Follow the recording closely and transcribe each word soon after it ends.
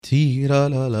تيرا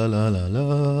لا لا لا لا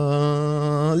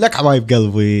لا لك حبايب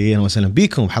قلبي، اهلا وسهلا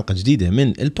بيكم بحلقه جديده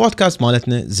من البودكاست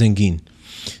مالتنا زنقين.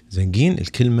 زنقين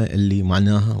الكلمه اللي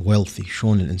معناها wealthy،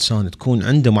 شلون الانسان تكون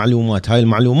عنده معلومات، هاي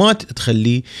المعلومات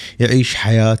تخليه يعيش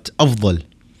حياه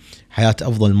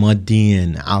افضل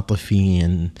ماديا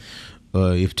عاطفيا،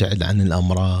 يبتعد عن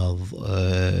الامراض،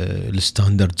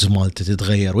 الستاندردز مالته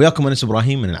تتغير. وياكم انس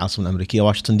ابراهيم من العاصمه الامريكيه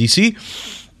واشنطن دي سي.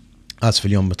 آسف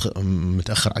اليوم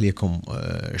متأخر عليكم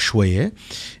شوية.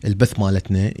 البث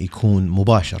مالتنا يكون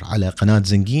مباشر على قناة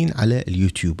زنقين على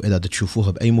اليوتيوب. إذا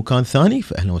تشوفوها بأي مكان ثاني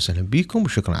فأهلا وسهلا بكم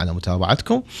وشكرا على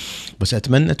متابعتكم، بس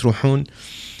أتمنى تروحون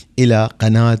إلى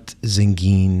قناة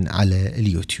زنقين على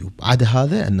اليوتيوب. عدا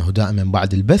هذا أنه دائما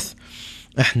بعد البث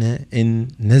إحنا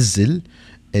ننزل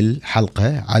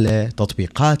الحلقة على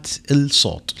تطبيقات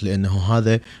الصوت، لأنه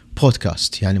هذا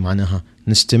بودكاست يعني معناها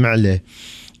نستمع له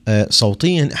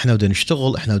صوتيا. احنا بدنا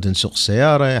نشتغل، احنا بدنا نسوق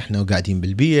السيارة، احنا قاعدين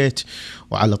بالبيت.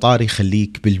 وعلى طاري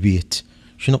خليك بالبيت،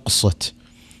 شنو قصة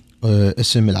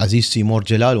اسم العزيز تيمور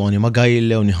جلال وانا ما قايل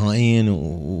له نهائيا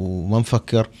وما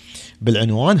مفكر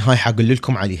بالعنوان؟ هاي حقول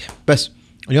لكم عليه. بس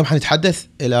اليوم حنتحدث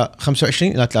الى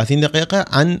 25 الى 30 دقيقة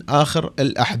عن اخر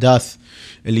الاحداث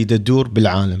اللي تدور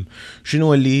بالعالم.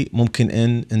 شنو اللي ممكن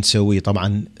ان نسويه؟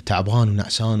 طبعا تعبان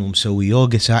ونعسان ومسوي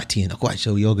يوغا ساعتين، اكو واحد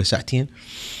يسوي يوغا ساعتين.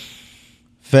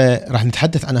 فراح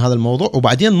نتحدث عن هذا الموضوع،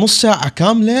 وبعدين نص ساعة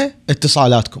كاملة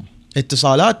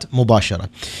اتصالات مباشرة.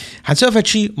 حنسوي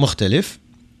شيء مختلف،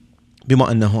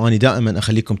 بما أنه أنا دائما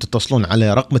أخليكم تتصلون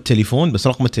على رقم التليفون، بس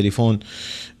رقم التليفون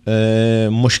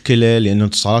مشكلة لأنه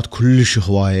اتصالات كلش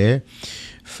هواية.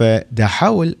 فدا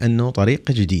حاول أنه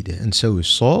طريقة جديدة نسوي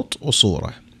الصوت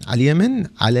وصورة على اليمن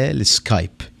على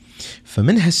السكايب.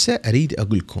 فمن هسه أريد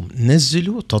أقولكم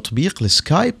نزلوا تطبيق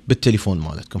السكايب بالتليفون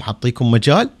مالتكم، حطيكم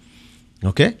مجال.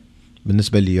 اوكي،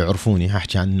 بالنسبه اللي يعرفوني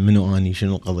هحكي عن منو اني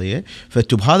شنو القضيه.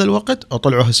 فانتوا بهذا الوقت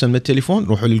اطلعوا هسه من التليفون،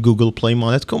 روحوا للجوجل بلاي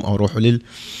مالتكم او روحوا لل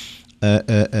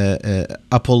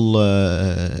ابل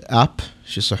اب،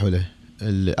 شو يصحوا له،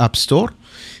 الاب ستور.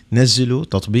 نزلوا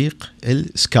تطبيق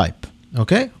السكايب.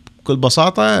 اوكي، بكل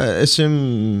بساطه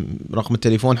اسم رقم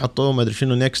التليفون حطوه، ما ادري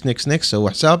شنو، نكست سووا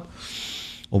حساب،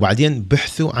 وبعدين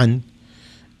بحثوا عن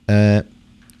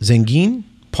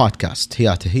زنقين بودكاست.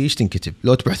 هي ايش تنكتب؟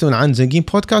 لو تبحثون عن زنقين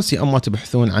بودكاست يا اما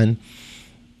تبحثون عن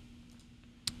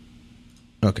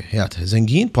اوكي هياتها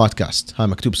زنقين بودكاست، هاي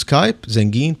مكتوب سكايب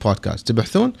زنقين بودكاست،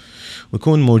 تبحثون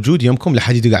ويكون موجود يمكم.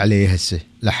 لحد يدق عليه هسه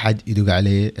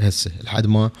لحد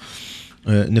ما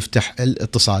نفتح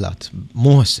الاتصالات،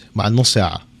 مو هسه، بعد نص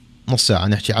ساعة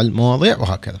نحكي على المواضيع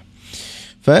وهكذا.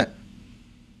 ف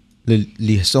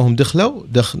اللي هسوهم دخلوا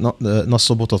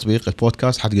نصبوا تطبيق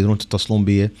البودكاست حتى تقدرون تتصلون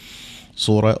بيه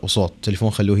صورة وصوت.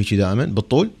 تليفون خلوه هيك دائما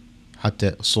بالطول،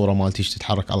 حتى الصورة مالتيش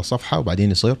تتحرك على صفحة،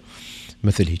 وبعدين يصير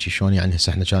مثل هيك شلون يعني. هسه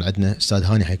احنا كان عندنا استاذ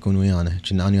هاني حيكون ويانا،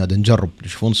 كنا انا وياه نجرب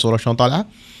تشوفون الصورة شلون طالعة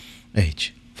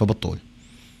هيك، فبالطول.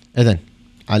 اذن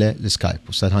على السكايب،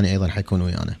 واستاذ هاني ايضا حيكون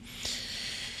ويانا.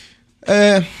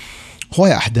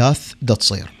 هواية احداث دا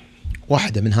تصير.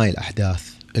 واحدة من هاي الاحداث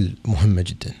المهمة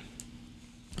جدا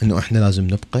انه احنا لازم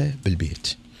نبقى بالبيت.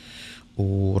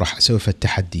 وراح اسوي في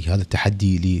التحدي هذا،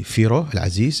 التحدي لفيرو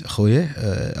العزيز اخويا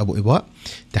ابو اباء،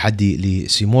 تحدي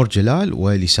لسيمور جلال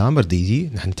ولسامر ديدي.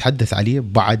 نحن نتحدث عليه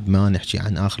بعد ما نحكي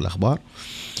عن اخر الاخبار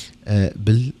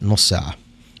بالنص ساعه.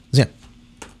 زين،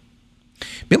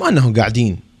 بما انه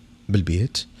قاعدين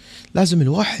بالبيت لازم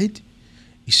الواحد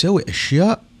يسوي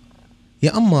اشياء.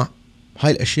 يا اما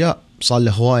هاي الاشياء صار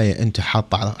له هوايه انت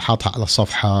حاطها على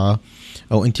الصفحه،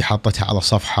 او انت حاطتها على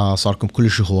صفحة صاركم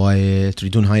كلش هواية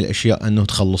تريدون هاي الاشياء انه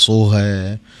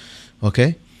تخلصوها.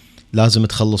 اوكي، لازم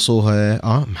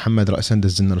تخلصوها. محمد رأسا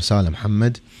دزلنا رسالة،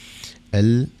 محمد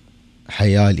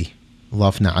الحيالي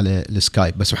ضافنا على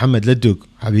السكايب. بس محمد لا تدق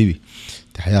حبيبي،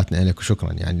 تحياتنا لك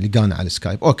وشكرا يعني لقانا على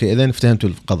السكايب. اوكي، اذا فهمتوا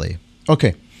القضية.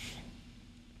 اوكي،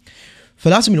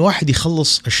 فلازم الواحد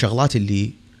يخلص الشغلات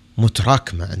اللي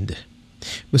متراكمة عنده،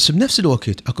 بس بنفس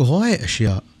الوقت اكو هواية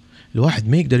اشياء الواحد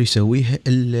ما يقدر يسويها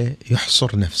إلا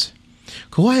يحصر نفسه.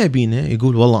 كوايا بينا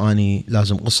يقول والله أني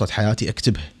لازم قصة حياتي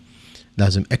أكتبها،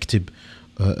 لازم أكتب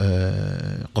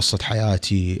قصة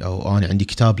حياتي، أو أنا عندي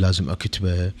كتاب لازم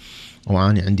أكتبه، أو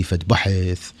أنا عندي فد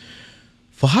بحث.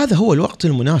 فهذا هو الوقت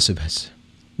المناسب هسه،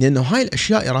 لأنه هاي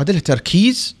الأشياء يراد لها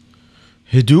تركيز،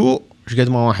 هدوء قد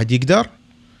ما واحد يقدر.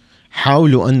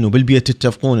 حاولوا أنه بالبيت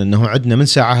تتفقون أنه عندنا من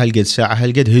ساعة هالقد ساعة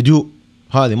هالقد هدوء.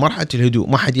 هذه مرحلة الهدوء،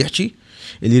 ما حد يحكي.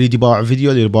 اللي يريد يباع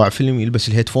فيديو، اللي يباع فيلم، يلبس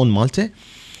الهيدفون مالته،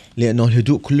 لأنه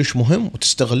الهدوء كلش مهم.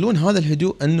 وتستغلون هذا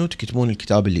الهدوء أنه تكتبون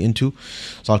الكتاب اللي أنتم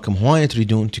صاركم هواية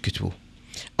تريدون تكتبوه،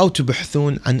 أو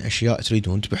تبحثون عن أشياء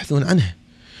تريدون تبحثون عنها.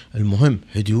 المهم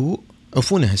هدوء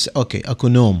عفونا هسه اوكي اكو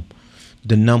نوم،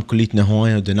 ننام كليتنا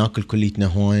هوايه وناكل كليتنا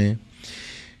هوايه.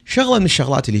 شغله من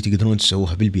الشغلات اللي تقدرون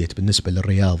تسووها بالبيت بالنسبه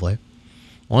للرياضه،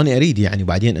 وانا اريد يعني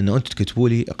بعدين انه انتم تكتبوا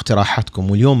لي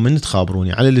اقتراحاتكم، واليوم من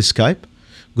تخابروني على السكايب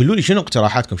قولوا لي شنو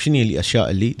اقتراحاتكم، شنو هي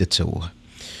الاشياء اللي تسووها.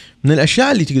 من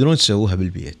الاشياء اللي تقدرون تسووها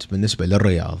بالبيت بالنسبه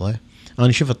للرياضه،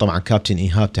 انا شفت طبعا كابتن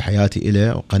ايهاب تحياتي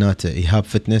له وقناته ايهاب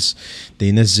فتنس دي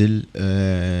ينزل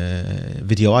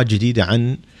فيديوهات جديده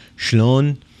عن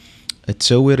شلون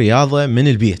تسوي رياضه من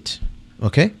البيت.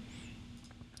 اوكي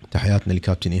تحياتنا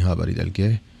لكابتن ايهاب، اريد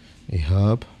القاه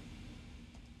ايهاب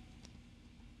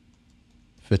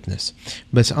فتنس.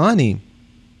 بس اني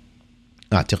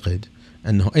اعتقد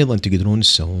انه ايضا تقدرون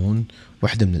تسوون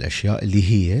واحده من الاشياء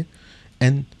اللي هي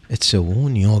ان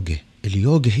تسوون يوغا.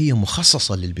 اليوغا هي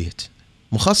مخصصه للبيت،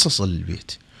 مخصصه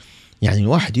للبيت، يعني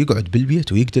الواحد يقعد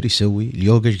بالبيت ويقدر يسوي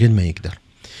اليوغا قد ما يقدر.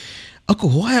 اكو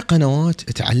هوايه قنوات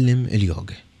تعلم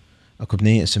اليوغا، اكو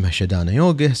بنيه اسمها شدانا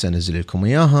يوغا سنزل لكم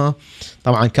اياها.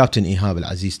 طبعا كابتن ايهاب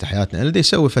العزيز تحياتنا اللي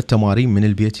يسوي في التمارين من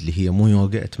البيت اللي هي مو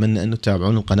يوغا. اتمنى انه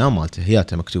تتابعون القناه مالته،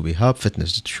 هياتها مكتوب ايهاب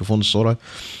فتنس، تشوفون الصوره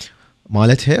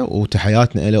مالتها،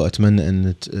 وتحياتنا له واتمنى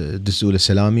ان تدزوا له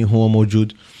سلامي. وهو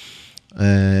موجود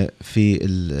في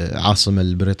العاصمه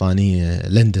البريطانيه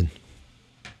لندن.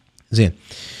 زين،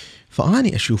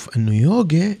 فاني اشوف انه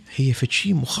يوغا هي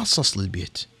شيء مخصص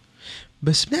للبيت،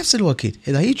 بس بنفس الوقت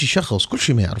اذا يجي شخص كل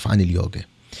شيء ما يعرف عن اليوغا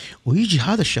ويجي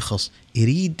هذا الشخص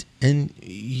يريد ان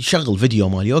يشغل فيديو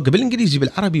مال يوغا بالانجليزي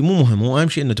بالعربي مو مهم، هو اهم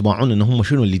شيء انه تباعون انه هم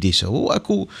شنو اللي دي يسووا.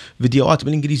 اكو فيديوهات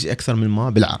بالانجليزي اكثر من ما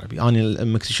بالعربي، انا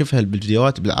لما اكتشفها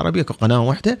بالفيديوهات بالعربي اكو قناه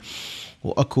واحده،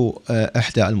 واكو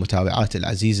احدى المتابعات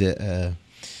العزيزه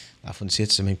عفوا نسيت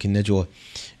اسمها يمكن نجوى،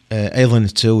 ايضا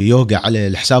تسوي يوغا على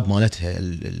الحساب مالتها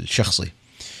الشخصي.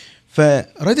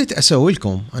 فردت اسوي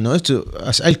لكم انه انتم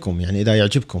اسالكم يعني اذا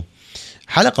يعجبكم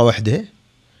حلقه واحده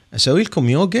اسوي لكم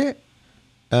يوغا،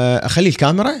 اخلي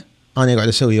الكاميرا انا قاعد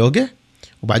اسوي يوغا،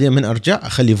 وبعدين من ارجع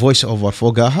اخلي فويس اوفر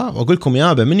فوقها واقول لكم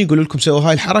يابا من يقول لكم سووا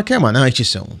هاي الحركه معناها هيك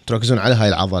تسوون، تركزون على هاي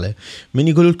العضله، من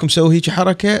يقول لكم سووا هيك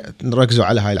حركه نركزوا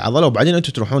على هاي العضله، وبعدين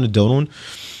انتم تروحون تدورون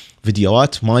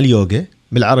فيديوهات مال يوغا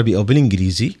بالعربي او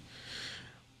بالانجليزي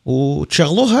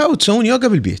وتشغلوها وتسوون يوغا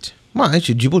بالبيت. ما هيك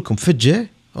تجيبوا لكم فجه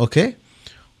اوكي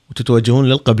وتتوجهون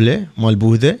للقبله مال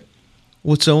بوذا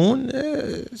وتسوون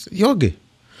يوغا.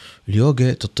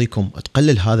 اليوغا تعطيكم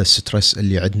تقلل هذا السترس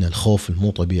اللي عندنا، الخوف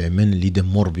المو طبيعي من اللي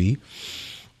يدمر بيه،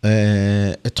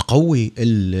 تقوي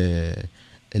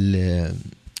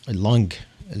اللانج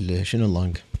شنو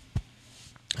اللانج.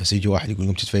 هسه يجي واحد يقول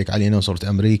لكم تتفيك علينا وصرت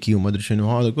امريكي وما ادري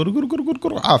شنو هذا قر قر قر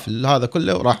قر عافل هذا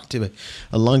كله راح انتبه.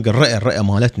 اللانج الرئه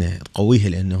مالتنا تقويها،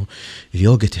 لانه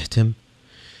اليوغا تهتم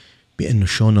بانه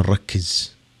شلون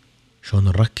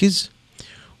نركز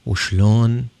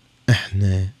وشلون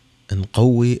احنا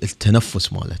نقوي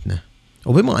التنفس مالتنا.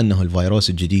 وبما انه الفيروس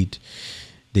الجديد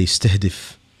دا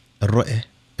يستهدف الرئة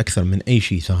اكثر من اي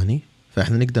شيء ثاني،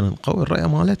 فاحنا نقدر نقوي الرئة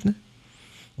مالتنا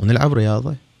ونلعب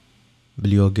رياضة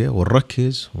باليوغا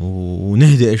ونركز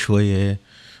ونهدأ شوية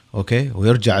اوكي،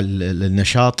 ويرجع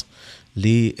النشاط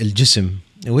للجسم.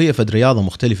 وهي فد رياضة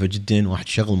مختلفة جدا، واحد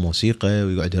يشغل موسيقى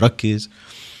ويقعد يركز.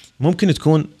 ممكن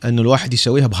تكون انه الواحد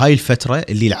يسويها بهاي الفترة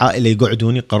اللي العائلة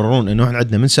يقعدون يقررون انه احنا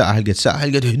عندنا من ساعة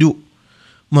هالقد هدوء،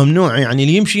 ممنوع يعني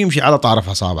اللي يمشي على طرف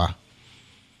اصابعه،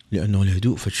 لانه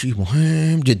الهدوء فشي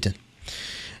مهم جدا.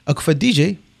 اكو فد دي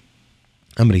جي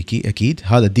امريكي اكيد،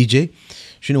 هذا الدي جي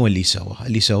شنو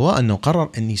اللي سواه انه قرر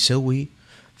ان يسوي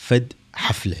فد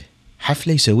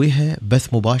حفلة يسويها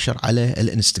بث مباشر على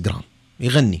الانستغرام،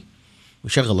 يغني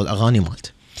ويشغل الاغاني مالته.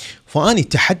 فاني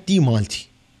التحدي مالتي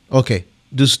اوكي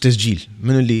دوس تسجيل،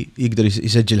 من اللي يقدر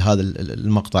يسجل هذا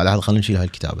المقطع؟ لحظة خلينا نشيل هاي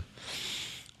الكتابة.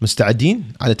 مستعدين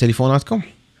على تليفوناتكم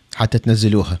حتى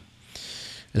تنزلوها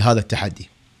لهذا التحدي؟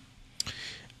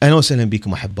 أهلا وسهلا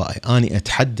بكم أحبائي. أنا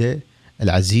أتحدى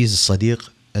العزيز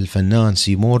الصديق الفنان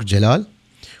سيمور جلال،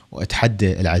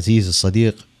 وأتحدى العزيز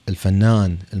الصديق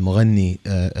الفنان المغني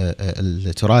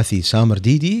التراثي سامر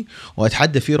ديدي،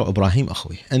 وأتحدى فيرو إبراهيم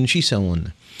أخوي أن شي يسوون.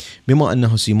 بما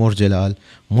أنه سيمور جلال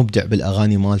مبدع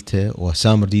بالأغاني مالته،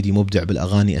 وسامر ديدي مبدع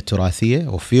بالأغاني التراثية،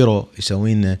 وفيرو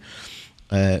يسوين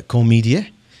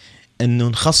كوميديا، أنه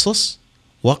نخصص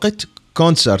وقت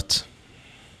كونسرت،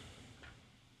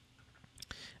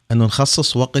 أنه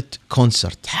نخصص وقت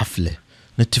كونسرت حفلة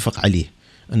نتفق عليه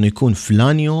أنه يكون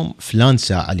فلان يوم فلان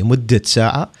ساعة لمدة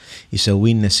ساعة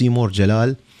يسوي لنا سيمور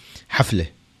جلال حفلة،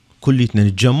 كليتنا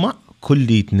نتجمع،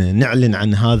 كليتنا نعلن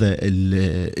عن هذا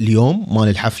اليوم مال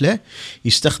الحفلة،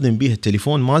 يستخدم بيه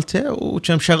التليفون مالته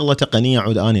وكم شغلة تقنية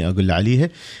عود أنا أقول له عليها،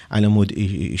 على مود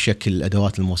يشكل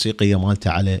الأدوات الموسيقية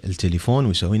مالته على التليفون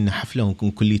ويسوي لنا حفلة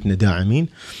ونكون كليتنا داعمين.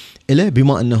 له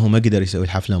بما أنه ما قدر يسوي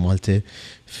الحفلة مالته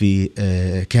في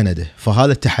كندا.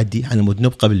 فهذا التحدي على مود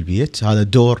نبقى بالبيت، هذا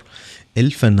دور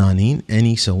الفنانين أن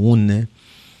يسوون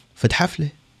فد حفلة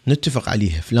نتفق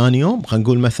عليها فلان يوم. خلينا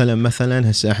نقول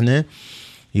مثلا هسه احنا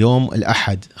يوم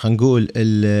الأحد، خلينا نقول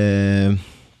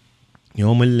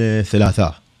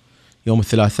يوم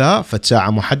الثلاثاء فد ساعة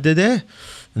محددة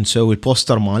نسوي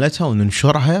البوستر مالتها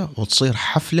وننشرها وتصير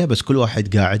حفلة، بس كل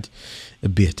واحد قاعد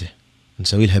ببيته.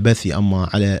 نسوي لها بث اما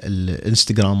على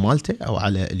الانستغرام مالته او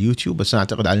على اليوتيوب، بس انا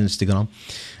اعتقد على الانستغرام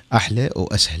احلى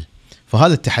واسهل.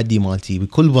 فهذا التحدي مالتي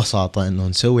بكل بساطة انه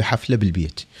نسوي حفلة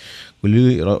بالبيت.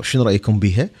 قولوا لي شنو رأيكم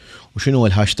بيها وشنو هو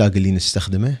الهاشتاج اللي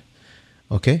نستخدمه.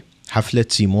 اوكي، حفلة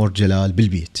سيمور جلال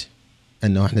بالبيت،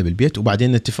 انه احنا بالبيت،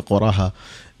 وبعدين نتفق وراها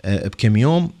بكم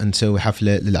يوم نسوي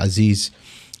حفلة للعزيز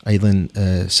ايضا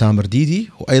سامر ديدي،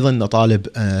 وايضا نطالب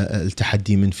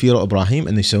التحدي من فيرو ابراهيم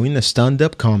انه يسوي لنا ستاند اب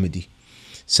كوميدي،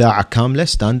 ساعة كاملة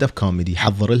ستاند اب كوميدي،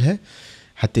 حضر لها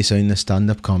حتى يسوي لنا ستاند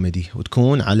اب كوميدي،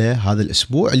 وتكون على هذا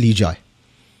الاسبوع اللي جاي،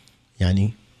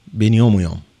 يعني بين يوم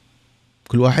ويوم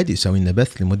كل واحد يسوي لنا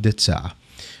بث لمدة ساعة.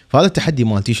 فهذا التحدي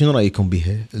مالتي شنو رأيكم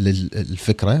بها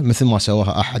الفكرة، مثل ما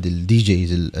سواها احد الدي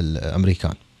جيز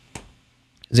الامريكان.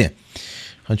 زين،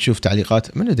 خلينا نشوف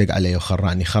تعليقات. من دق علي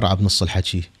وخرعني خرع بنص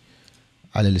الحكي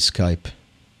على السكايب.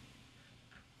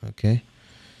 اوكي،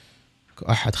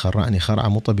 احد خرعني خرعه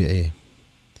مو طبيعيه.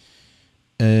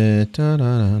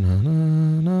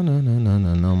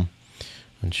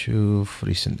 نشوف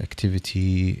ريسنت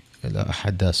اكتيفيتي. لا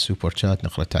احد داس سوبر شات،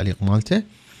 نقرا التعليق مالته.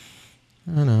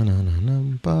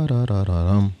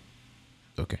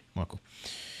 اوكي ماكو.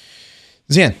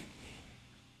 زين،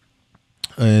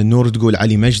 نور تقول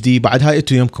علي مجدي بعد هاي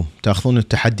انتم يمكم تاخذون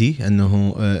التحدي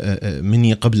انه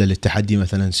مني قبله للتحدي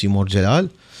مثلا سيمور جلال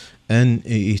ان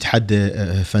يتحدى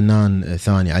فنان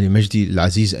ثاني علي مجدي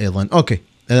العزيز ايضا. اوكي،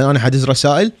 انا حدز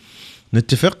رسائل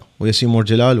نتفق ويا سيمور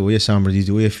جلال ويا سامر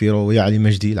ديدي ويا فيرو ويا علي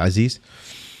مجدي العزيز،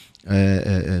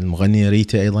 المغنيه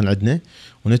ريتا ايضا عندنا،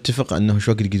 ونتفق انه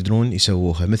شو قد يقدرون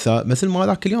يسووها مثل ما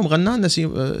ذاك اليوم غنى لنا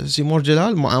سيمور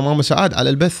جلال مع ماما سعاد على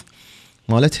البث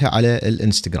مالتها على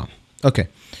الانستغرام. اوكي،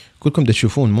 كلكم دا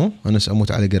تشوفون مو انا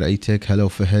اموت على قرعيتك. هلا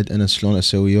فهد، انا شلون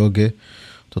اسوي يوغا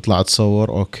تطلع تصور.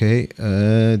 اوكي،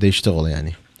 دا يشتغل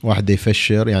يعني، واحد دا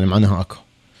يفشر يعني معناها اكو،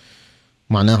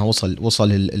 معناها وصل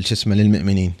شو اسمه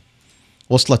للمؤمنين،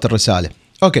 وصلت الرساله.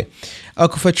 اوكي،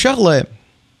 اكو فد شغله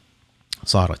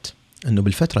صارت انه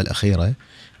بالفتره الاخيره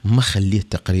ما خليت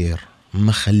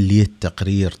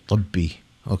تقرير طبي.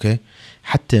 اوكي،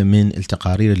 حتى من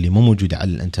التقارير اللي مو موجوده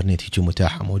على الانترنت هيك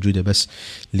متاحه، موجوده بس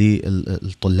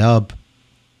للطلاب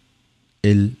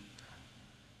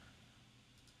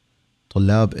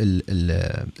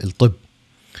الطب،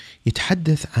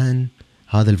 يتحدث عن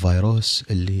هذا الفيروس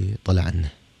اللي طلع عنه.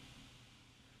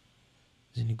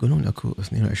 زين، يقولون اكو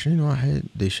 22 واحد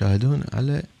دا يشاهدون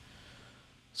على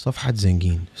صفحه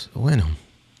زنجين. وينهم؟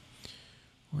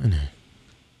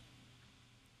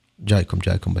 جايكم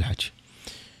بالحكي،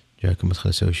 جايكم ادخل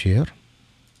اسوي شير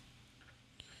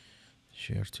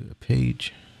تو بيج.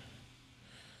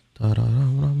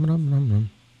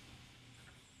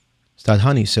 استاذ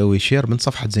هاني يسوي شير من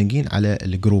صفحة زنجين على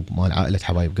الجروب مال عائلة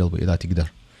حبايب قلبي اذا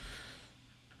تقدر،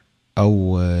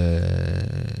 او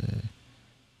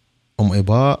ام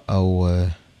اباء، او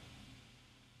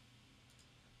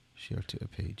شير تو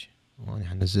بيج، واني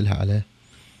حنزلها على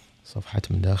صفحة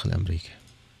من داخل امريكا.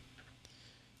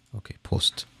 اوكي،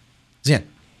 بوست. زين،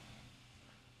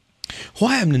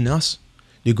 هواية من الناس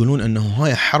يقولون انه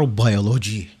هاي حرب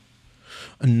بيولوجية،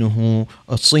 انه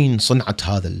الصين صنعت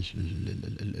هذا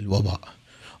الوباء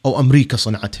او امريكا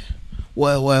صنعته و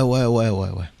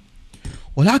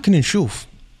ولكن نشوف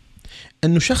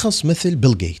انه شخص مثل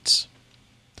بيل جيتس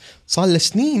صار له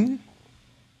سنين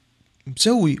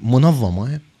مسوي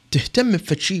منظمة تهتم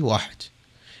بشيء واحد،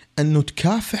 انه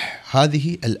تكافح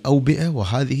هذه الاوبئة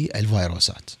وهذه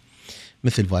الفيروسات،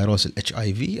 مثل فيروس الاتش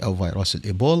اي في او فيروس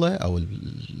الايبولا او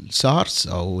السارس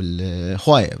او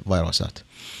هواية فيروسات،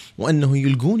 وانه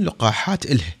يلقون لقاحات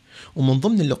إلها. ومن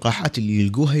ضمن اللقاحات اللي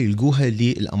يلقوها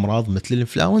للامراض مثل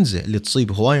الانفلونزا اللي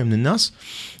تصيب هواية من الناس،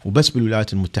 وبس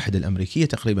بالولايات المتحدة الامريكية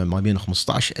تقريبا ما بين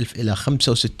 15,000 الى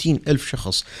 65,000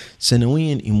 شخص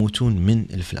سنويا يموتون من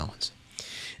الانفلونزا.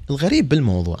 الغريب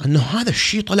بالموضوع انه هذا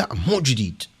الشيء طلع مو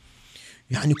جديد،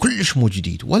 يعني كلش مو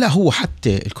جديد، ولا هو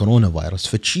حتى الكورونا فيروس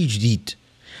فشي جديد.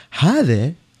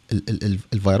 هذا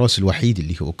الفيروس الوحيد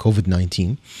اللي هو كوفيد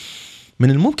 19 من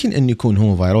الممكن ان يكون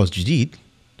هو فيروس جديد،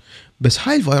 بس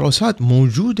هاي الفيروسات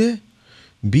موجودة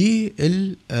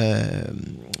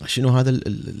شنو هذا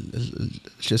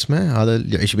شو اسمه، هذا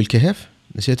اللي يعيش بالكهف،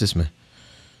 نسيت اسمه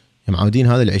يا معودين،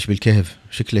 هذا اللي يعيش بالكهف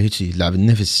شكله هيك يلعب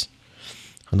النفس،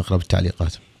 نقرأ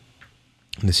بالتعليقات.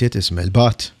 نسيت اسمه،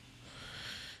 البات.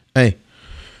 اي،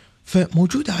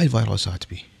 فموجودة هاي الفيروسات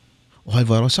بي، وهاي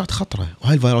الفيروسات خطرة،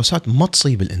 وهاي الفيروسات ما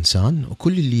تصيب الإنسان،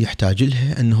 وكل اللي يحتاج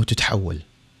لها أنه تتحول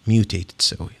ميوتيت،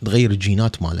 تغير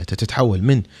الجينات مالتها، تتحول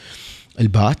من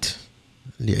البات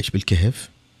اللي يعيش بالكهف،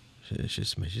 شو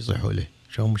اسمه، شو يصيحوا له،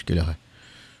 شو مشكلة هاي،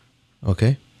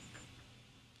 أوكي،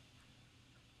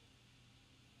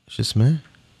 شو اسمه،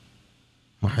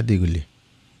 ما حد يقول لي،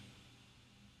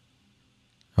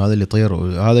 هذا اللي يطير،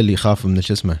 هذا اللي يخاف من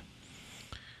شو اسمه،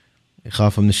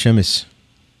 يخاف من الشمس،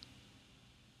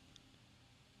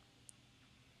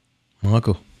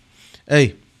 ماكو.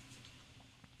 اي،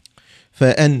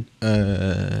 فان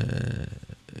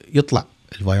يطلع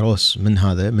الفيروس من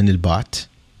هذا، من البات،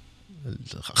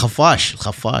 الخفاش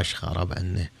خراب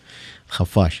عنه،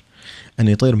 الخفاش ان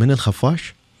يطير من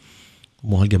الخفاش.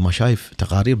 مو هلقى ما شايف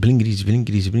تقارير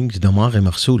بالانجليزي دماغي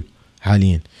مغسول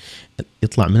حاليا.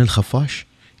 يطلع من الخفاش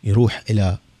يروح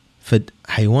الى فد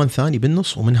حيوان ثاني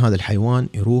بالنص، ومن هذا الحيوان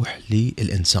يروح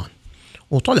للإنسان.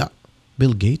 وطلع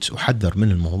بيل جيتس وحذر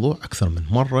من الموضوع أكثر من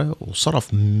مرة،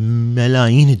 وصرف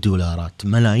ملايين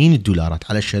الدولارات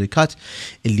على الشركات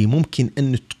اللي ممكن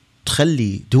أن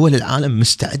تخلي دول العالم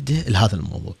مستعدة لهذا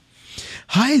الموضوع.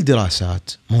 هاي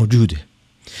الدراسات موجودة.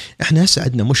 احنا هسه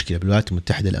عندنا مشكلة بالولايات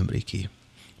المتحدة الأمريكية،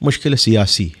 مشكلة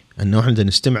سياسية، أنه احنا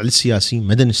نستمع للسياسيين،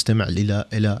 ماذا نستمع إلى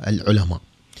العلماء.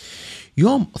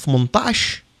 يوم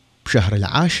 18 بشهر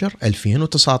العاشر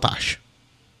 2019،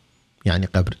 يعني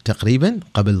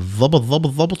قبل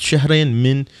ضبط شهرين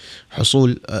من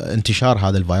حصول انتشار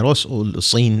هذا الفيروس،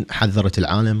 والصين حذرت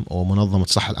العالم ومنظمة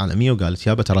الصحة العالمية وقالت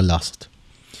يابا ترى لاصت.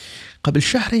 قبل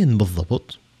شهرين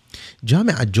بالضبط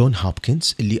جامعة جون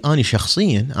هوبكنز، اللي أنا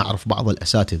شخصيا أعرف بعض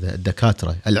الأساتذة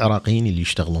الدكاترة العراقيين اللي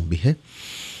يشتغلون بها،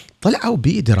 طلعوا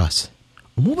بدراسة،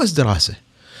 ومو بس دراسة،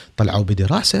 طلعوا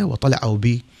بدراسة وطلعوا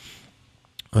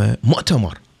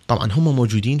بمؤتمر. طبعا هم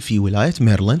موجودين في ولاية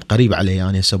ميرلاند، قريب علي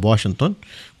يعني هسه بواشنطن،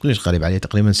 كلش قريب علي،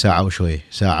 تقريبا ساعة وشوية،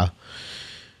 ساعة،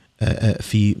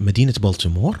 في مدينة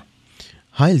بالتيمور.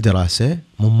 هاي الدراسة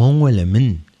ممولة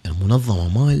من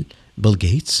المنظمة مال بيل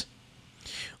جيتس،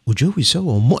 وجو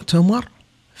يسووا مؤتمر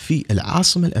في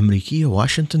العاصمة الأمريكية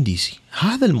واشنطن دي سي.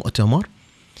 هذا المؤتمر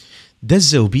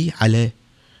دزوا بيه على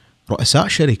رؤساء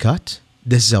شركات،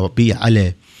 دزوا بيه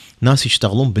على ناس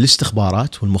يشتغلون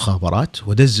بالاستخبارات والمخابرات،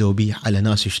 ودزوا بيه على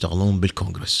ناس يشتغلون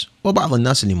بالكونغرس وبعض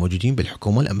الناس اللي موجودين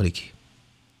بالحكومة الأمريكية.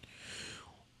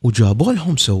 وجابوا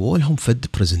لهم، سووا لهم فد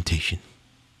برزنتيشن،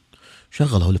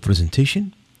 شغلوا البرزنتيشن،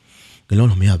 قالوا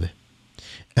لهم يابا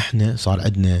احنا صار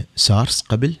عندنا سارس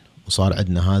قبل، وصار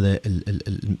عندنا هذا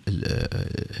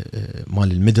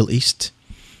مال الميدل ايست،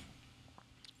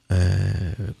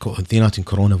 اثنيناتهم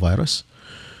كورونا فيروس،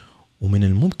 ومن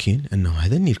الممكن انه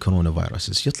هذني الكورونا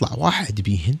فيروسز يطلع واحد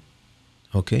بيهن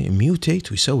اوكي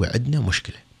ميوتيت ويسوي عندنا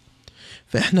مشكلة.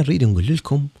 فاحنا نريد نقول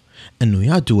لكم انه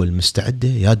يا دول مستعدة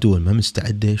يا دول ما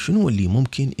مستعدة، شنو اللي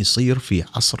ممكن يصير في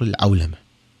عصر العولمة.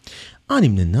 أنا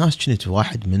من الناس، كنت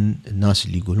واحد من الناس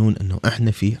اللي يقولون انه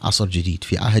احنا في عصر جديد،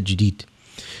 في عهد جديد.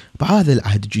 بهذا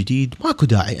العهد الجديد ماكو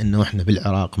داعي انه احنا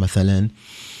بالعراق مثلا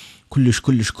كلش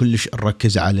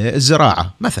نركز على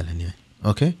الزراعة مثلا، يعني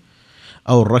اوكي،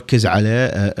 او نركز على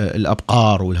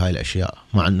الابقار وهاي الاشياء،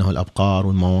 مع انه الابقار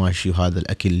والمواشي وهذا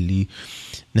الاكل اللي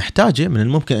نحتاجه من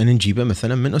الممكن ان نجيبه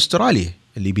مثلا من استراليا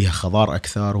اللي بيها خضار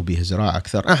اكثر وبيها زراعة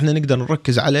اكثر. احنا نقدر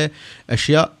نركز على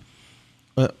اشياء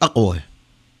اقوى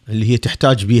اللي هي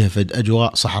تحتاج بيها فد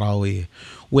اجواء صحراوية.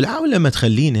 والعولمة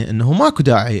تخلينا انه ماكو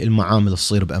داعي المعامل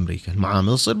تصير بامريكا،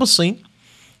 المعامل تصير بالصين،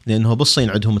 لانه بالصين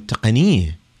عندهم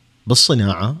التقنية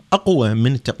بالصناعة اقوى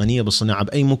من التقنية بالصناعة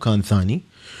باي مكان ثاني،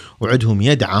 وعندهم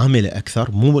يد عاملة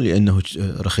أكثر، مو لأنه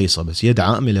رخيصة بس يد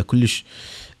عاملة كلش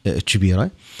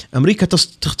كبيرة. أمريكا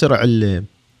تخترع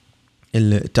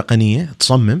التقنية،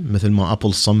 تصمم مثل ما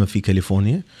أبل تصمم في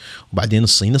كاليفورنيا، وبعدين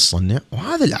الصين تصنع.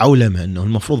 وهذا العولمة أنه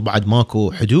المفروض بعد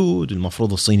ماكو حدود،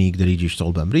 المفروض الصيني يقدر يجي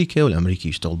يشتغل بأمريكا والأمريكي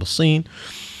يشتغل بالصين،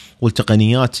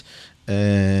 والتقنيات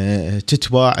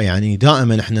تتبع. يعني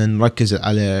دائما احنا نركز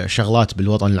على شغلات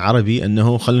بالوطن العربي،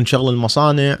 انه خلينا نشغل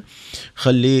المصانع،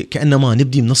 خلي كأنما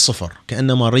نبدي من الصفر،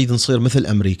 كأنما نريد نصير مثل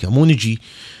امريكا، مو نجي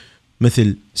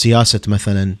مثل سياسة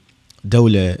مثلا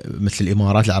دولة مثل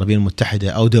الامارات العربية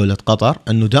المتحدة او دولة قطر،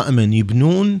 انه دائما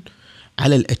يبنون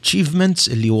على الاتشيفمنتس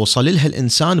اللي وصل لها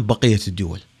الانسان ببقية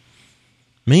الدول.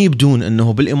 ما يبدون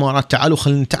انه بالامارات تعالوا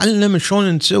خلينا نتعلم شلون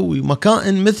نسوي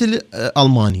مكائن مثل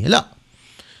المانيا، لا،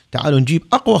 تعالوا نجيب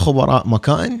أقوى خبراء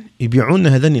مكائن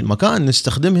يبيعوننا هذني المكائن،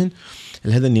 نستخدمهن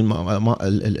هذني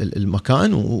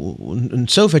المكائن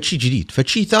ونسوي فشي جديد،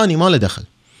 فشي ثاني ما له دخل.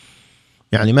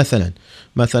 يعني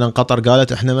مثلا قطر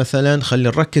قالت احنا مثلا خلي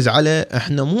نركز على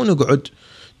احنا مو نقعد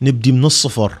نبدي من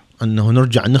الصفر انه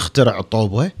نرجع نخترع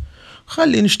الطوبه،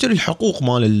 خلي نشتري الحقوق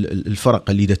مال الفرق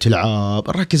اللي دا تلعب،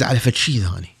 نركز على فد شيء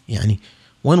ثاني. يعني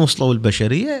وين وصلوا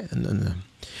البشريه؟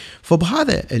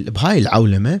 بهاي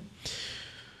العولمه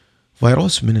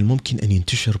فيروس من الممكن ان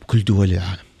ينتشر بكل دول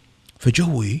العالم.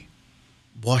 فجوي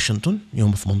بواشنطن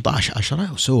يوم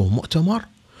 18/10 وسووا مؤتمر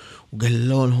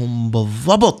وقالوا لهم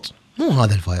بالضبط مو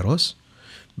هذا الفيروس،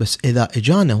 بس اذا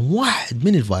اجانا واحد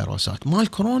من الفيروسات مال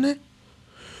كورونا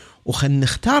وخلنا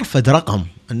نختار فد رقم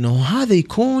انه هذا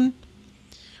يكون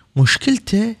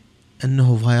مشكلته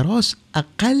انه فيروس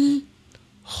اقل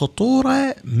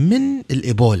خطورة من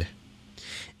الإيبولا.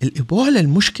 الإيبولا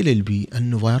المشكلة اللي بيه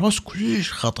انه فيروس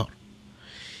كلش خطر،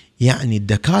 يعني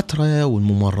الدكاترة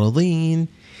والممرضين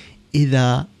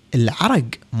اذا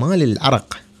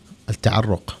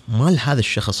التعرق مال هذا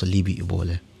الشخص اللي بيه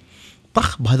إيبولا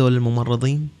طخ بهذول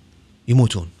الممرضين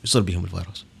يموتون، يصير بيهم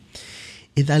الفيروس.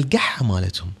 اذا القحة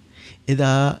مالتهم،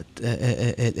 اذا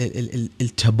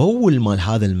التبول مال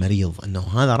هذا المريض انه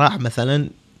هذا راح مثلا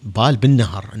بال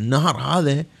النهر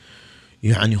هذا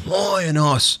يعني هاي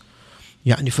ناس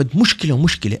يعني فد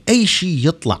مشكلة اي شيء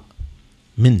يطلع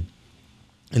من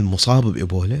المصاب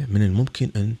بإيبولا من الممكن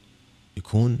ان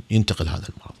يكون ينتقل هذا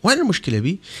المرض. وين المشكلة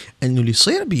بيه؟ انه اللي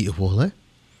يصير بيه إيبولا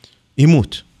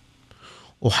يموت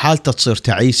وحالته تصير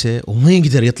تعيسة وما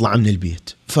يقدر يطلع من البيت،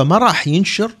 فما راح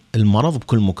ينشر المرض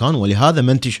بكل مكان، ولهذا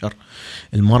ما انتشر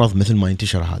المرض مثل ما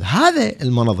ينتشر هذا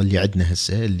المرض اللي عندنا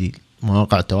هسه، اللي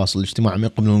مواقع التواصل الاجتماعي ما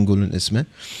يقبلون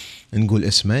نقول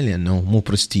اسمه لأنه مو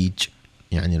برستيج،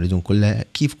 يعني يريدون كلها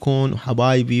كيفكم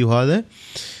وحبايبي وهذا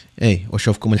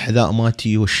واشوفكم الحذاء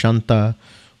ماتي والشنطة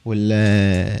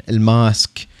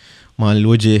والماسك مال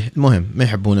الوجه. المهم ما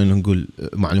يحبون أن نقول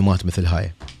معلومات مثل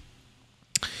هاي،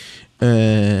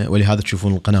 ولهذا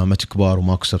تشوفون القناة ما تكبر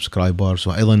وماكو سبسكرايبرز،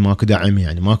 وأيضا ماكو دعم،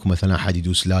 يعني ماكو مثلا أحد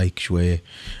يدوس لايك شوية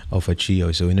أو فد شيء أو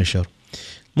يسوي نشر.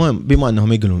 المهم بما أنهم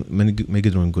ما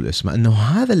يقدرون نقول اسمه، أنه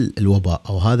هذا الوباء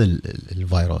أو هذا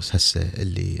الفيروس هسه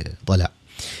اللي طلع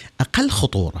أقل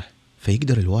خطورة،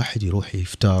 فيقدر الواحد يروح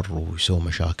يفتر ويسوي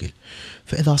مشاكل.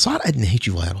 فإذا صار عندنا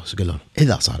هيجي فيروس، قالوا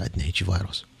إذا صار عندنا هيجي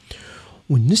فيروس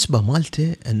والنسبة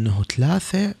مالته أنه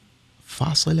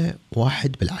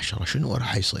 3.1/10 شنو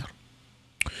راح يصير؟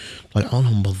 طلعوا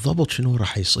لهم بالضبط شنو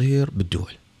راح يصير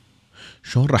بالدول،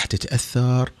 شلون راح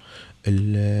تتأثر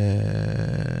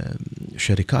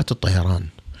شركات الطيران،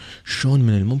 شلون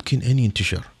من الممكن أن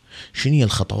ينتشر، شنو هي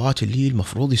الخطوات اللي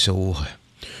المفروض يسووها.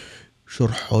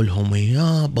 شرحوا لهم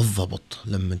إياه بالضبط.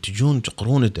 لما تجون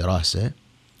تقرون الدراسة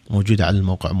موجودة على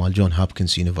الموقع مال جون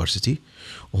هابكنز يونيفرسيتي،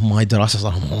 وهم هاي الدراسة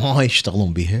صارهم ما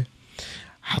يشتغلون بيها،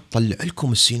 حطلع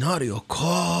لكم السيناريو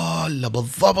كله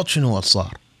بالضبط شنو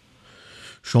صار،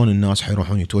 شلون الناس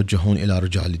حيروحون يتوجهون إلى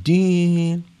رجال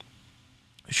الدين،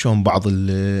 شلون بعض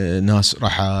الناس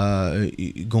راح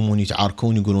يقومون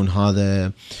يتعاركون يقولون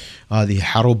هذه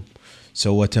حرب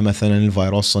سوتها مثلا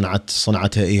الفيروس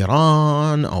صنعتها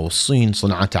إيران أو الصين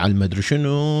صنعتها على المدري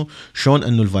شنو، شلون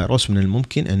أنه الفيروس من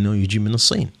الممكن أنه يجي من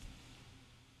الصين.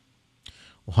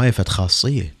 وهاي فد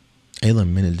خاصية أيضا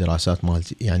من الدراسات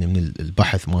مالتي، يعني من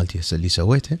البحث مالتي هسه اللي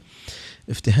سويته،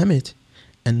 افتهمت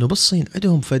أنه بالصين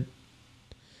عندهم فد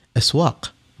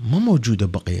أسواق ما موجودة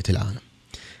ببقية العالم.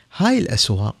 هاي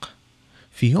الأسواق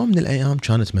في يوم من الأيام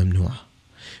كانت ممنوعة،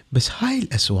 بس هاي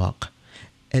الأسواق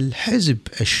الحزب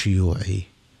الشيوعي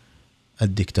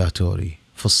الدكتاتوري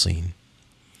في الصين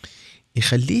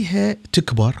يخليها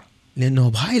تكبر، لأنه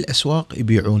بهاي الأسواق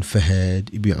يبيعون فهد،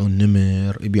 يبيعون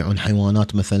نمر، يبيعون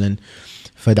حيوانات مثلا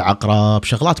فد عقرب،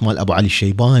 شغلات مال أبو علي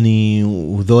الشيباني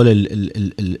وذول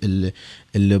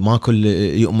اللي ماكو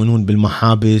يؤمنون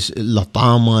بالمحابس،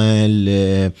 اللطامة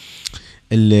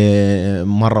اللي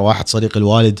مرة واحد صديق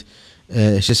الوالد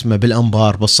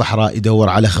بالأنبار بالصحراء يدور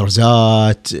على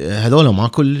خرزات، هذول ما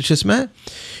كل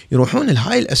يروحون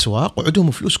لهاي الأسواق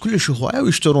وعندهم فلوس كلش هواية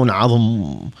ويشترون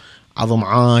عظم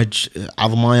عاج،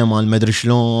 عظماية مال مدري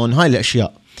شلون، هاي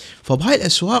الأشياء. فبهاي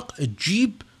الأسواق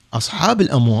تجيب أصحاب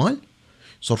الأموال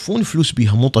يصرفون فلوس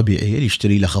بيها مو طبيعية، اللي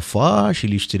يشتري له خفاش،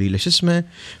 اللي يشتري له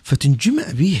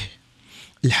فتنجمع بيه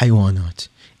الحيوانات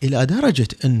إلى درجة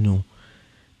أنه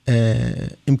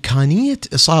إمكانية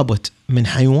إصابة من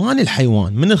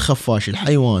الحيوان من الخفاش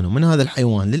الحيوان ومن هذا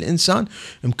الحيوان للإنسان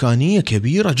إمكانية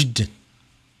كبيرة جدا.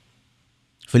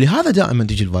 فلهذا دائما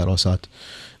تجي الفيروسات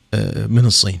من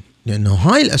الصين، لأنه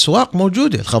هاي الأسواق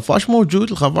موجودة، الخفاش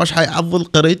موجود، الخفاش حيعض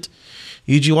القرد،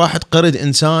 يجي واحد قرد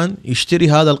إنسان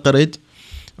يشتري هذا القرد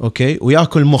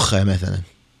ويأكل مخه مثلا.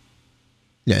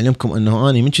 لعلمكم أنه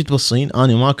أنا من كنت بالصين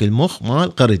أنا ماكل مخ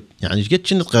مال قرد، يعني قد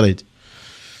كنت قرد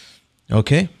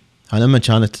اوكي. لما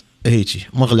كانت هيجي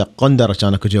مغلق قندره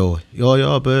كان اكو جوه يا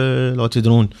يابا لو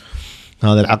تدرون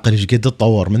هذا العقل ايش قد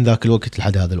تطور من ذاك الوقت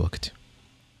لحد هذا الوقت.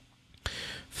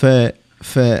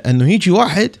 فانه يجي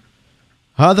واحد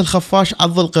هذا الخفاش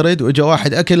عض القرد واجا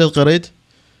واحد اكل القرد،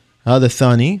 هذا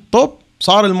الثاني طب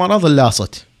صار المرض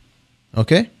اللاصت.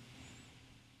 اوكي.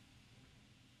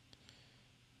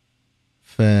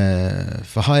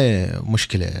 فهاي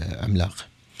مشكلة عملاقة.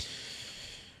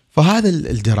 فهذا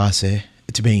الدراسة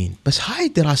تبين، بس هاي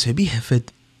الدراسة بيها فد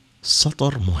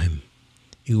سطر مهم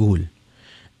يقول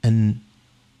أن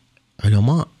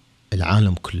علماء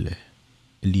العالم كله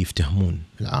اللي يفتهمون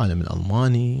العالم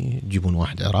الألماني، يجيبون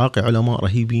واحد عراقي علماء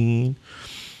رهيبين،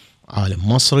 عالم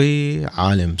مصري،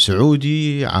 عالم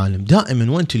سعودي، عالم،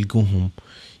 دائما وين تلقوهم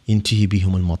ينتهي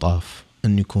بهم المطاف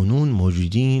أن يكونون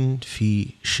موجودين في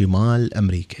شمال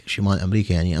أمريكا. شمال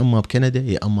أمريكا يعني أما بكندا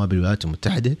يا أما بالولايات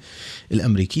المتحدة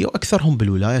الأمريكية، وأكثرهم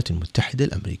بالولايات المتحدة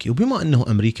الأمريكية. وبما أنه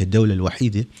أمريكا الدولة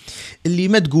الوحيدة اللي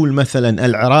ما تقول مثلا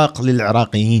العراق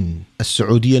للعراقيين،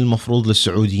 السعودية المفروض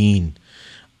للسعوديين،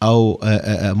 أو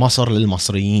مصر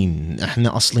للمصريين،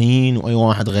 إحنا أصليين وأي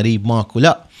واحد غريب ماكو،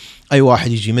 لا، أي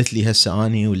واحد يجي مثلي هسه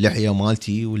أني واللحية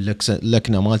مالتي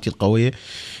واللكنة مالتي القوية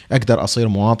أقدر أصير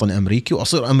مواطن أمريكي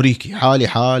وأصير أمريكي حالي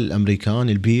حال الأمريكان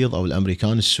البيض أو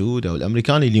الأمريكان السود أو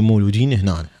الأمريكان اللي مولودين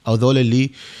هنا، أو ذول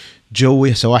اللي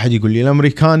جوي. هسه واحد يقول لي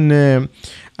الأمريكان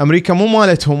أمريكا مو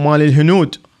مالتهم، مال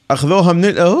الهنود، أخذوها من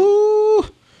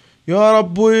يا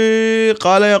ربي.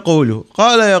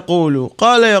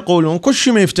 قال يقولون كل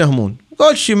شيء ما يفتهمون،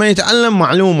 كل شيء ما يتعلم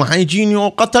معلومة، حيجيني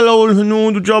وقتلوا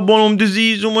الهنود وجابوا لهم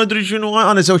ديزيز وما أدري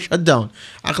شنو. أنا أسوي شت داون،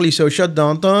 عقلي يسوي شت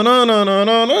داون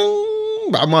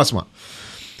بعد ما أسمع.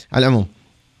 على العموم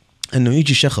أنه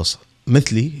يجي شخص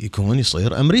مثلي يكون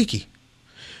يصير أمريكي.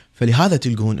 فلهذا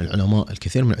تلقون العلماء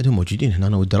الكثير من عندهم موجودين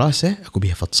هنا، والدراسة أكو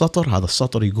بيها فت سطر. هذا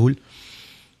السطر يقول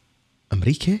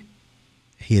أمريكا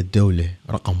هي الدولة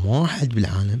رقم 1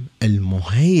 بالعالم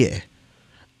المهيئة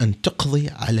أن تقضي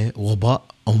على وباء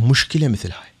أو مشكلة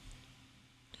مثل هاي.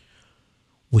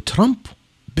 وترامب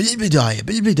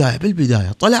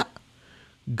بالبداية طلع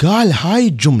قال هاي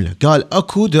الجملة، قال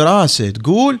أكو دراسة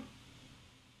تقول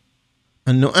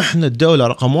أنه إحنا الدولة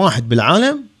رقم 1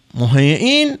 بالعالم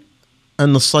مهيئين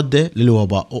أن نصدى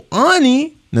للوباء.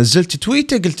 وأني نزلت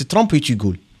تويتر قلت ترامب هيك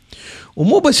يقول،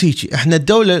 ومو بس هيك، إحنا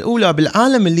الدولة الأولى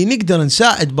بالعالم اللي نقدر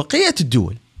نساعد بقية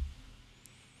الدول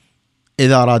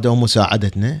إذا أرادوا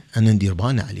مساعدتنا أن ندير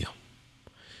بالنا عليهم.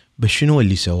 بس شنو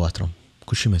اللي سواه ترامب؟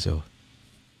 كل شيء ما سواه.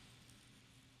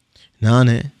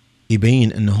 هنا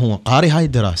يبين أنه هو قاري هاي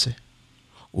الدراسة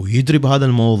ويدري بهذا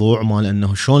الموضوع مال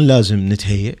أنه شلون لازم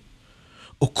نتهيئ،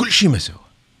 وكل شيء ما سواه.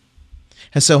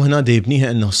 هسه هنا دا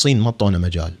يبنيها أنه الصين ما طونا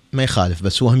مجال، ما يخالف،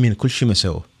 بس هو همين كل شيء ما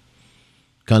سواه.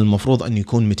 كان المفروض أن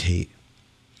يكون متهيئ.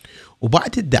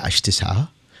 وبعد 11/9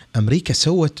 أمريكا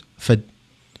سوت فد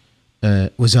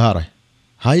وزارة،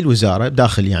 هاي الوزارة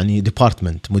داخل يعني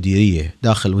ديبارتمنت، مديرية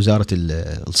داخل وزارة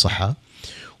الصحة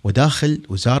وداخل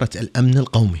وزارة الأمن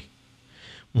القومي.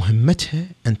 مهمتها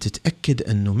أن تتأكد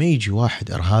أنه ما يجي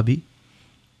واحد إرهابي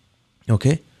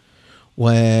أوكي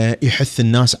ويحث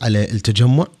الناس على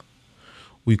التجمع،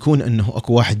 ويكون أنه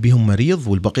أكو واحد بيهم مريض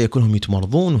والبقية كلهم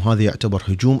يتمرضون، وهذا يعتبر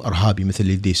هجوم إرهابي مثل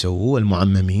اللي يسووه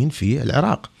المعممين في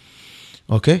العراق.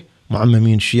 أوكي،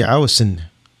 معممين الشيعة والسنة،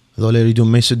 هذول يريدون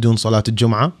ما يسدون صلاة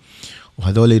الجمعة،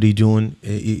 وهذول يريدون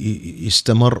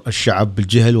يستمر الشعب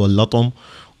بالجهل واللطم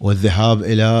والذهاب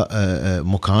إلى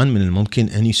مكان من الممكن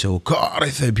أن يسوي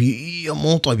كارثة بيئية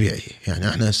مو طبيعية. يعني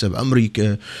احنا هسه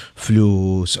بأمريكا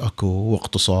فلوس أكو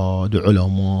واقتصاد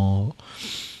وعلماء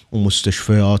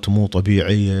ومستشفيات مو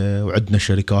طبيعية، وعندنا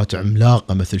شركات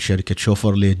عملاقة مثل شركة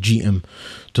شوفرليت جي ام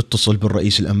تتصل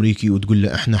بالرئيس الأمريكي وتقول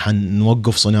له احنا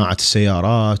حنوقف صناعة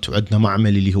السيارات، وعندنا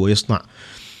معمل اللي هو يصنع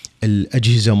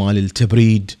الأجهزة مال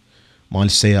التبريد مال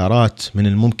السيارات، من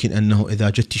الممكن أنه إذا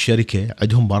جت شركة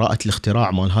عندهم براءة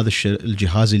الاختراع مال هذا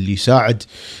الجهاز اللي يساعد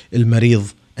المريض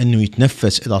أنه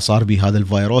يتنفس إذا صار به هذا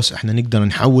الفيروس، احنا نقدر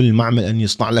نحول المعمل أن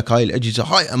يصنع لك هاي الأجهزة.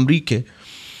 هاي أمريكا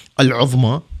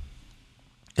العظمى،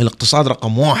 الاقتصاد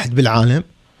رقم 1 بالعالم،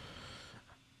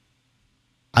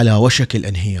 على وشك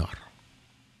الانهيار،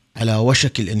 على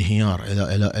وشك الانهيار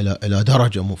إلى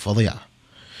درجة مو فظيعة.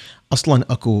 أصلا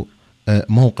أكو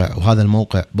موقع، وهذا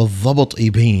الموقع بالضبط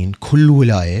يبين كل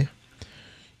ولاية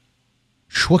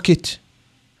شو وقت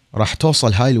راح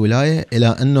توصل هاي الولاية إلى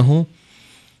أنه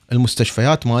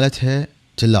المستشفيات مالتها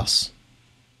تلاص.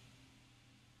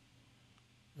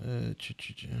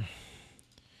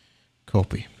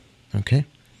 كوبي أوكي،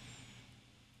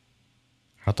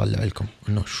 حطلع لكم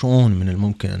أنه شون من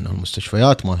الممكن أنه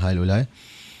المستشفيات مال هاي الولاية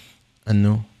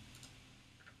أنه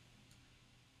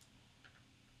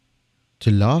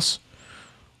تلاص.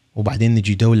 وبعدين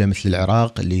نجي دولة مثل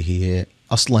العراق اللي هي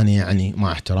أصلا يعني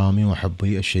مع احترامي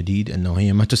وحبي الشديد أنه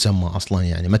هي ما تسمى أصلا،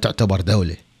 يعني ما تعتبر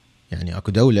دولة. يعني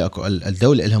أكو دولة، أكو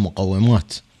الدولة لها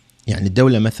مقومات. يعني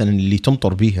الدولة مثلا اللي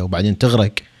تمطر بيها وبعدين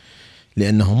تغرق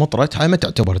لأنه مطرت، هاي ما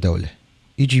تعتبر دولة.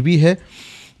 يجي بيها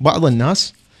بعض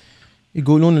الناس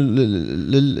يقولون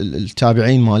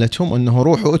للتابعين مالتهم أنه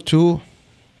روحوا أنتوا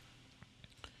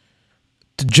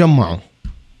تتجمعوا،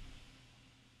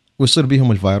 ويصير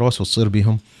بيهم الفيروس وتصير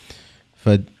بيهم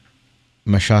فد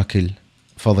مشاكل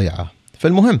فظيعة.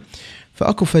 فالمهم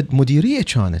فأكو فد مديرية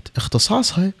كانت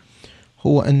اختصاصها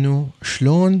هو أنه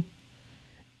شلون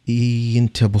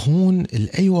ينتبهون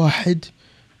لأي واحد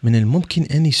من الممكن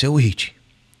أن يسوي هيك،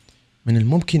 من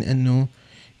الممكن أنه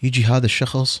يجي هذا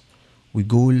الشخص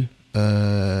ويقول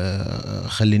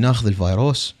خلي ناخذ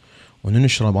الفيروس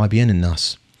وننشره ما بين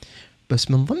الناس.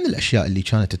 بس من ضمن الأشياء اللي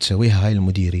كانت تسويها هاي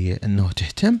المديرية أنه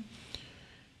تهتم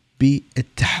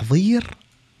بالتحضير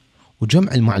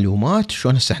وجمع المعلومات.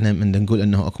 شلون هسه احنا من نقول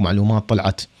أنه أكو معلومات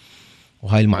طلعت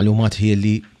وهاي المعلومات هي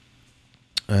اللي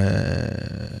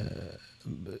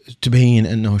تبين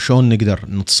أنه شلون نقدر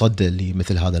نتصدى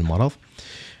لمثل هذا المرض.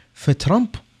 فترامب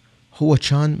هو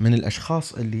كان من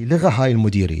الأشخاص اللي لغى هاي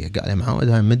المديرية، قال يا معود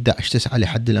هاي مدة 9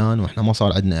 لحد الآن وإحنا ما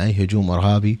صار عندنا أي هجوم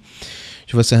إرهابي.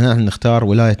 شوف هسه هنا نختار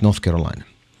ولاية نورث كارولاينا.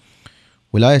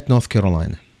 ولاية نورث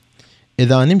كارولاينا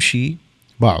إذا نمشي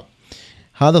باعوا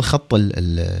هذا الخط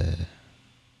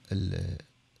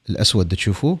الأسود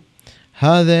تشوفوه،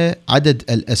 هذا عدد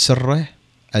الأسرة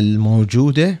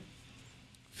الموجودة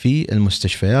في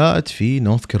المستشفيات في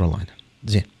نورث كارولاينا.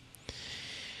 زين،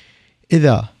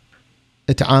 إذا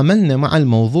تعاملنا مع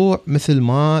الموضوع مثل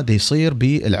ما دي يصير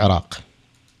بالعراق،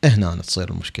 هنا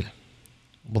تصير المشكلة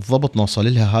بالضبط.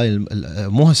 نوصل لها هاي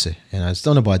مو هسه يعني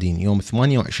تونا بادين يوم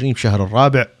 28 بشهر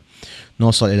الرابع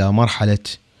نوصل إلى مرحلة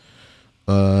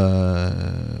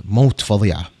موت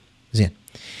فظيعة. زين،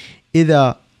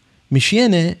 إذا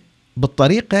مشينا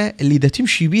بالطريقة اللي دا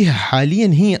تمشي بيها حاليا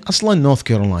هي أصلا نورث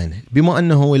كارولاينا، بما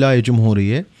أنه ولاية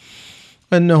جمهورية،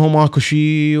 أنه ماكو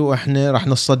شيء وإحنا راح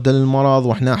نصدى للمرض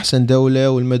وإحنا أحسن دولة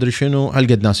والمدري شنو،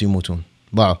 هالقد ناس يموتون.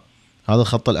 باعوا هذا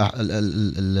الخط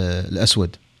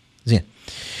الأسود. زين،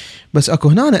 بس أكو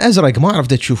هنا أزرق ما أعرف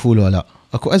دا تشوفوه ولا لا.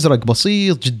 أكو أزرق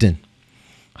بسيط جدا.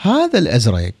 هذا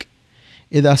الأزرق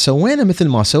إذا سوينا مثل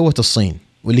ما سوت الصين،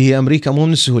 واللي هي أمريكا مو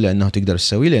من السهولة أنه تقدر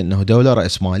تسوي، لأنه دولة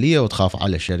رأسمالية وتخاف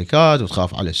على الشركات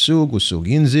وتخاف على السوق والسوق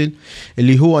ينزل،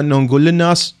 اللي هو أنه نقول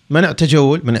للناس منع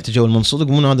تجول من صدق،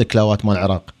 مو هذا الكلاوات مال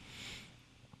العراق،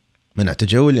 منع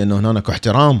تجول لأنه هناك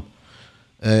احترام.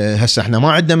 هسه احنا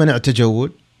ما عندنا منع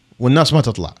تجول والناس ما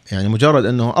تطلع، يعني مجرد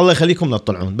أنه الله يخليكم لا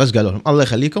تطلعون، بس قالوا لهم الله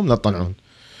يخليكم لا تطلعون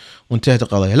وانتهت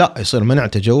القضية. لا، يصير منع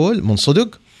تجول من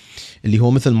صدق اللي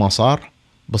هو مثل ما صار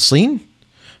بالصين.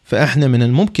 فإحنا من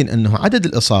الممكن أنه عدد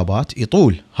الإصابات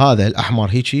يطول، هذا الأحمر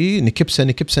هيجي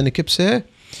نكبسه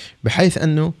بحيث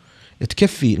أنه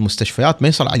تكفي المستشفيات ما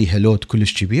يصل عليها لود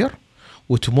كلش كبير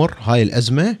وتمر هاي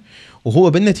الأزمة. وهو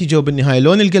بالنتيجة وبالنهاية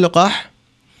لو نلقى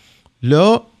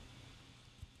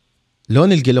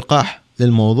لقاح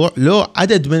للموضوع، لو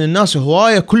عدد من الناس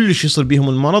هواية كلش يصير بيهم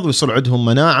المرض ويصير عندهم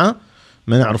مناعة،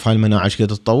 ما نعرف هاي المناعة ايش قد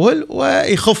تطول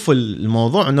ويخف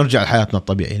الموضوع ونرجع لحياتنا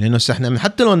الطبيعية. لأنه احنا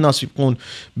حتى لو الناس يبقون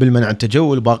بالمنع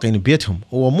التجول باقين ببيتهم،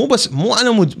 هو مو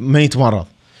أنا ما يتمرض،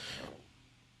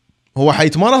 هو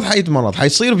حيتمرض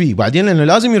حيصير بيه بعدين، لأنه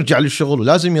لازم يرجع للشغل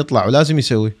ولازم يطلع ولازم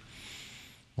يسوي.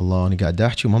 والله أنا قاعد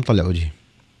أحكي وما مطلع وجهي.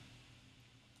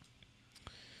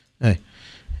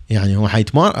 يعني هو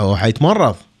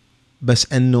حيتمرض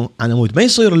بس انه على مود ما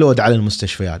يصير لود على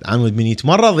المستشفيات، على مود من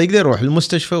يتمرض يقدر يروح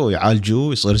للمستشفى ويعالجوه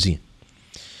ويصير زين.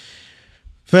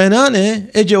 فهنا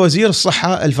اجى وزير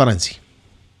الصحة الفرنسي.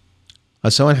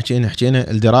 هسه وين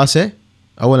حكينا الدراسة.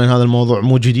 اولا هذا الموضوع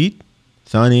مو جديد،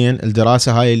 ثانيا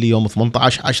الدراسة هاي اللي يوم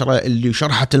 18/10 اللي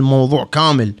شرحت الموضوع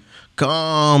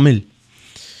كامل.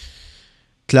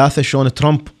 3 شلون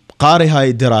ترامب قاري هاي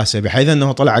الدراسة بحيث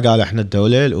أنه طلع قال إحنا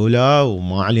الدولة الأولى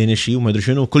وما علينا شيء وما أدري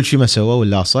شنو وكل شيء ما سوى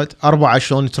ولا صد. 4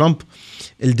 شلون ترامب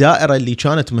الدائرة اللي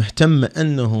كانت مهتمة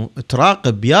أنه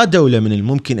تراقب يا دولة من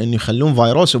الممكن أن يخلون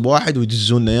فيروس بواحد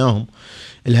ويدزون إياهم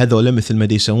الهذول، مثل ما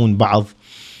يسوون بعض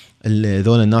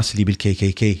ذول الناس اللي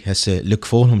بالKKK. هسه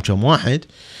لكفوهم كم واحد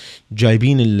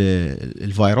جايبين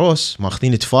الفيروس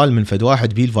ماخذين تفال من فد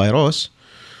واحد بيه الفيروس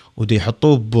ودي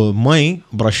يحطوه بمي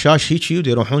برشاش هيجي ودي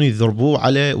يروحون يضربوه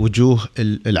على وجوه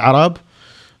العرب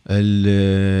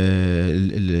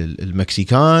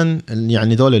المكسيكان،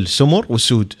 يعني ذول السمر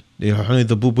والسود يروحون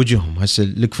يضربوه بوجههم. هسه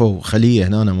لقفوا خلية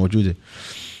هنا موجودة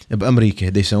بأمريكا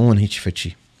دي يسوون هيك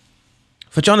فتشي.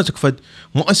 فكانت كفد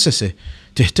مؤسسة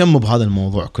تهتم بهذا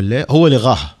الموضوع كله، هو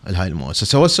لغاها لهاي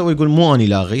المؤسسة، وسوى يقول مو أني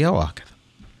لاغيها وهكذا.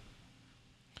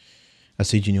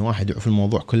 هسه يجيني واحد يعرف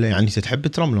الموضوع كله، يعني أنت تحب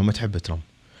ترامب لو ما تحب ترامب،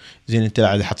 زين أنت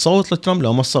قاعد حتصوت لترامب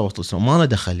لو ما تصوت لترامب، ما له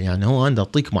دخل. يعني هو عنده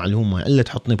أعطيك معلومة إلا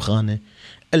تحطني بخانة،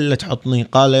 إلا تحطني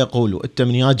قال يقول أنت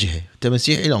من يا جهة، أنت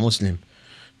مسيحي لو مسلم،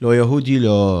 لو يهودي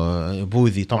لو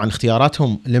بوذي. طبعا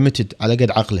اختياراتهم ليميتد على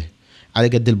قد عقله، على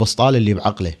قد البسطال اللي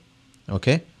بعقله،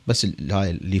 اوكي، بس هاي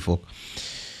اللي فوق.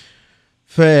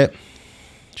 ف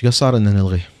ايش صار ان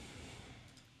نلغي؟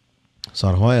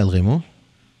 صار هواي الغي مو.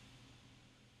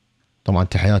 طبعا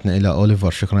تحياتنا الى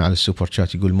اوليفر، شكرا على السوبر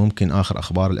شات، يقول ممكن اخر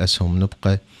اخبار الاسهم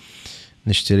نبقى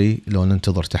نشتري لو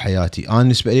ننتظر؟ تحياتي. انا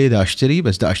بالنسبه لي دا اشتري،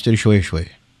 بس دا اشتري شوي شوي،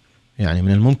 يعني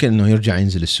من الممكن انه يرجع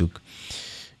ينزل السوق.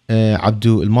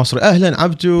 عبدو المصري، اهلا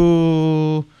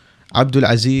عبدو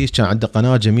العزيز، كان عنده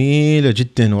قناه جميله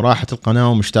جدا وراحت القناه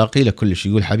ومشتاقين له كلش.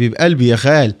 يقول حبيب قلبي يا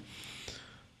خال،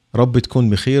 رب تكون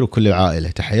بخير وكل العائله.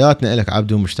 تحياتنا لك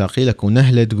عبدو، مشتاقين لك.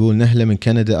 ونهله تقول نهله من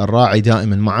كندا، الراعي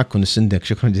دائما معك ونسندك.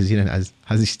 شكرا جزيلا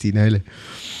عزيزتي نهله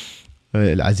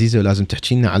العزيزه، ولازم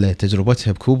تحكي لنا على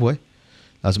تجربتها بكوبا.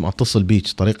 لازم اتصل بيك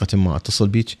طريقه ما اتصل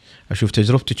بيك اشوف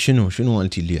تجربتك شنو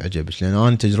انت اللي عجبك، لان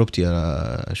انا تجربتي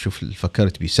اشوف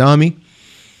فكرت بي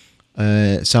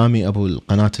سامي ابو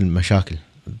القناه المشاكل،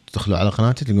 تدخلوا على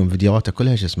قناته تلقون فيديوهاته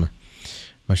كلها شو اسمه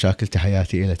مشاكل.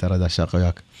 تحياتي الى ترى دا شاق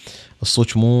وياك.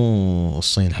 الصوت مو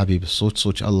الصين حبيبي، الصوت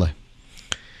صوت الله.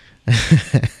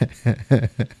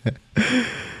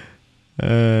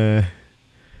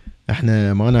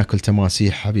 احنا ما ناكل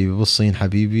تماسيح حبيبي بالصين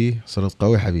حبيبي، صرت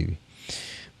قوي حبيبي.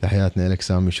 تحياتنا لك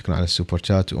سامي، شكرا على السوبر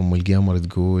شات. ام الجيمر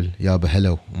تقول يا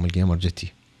بهلو ام الجيمر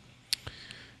جتي،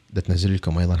 بدها تنزل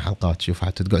لكم ايضا حلقات، شوف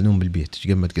حتى تقعدون بالبيت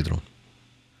قد ما تقدرون،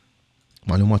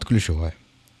 معلومات كلش هواي.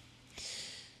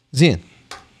 زين،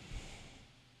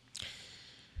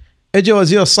 اجى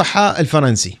وزير الصحة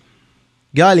الفرنسي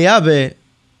قال يابا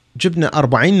جبنا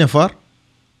 40 نفر.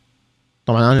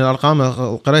 طبعا انا الارقام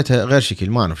قريتها غير شكل،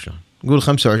 ما اعرف شلون، نقول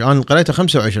 25، انا قريتها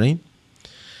 25.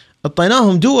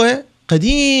 اعطيناهم دواء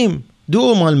قديم،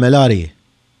 دواء مال ملاريا،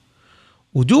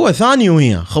 ودواء ثاني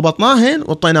وياه، خبطناهن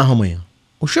وعطيناهم وياه،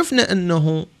 وشفنا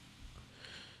انه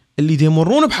اللي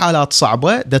يمرون بحالات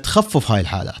صعبة دا تخفف هاي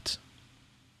الحالات.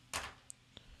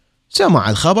 سمع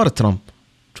الخبر ترامب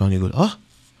كان يقول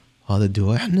هذا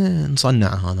الدواء احنا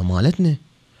نصنعه، هذا مالتنا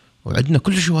وعندنا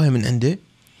كل شوية من عنده.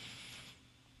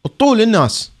 الطول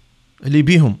الناس اللي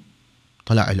بيهم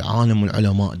طلع العالم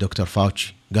والعلماء دكتور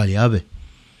فاوتشي قال يابا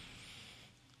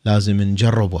لازم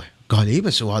نجربه. قال ايه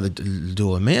بس هو هذا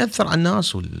الدواء ما يأثر على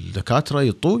الناس، والدكاترة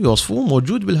يطوه يوصفوه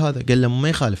موجود بالهذا. قال لهم ما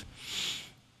يخالف،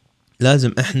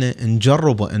 لازم احنا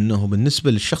نجربه انه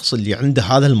بالنسبة للشخص اللي عنده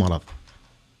هذا المرض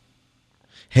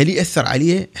هل يأثر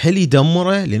عليه، هل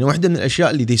يدمره. لأن واحدة من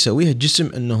الأشياء اللي دي يسويها الجسم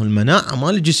أنه المناعة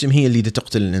مال الجسم هي اللي دي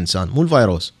تقتل الإنسان، مو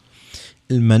الفيروس.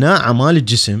 المناعة مال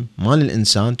الجسم مال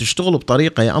الإنسان تشتغل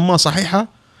بطريقة يا أما صحيحة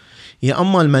يا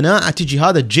أما المناعة تجي،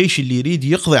 هذا الجيش اللي يريد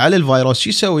يقضي على الفيروس شو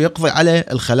يسوي؟ يقضي على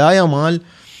الخلايا مال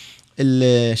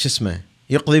شو اسمه،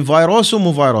 يقضي فيروس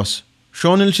ومو فيروس.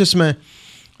 شلون شو اسمه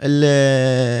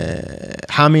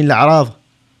حامين الأعراض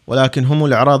ولكن هم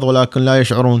الأعراض ولكن لا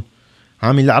يشعرون.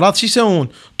 عامل الاعراض شو يسوون؟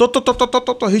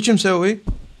 هيك مسوي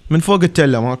من فوق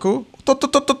التله، ماكو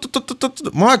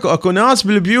ماكو اكو ناس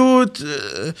بالبيوت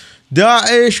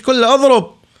داعش كله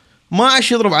اضرب، ما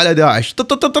عاش يضرب على داعش،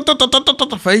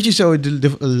 فهيك يسوي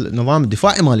النظام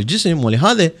الدفاعي مال الجسم،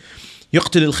 ولهذا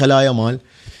يقتل الخلايا مال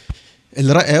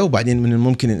الرئه، وبعدين من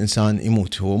الممكن الانسان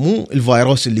يموت. هو مو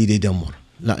الفيروس اللي يدمر،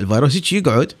 لا الفيروس هيك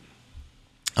يقعد.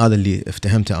 هذا اللي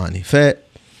افتهمته اني.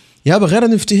 يابا غير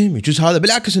نفتهم يجوز هذا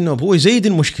بالعكس انه هو يزيد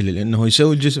المشكله لانه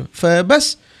يسوي الجسم.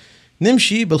 فبس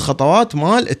نمشي بالخطوات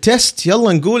مال التست،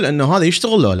 يلا نقول انه هذا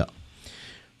يشتغل لو لا.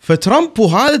 فترامب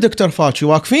وهذا دكتور فاتشي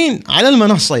واقفين على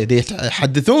المنصه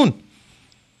يتحدثون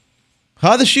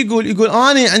هذا الشيء، يقول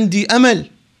اني عندي امل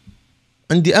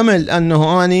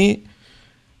انه اني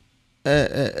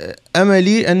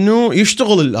املي انه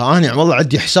يشتغل. اني والله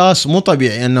عندي احساس مو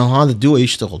طبيعي انه هذا الدواء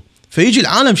يشتغل. فيجي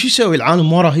العالم شو يسوي؟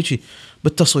 العالم ورا هيك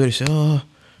بالتصوير يسوي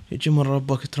يجي من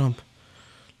ربك ترامب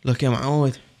لك يا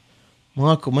معود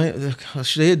ماكو ما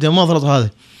ده مضرط هذا.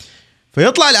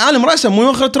 فيطلع العالم رأسا مو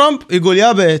يوخر ترامب يقول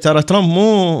يابا ترى ترامب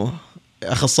مو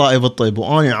اخصائي بالطب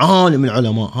وانا عالم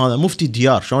العلماء، هذا مفتي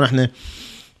الديار. شلون احنا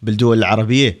بالدول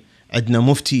العربيه عندنا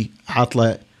مفتي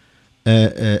عاطله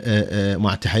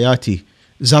مع تحياتي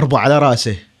زربه على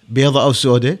راسه بيضة او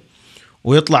سوداء،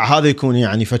 ويطلع هذا يكون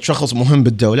يعني فشخص مهم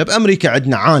بالدوله. بامريكا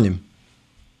عندنا عالم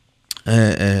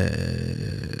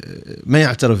ما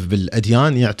يعترف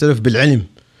بالأديان، يعترف بالعلم،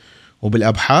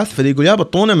 وبالابحاث، فدي يقول يا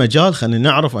بطونا مجال خلينا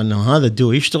نعرف انه هذا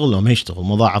الدواء يشتغل او ما يشتغل،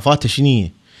 مضاعفاته شنو.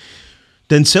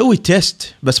 نسوي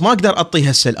تيست، بس ما اقدر اعطي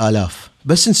هسه الالاف،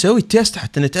 بس نسوي التيست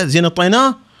حتى نتاكد. زين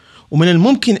اعطيناه، ومن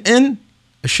الممكن ان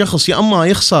الشخص يا اما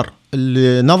يخسر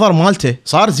النظر مالته،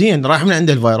 صار زين راح من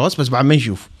عنده الفيروس بس بعد ما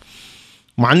يشوف،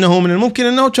 مع انه من الممكن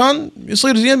انه كان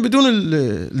يصير زين بدون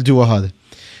الدواء هذا،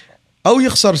 او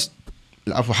يخسر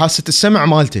حاسه السمع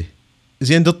مالته.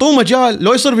 زين تعطوه مجال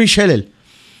لو يصير فيه شلل،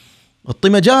 اعطي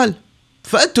مجال.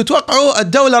 فانتوا توقعوا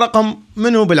الدوله رقم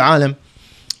منو بالعالم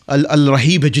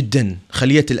الرهيبه جدا،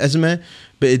 خليه الازمه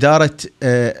باداره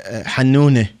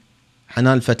حنونه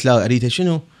حنان الفتلاوي، اريدها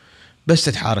شنو بس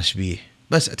تتحارش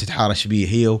بيه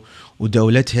هي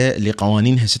ودولتها اللي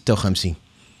قوانينها 56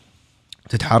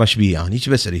 تتحارش بيه. يعني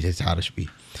بس اريدها تتحارش بيه.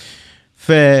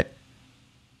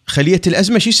 فخليه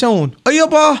الازمه شو يسوون؟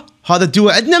 ايوبا هذا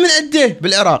الدواء عندنا من عنده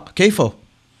بالعراق، كيفه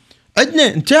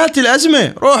عندنا انتهت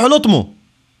الازمه، روحوا لطموا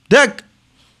دق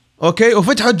اوكي،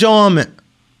 وفتحوا الجوامع،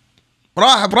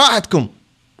 راح براحتكم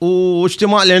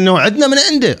واجتماع، لانه عندنا من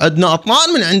عنده، عندنا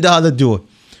اطنان من عنده هذا الدواء،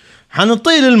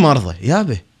 حنطيه للمرضى.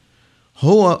 يابه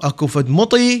هو اكو فد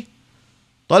مطي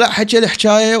طلع حكى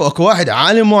الحكايه، واكو واحد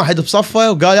عالم واحد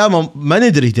بصفه وقال يا ما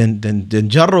ندري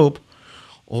نجرب.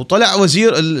 وطلع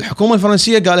وزير الحكومه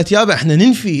الفرنسيه قالت يابا احنا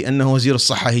ننفي انه وزير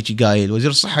الصحه هيك قايل. وزير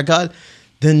الصحه قال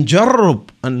نجرب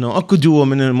انه اكو دواء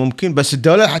من الممكن، بس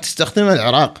الدوله حتستخدمه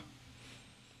العراق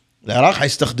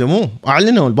حيستخدموه.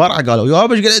 اعلنوا البارحه قالوا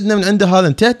يابا ايش قعدنا من عنده هذا،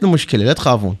 انتهت المشكله لا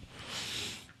تخافون.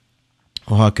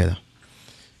 وهكذا.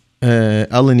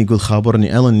 ألن يقول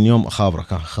خابرني ألن اليوم،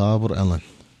 خابرك خابر ألن،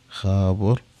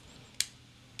 خابر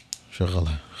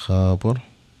شغلها خابر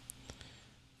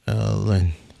ألن.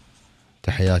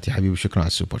 تحياتي حبيبي، شكرا على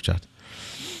السوبر شات.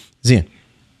 زين.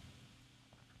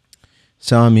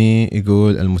 سامي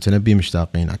يقول المتنبي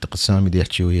مشتاقين، اعتقد سامي دي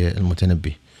يحكي ويا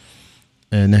المتنبي.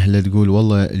 نهلة تقول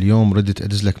والله اليوم ردت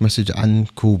ادز لك مسج عن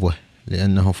كوبا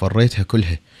لانه فريتها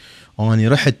كلها، واني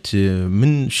رحت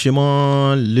من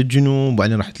الشمال للجنوب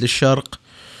وبعدين رحت للشرق،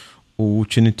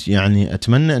 وكنت يعني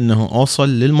اتمنى انه اوصل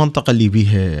للمنطقه اللي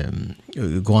بيها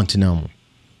غوانتنامو.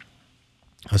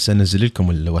 هسه انزل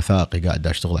لكم الوثائقي قاعد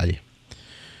اشتغل عليه.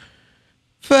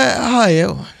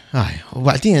 فهاي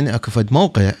وبعدين اكو فد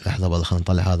موقع، لحظه والله خلينا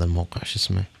نطلع هذا الموقع شو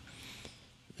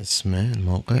اسمه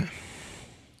الموقع،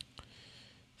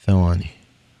 ثواني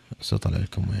بس اطلع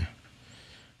لكم اياه.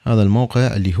 هذا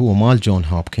الموقع اللي هو مال جون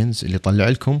هوبكنز اللي طلع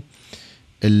لكم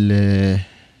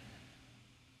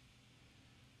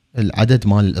العدد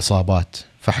مال الاصابات،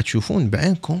 فحتشوفون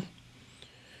بعينكم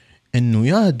انه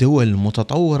يا دول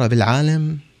متطوره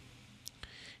بالعالم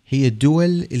هي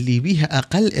الدول اللي بيها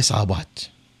اقل اصابات.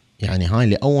 يعني هاي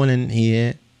اللي اولا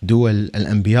هي دول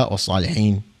الانبياء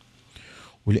والصالحين،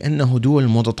 ولانه دول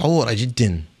متطوره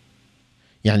جدا.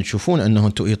 يعني تشوفون انه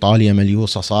انتم ايطاليا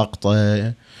مليوصه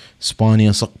ساقطه،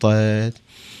 اسبانيا سقطت،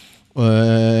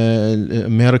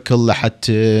 ميركل راح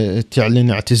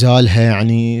تعلن اعتزالها،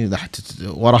 يعني راح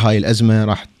ورا هاي الازمه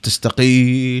راح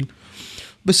تستقيل.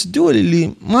 بس الدول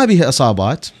اللي ما بيها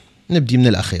اصابات نبدي من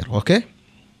الاخير. اوكي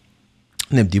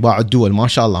نبدي باع الدول ما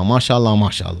شاء الله ما شاء الله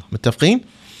ما شاء الله، متفقين؟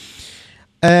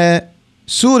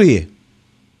 سوريا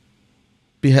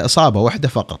بها اصابه واحده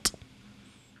فقط.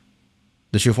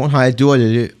 تشوفون هاي الدول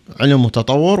اللي علم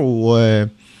متطور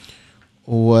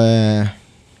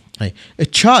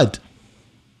تشاد،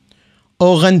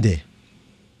 اوغندا،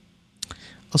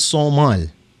 الصومال،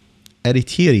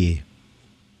 اريتريا،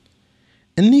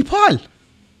 النيبال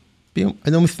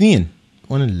عندهم 2.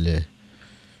 وين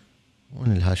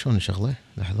شلون شغله؟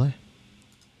 لحظه.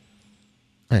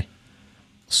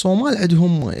 الصومال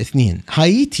عندهم 2.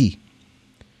 هايتي،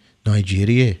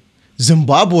 نيجيريا،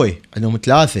 زيمبابوي عندهم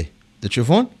 3.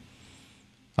 تشوفون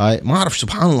هاي ما اعرف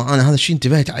سبحان الله، انا هذا الشيء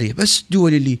انتبهت عليه. بس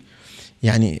الدول اللي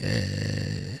يعني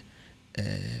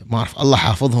ما اعرف الله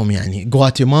حافظهم، يعني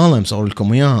غواتيمالا مصور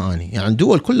لكم اياها اني، يعني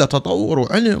دول كلها تطور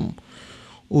وعلم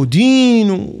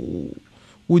ودين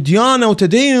وديانه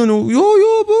وتدين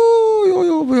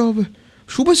يابا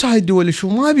شو بس هاي الدول شو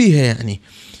ما بيها؟ يعني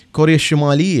كوريا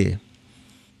الشماليه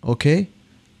اوكي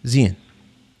زين.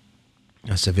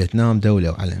 هسه فيتنام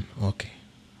دوله وعلم اوكي.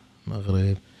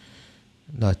 مغرب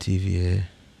لاتفيا،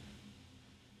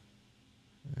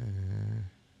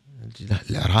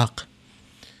 العراق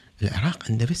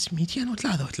عنده بس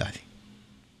 233.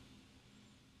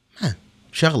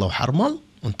 شغله وحرمل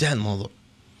وانتهى الموضوع.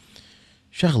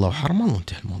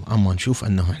 اما نشوف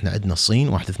انه احنا عندنا الصين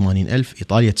 81,000،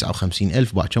 ايطاليا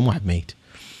 59,000، باع كم واحد ميت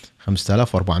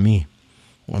 5,400،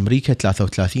 وامريكا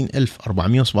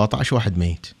 33,417 واحد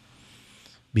ميت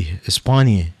به.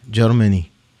 اسبانيا، جرماني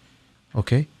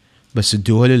اوكي بس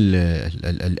الدول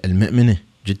المؤمنة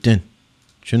جدا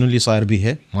شنو اللي صاير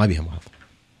بيها؟ ما بيها مرض.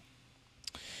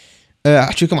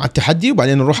 احكي لكم على التحدي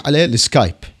وبعدين نروح على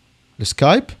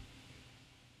السكايب.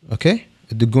 اوكي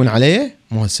تدقون عليه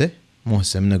مو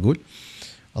هسه من اقول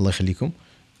الله يخليكم،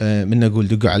 من اقول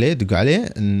دقوا عليه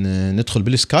ندخل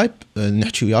بالسكايب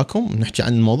نحكي وياكم، نحكي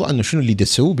عن الموضوع انه شنو اللي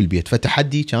تسووا بالبيت.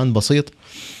 فتحدي كان بسيط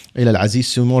الى العزيز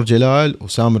سمور جلال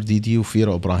وسامر ديدي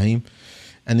وفيرو ابراهيم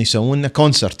ان يسوون لنا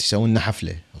كونسرت، يسوون لنا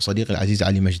حفله، وصديقي العزيز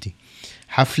علي مجدي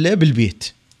حفله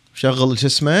بالبيت. شغل شو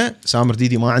اسمه سامر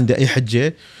ديدي ما عنده اي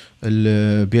حجه،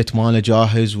 البيت ماله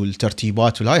جاهز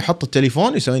والترتيبات والهاي، يحط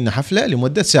التليفون يسوي لنا حفله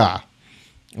لمده ساعه.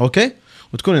 اوكي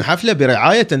وتكون الحفله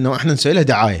برعايه انه احنا نسوي لها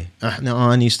دعايه،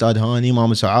 احنا اني استاذ هاني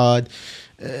ماما سعاد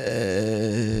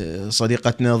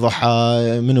صديقتنا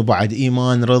ضحى منو بعد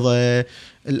ايمان رضا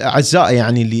الاعزاء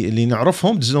يعني اللي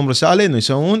نعرفهم، دز لهم رساله انه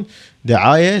يسوون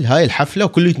دعايه لهاي الحفله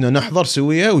وكلنا نحضر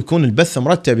سويه ويكون البث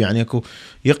مرتب. يعني اكو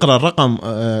يقرا الرقم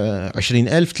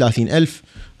 20,000 30,000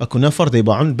 اكو نفر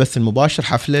يباعون البث المباشر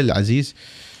حفله العزيز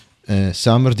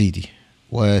سامر ديدي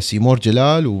وسيمور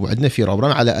جلال وعندنا في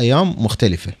رابران على ايام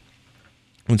مختلفه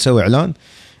ونسوي اعلان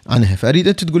عنها. فاريد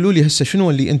انتم تقولوا لي هسه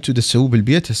شنو اللي انتم تسووه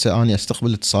بالبيت. هسه انا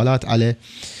استقبل اتصالات على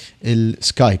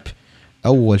السكايب.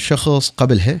 اول شخص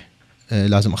قبلها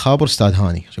لازم اخابر استاذ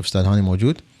هاني. شوف استاذ هاني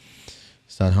موجود.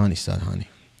 استاذ هاني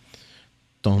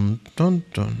طن طن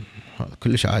طن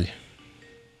كلش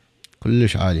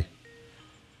عالي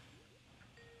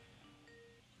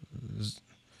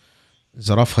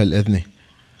زرفها الاذني.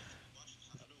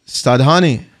 استاذ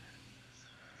هاني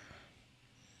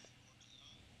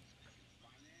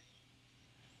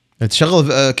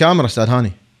تشغل كاميرا استاذ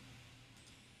هاني.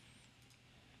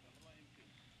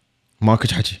 ماكو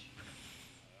حكي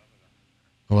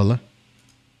والله،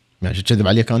 يعني تكذب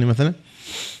عليك اني مثلا.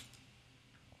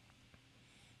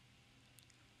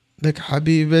 لك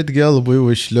حبيبة قلبي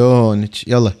وشلونك،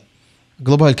 يلا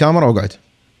اقلبها الكاميرا واقعد.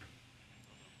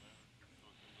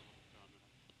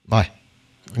 هاي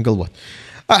انقلبت.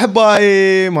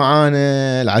 احبائي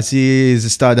معانا العزيز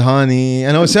استاذ هاني.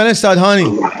 انا وسهلا استاذ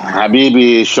هاني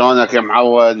حبيبي، شلونك يا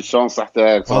معود؟ شلون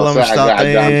صحتك؟ والله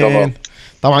مشتاقين.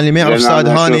 طبعا اللي ما يعرف استاذ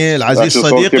هاني العزيز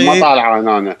صديقي ما طالع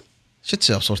انا شو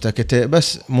تسوي بصورتك انت؟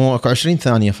 بس مو اكو 20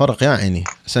 ثانيه فرق يا عيني.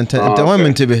 بس انت وين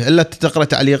منتبه الا تقرا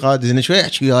تعليقات زين شوي.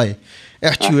 احكي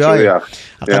وياي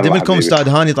اقدم لكم استاذ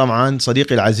هاني طبعا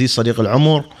صديقي العزيز صديق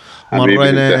العمر.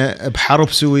 مرينا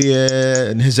بحرب سويه،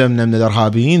 انهزمنا من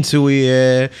الارهابيين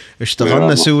سويه،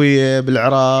 اشتغلنا سويه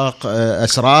بالعراق،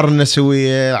 اسرارنا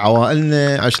سويه،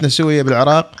 عوائلنا عشنا سويه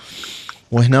بالعراق.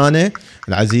 وهنا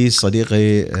العزيز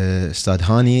صديقي استاذ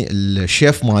هاني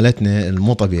الشيف مالتنا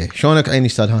المو طبيعي. شلونك عيني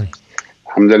استاذ هاني؟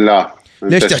 الحمد لله.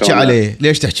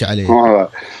 ليش تحكي عليه؟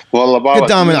 والله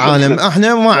قدام العالم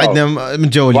احنا ما عندنا من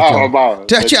جو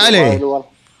تحكي عليه.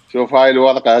 شوف هاي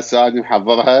الورقه هسه انا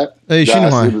محضرها. اي شنو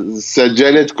هاي؟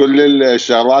 سجلت كل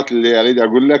الشغلات اللي اريد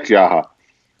اقول لك اياها.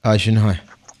 هاي شنو هاي؟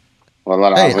 والله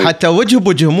العظيم حتى وجه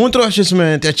بوجه، مو تروح شو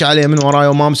اسمه تحكي عليه من وراي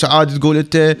ومام سعاد تقول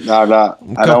انت لا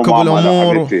مكركب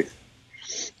الامور.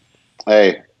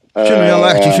 اي شنو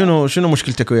يلا احكي شنو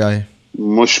مشكلتك وياي؟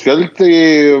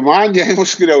 مشكلتي ما عندي اي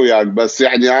مشكله وياك، بس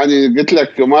يعني انا قلت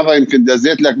لك مره يمكن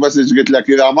دزيت لك بس قلت لك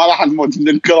اذا ما راح نموت من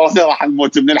الكورونا راح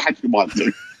نموت من الحكي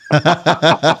مالتك.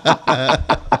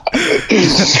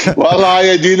 والله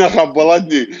هاي دينا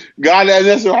خبرتني. قال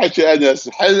انس وحكي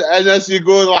انس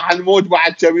يقول راح نموت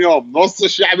بعد كم يوم، نص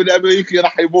الشعب الامريكي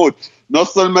راح يموت،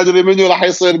 نص المدري منو راح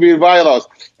يصير به الفيروس،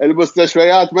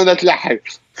 المستشفيات ما تلحق.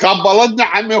 خبلتنا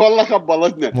عمي والله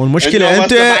خبلتنا. مو المشكله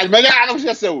انت ما اعرف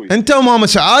شو اسوي. انت وماما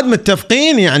سعاد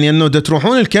متفقين يعني انه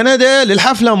تروحون الكندا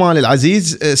للحفله مال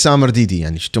العزيز سامر ديدي،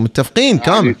 يعني انتم متفقين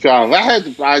كامل. يعني رحت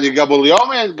يعني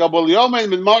قبل يومين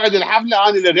من موعد الحفله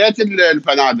انا لغيت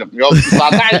الفنادق يوم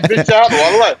 19 بالشهر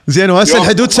والله. زين وهسه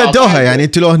الحدود سدوها يعني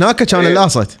انت لو هناك كان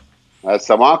اللاصت.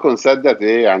 هسه ماكو انسدت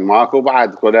يعني ماكو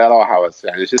بعد كلها روحه، بس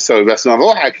يعني شو تسوي بس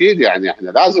نروح اكيد يعني احنا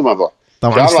لازم نروح.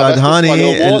 طبعا استاذ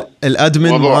هاني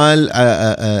الادمن مال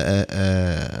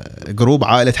جروب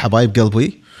عائله حبايب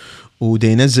قلبي ودي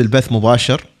ينزل بث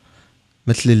مباشر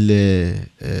مثل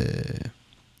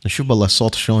نشوف والله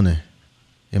الصوت شلونه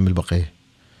يم البقيه.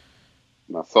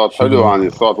 الصوت حلو يعني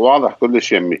الصوت واضح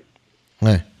كلش يمي.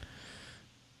 ايه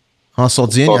ها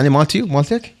الصوت زين يعني مالتي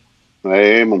ومالتك؟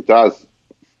 ايه ممتاز.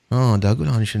 دا اقول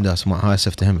انا شنو دا اسمع. هاي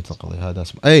افتهمت القضيه هذا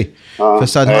اسمع.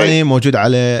 فاستاذ هاني موجود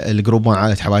على الجروب مال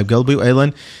عائله حبايب قلبي،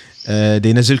 وايضا دي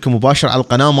ينزلكم مباشر على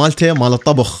القناه مالته مال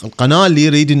الطبخ، القناه اللي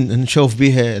يريد نشوف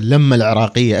بيها اللمه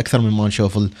العراقيه اكثر من ما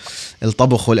نشوف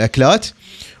الطبخ والاكلات.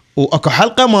 واكو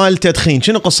حلقه مال تدخين،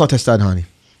 شنو قصتها استاذ هاني؟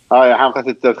 هاي حلقة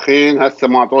التدخين هسه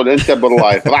ما طول انت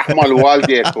باللايف. رحمة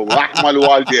لوالديكم، رحمة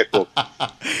لوالديكم.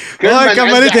 هاي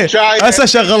كملتها هسه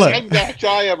شغلها. عنده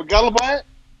حشاية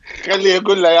بقلبه خليه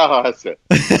يقول له اياها هسه.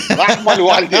 رحمة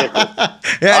لوالديكم.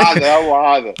 هذا هو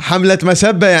هذا حملة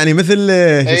مسبة يعني مثل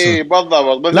اي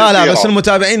بالضبط. لا بس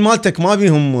المتابعين مالتك ما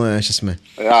بيهم شو اسمه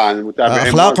يعني المتابعين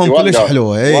اخلاقهم كلش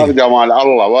حلوة. وردة مال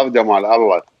الله، وردة مال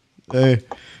الله. ايه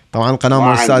طبعا القناه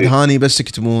مال استاذ هاني بس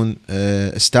تكتبون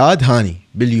استاذ هاني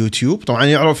باليوتيوب طبعا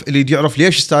يعرف اللي يعرف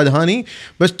ليش استاذ هاني،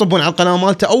 بس طبون على القناه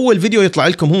مالته اول فيديو يطلع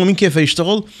لكم هو من كيف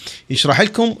يشتغل، يشرح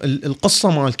لكم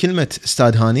القصه مال كلمه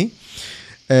استاذ هاني.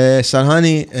 استاذ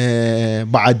هاني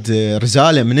بعد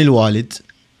رساله من الوالد،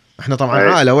 احنا طبعا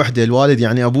عائله وحده، الوالد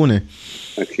يعني ابونا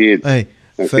اكيد. اي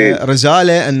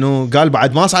فرساله انه قال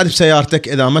بعد ما صعد بسيارتك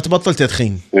اذا ما تبطل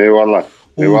تدخين. اي والله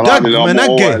ودق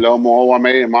منقه لو هو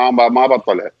ما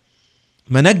بطلها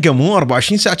منقه مو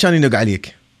 24 ساعه كان ينق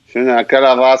عليك. شنو اكل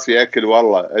راسي اكل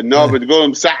والله. النوب تقول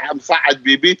مصعد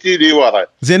بيبيتي لي ورا.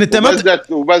 زين انت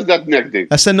وبزدت نقدي.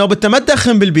 هسه النوب انت ما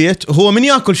تدخن بالبيت، وهو من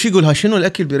ياكل شي يقول ها شنو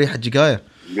الاكل بريحه جقاير.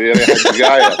 بريحه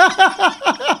جقاير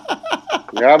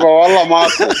يابا والله ما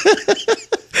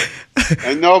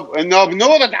النوب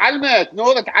نورة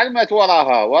علمت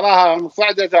وراها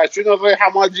صعدت. شنو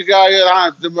الريحه مال جقاير؟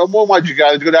 مو مال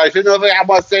جقاير، تقول شنو الريحه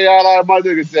مال السياره؟ ما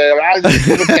ادري السياره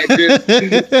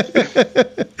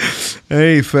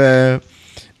اي ف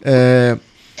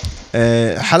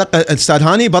حلقه الاستاذ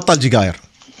هاني بطل جقاير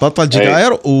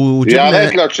وجبنا. يا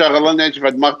ريت لو تشغل لنا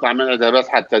فد مقطع من عندها بس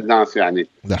حتى الناس يعني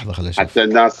لحظه خلينا حتى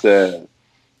الناس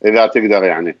اذا تقدر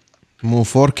يعني مو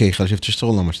 4K. خل شوف تشتغل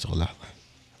ولا ما تشتغل. لحظه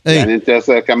أي. يعني انت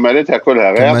كملتها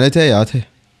كلها غير كملتها ياتها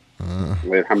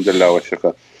الحمد لله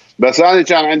والشكر. بس انا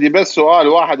كان عندي بس سؤال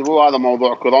واحد، هو هذا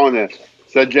موضوع كورونا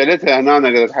سجلتها هنا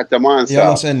أنا قلت حتى ما انسى.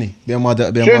 يلا اسالني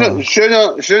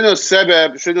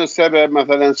شنو السبب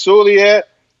مثلا سوريا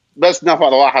بس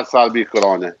نفر واحد صار به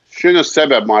كورونا، شنو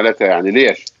السبب مالتها يعني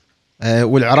ليش؟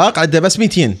 والعراق عنده بس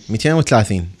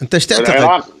 230. انت ايش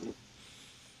تعتقد؟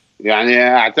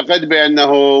 يعني اعتقد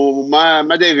بانه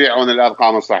ما يبيعون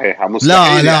الارقام الصحيحه.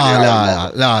 مستحيل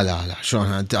لا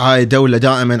شلون هاي دوله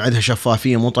دائما عندها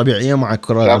شفافيه مو طبيعيه مع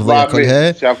الكره الارضيه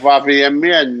كلها. شفافيه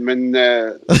يمين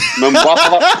من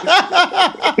بطره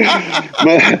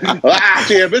راح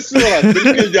احكيها بالصوره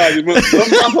بالكل جاي من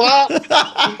بطره.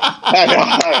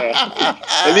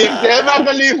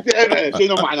 اللي يفتهمها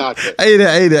شنو معناته؟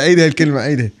 عيدها الكلمه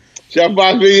عيدها.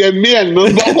 شفافية يمين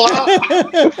من بطلة.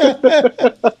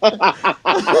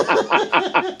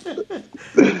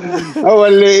 هو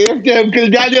اللي يفتهم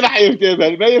كل جادي راح يفتهمها،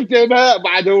 ما يفتهمها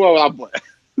بعد هو وربه.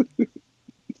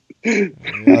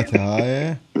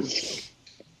 هاي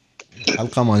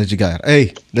حلقة مال جقاير.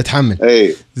 اي لا تحمل.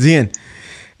 اي زين.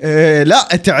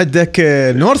 لا انت عندك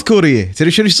نورث كوريا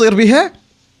تدري شنو يصير بيها؟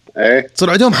 اي تصير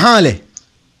عندهم حالة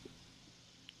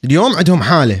اليوم، عندهم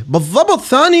حالة بالضبط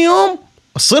ثاني يوم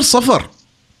تصير صفر،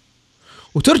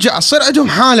 وترجع تصير عندهم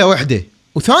حالة واحدة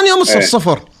وثاني يوم تصير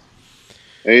صفر.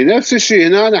 اي نفس الشيء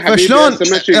هنا انا حبيبي.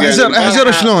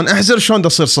 فشلون احزر شلون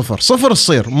تصير صفر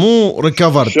تصير مو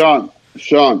ريكفرد.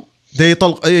 شلون دا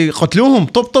يقتلوهم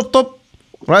طب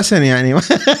رأسا يعني.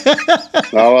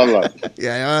 لا والله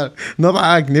يعني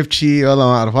نضحك نبكي والله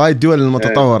ما اعرف. هاي الدول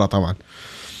المتطورة طبعا،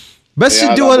 بس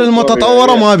الدول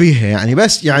المتطورة ما بيها يعني،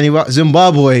 بس يعني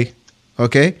زيمبابوي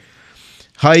اوكي،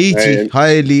 هايتي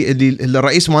هاي اللي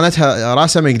الرئيس مالتها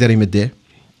راسه ما يقدر يمده.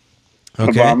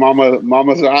 اوكي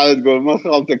ماما سعاد تقول ما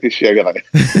خالتك الشجره.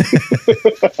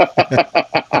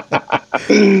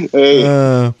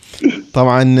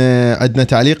 طبعا عندنا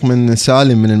تعليق من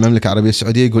سالم من المملكه العربيه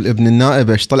السعوديه يقول ابن النائب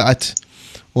ايش طلعت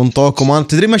وانطوك وما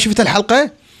تدري ما شفت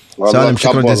الحلقه. سالم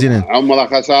شكرا جزيلا. عمره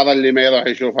خساره اللي ما يروح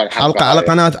يشوف الحلقه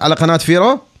على قناه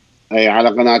فيرو. اي على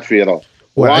قناه فيرو.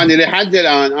 وانا لحد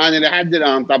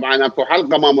الان طبعا اكو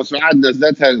حلقه ما مسعاد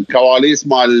نزلتها الكواليس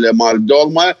مال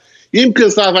دورما، يمكن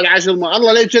صار في 10 مرات.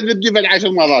 الله لا يكذبني في 10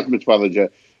 مرات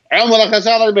متفرجه. عمره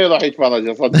خساره اللي يروح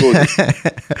يتفرج صدقوني.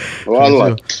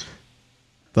 والله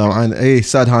طبعا اي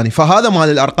استاذ هاني. فهذا مال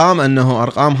الارقام انه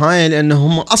ارقام هاي لانه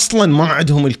هم اصلا ما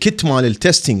عندهم الكت مال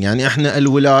التستنج. يعني احنا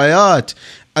الولايات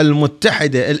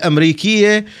المتحده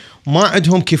الامريكيه ما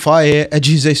عندهم كفايه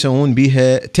اجهزه يسوون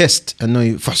بيها تيست انه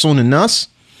يفحصون الناس.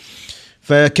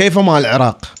 فكيف مع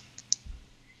العراق؟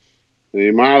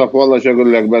 ما اعرف والله شو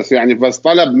اقول لك، بس يعني بس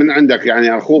طلب من عندك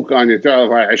يعني اخوك انا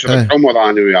تعرف هاي عشرة عمر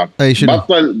انا وياك.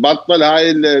 بطل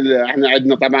هاي احنا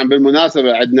عندنا طبعا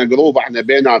بالمناسبه عندنا جروب احنا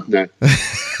بيناتنا.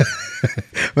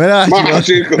 ما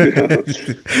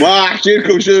احكي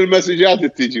لكم شنو المسجات اللي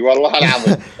تجي والله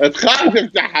العظيم تخاف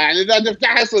تفتحها، يعني اذا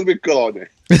تفتحها يصير بالكورونا.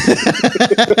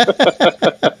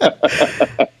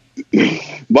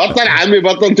 بطل عمي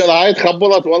بطل، ترى هاي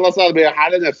تخبرت والله صار بها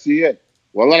حاله نفسيه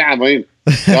والله العظيم.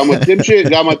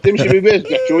 قامت تمشي بالبيت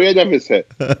تحكي ويا نفسها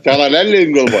ترى للي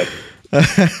انقلبت.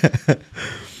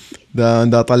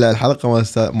 دا اطلع الحلقه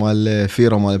مال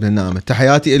فيرو مال ابن النعمه.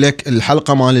 تحياتي لك.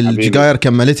 الحلقه مال الجقاير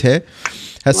كملتها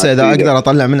هسه، اذا اقدر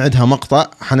اطلع من عندها مقطع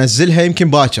حنزلها يمكن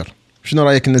باكر. شنو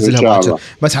رايك ننزلها باكر؟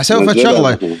 بس حسوي فد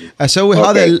شغله اسوي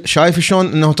هذا. شايف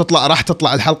شلون انه راح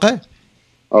تطلع الحلقه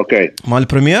اوكي مال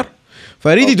البريمير،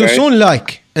 فاريد يدوسون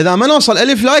لايك. اذا ما نوصل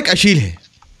 1000 لايك اشيلها.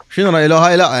 شنو رايك لو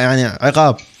هاي لا يعني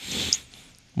عقاب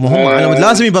مهم.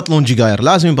 لازم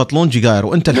يبطلون جقاير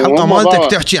وانت الحلقه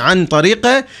مالتك تحكي عن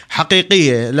طريقه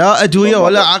حقيقيه، لا ادويه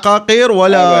ولا عقاقير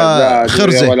ولا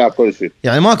خرزه ولا كل شيء،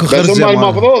 يعني ماكو خرزه. بس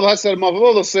هم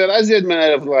المفروض تصير ازيد من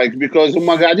 1000 لايك بيكوز هم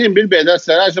قاعدين بالبيت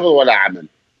هسه لا شغل ولا عمل.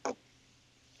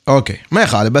 اوكي ما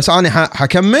يخالف، بس انا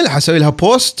حكمل حسوي لها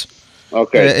بوست.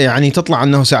 اوكي يعني تطلع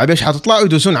انه ساعه بيش حتطلع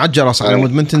ويدوسون على الجرس على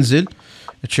مود من تنزل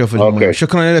تشوف الموضوع.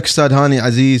 شكرا لك استاذ هاني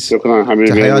عزيز. شكرا حبيبي.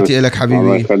 تحياتي لك حبيبي.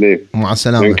 الله يخليك. ومع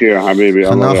السلامه. ثانك يو حبيبي.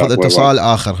 خلينا ناخذ اتصال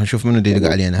اخر نشوف منو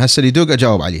يدق علينا. هسه اللي يدق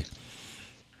اجاوب عليه.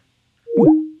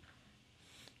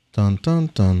 تن تن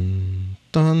تن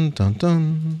تن تن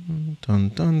تن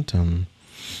تن تن تن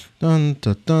تن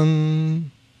تن تن.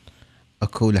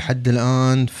 اكو لحد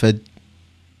الان فد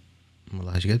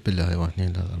والله ايش قد بالله. 1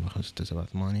 2 3 4 5 6 7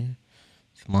 8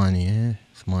 8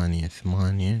 8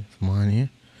 8 8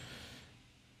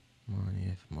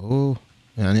 اوه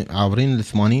يعني عابرين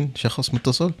ال80 شخص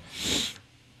متصل.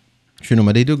 شنو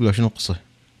ما يدق لو شنو القصه؟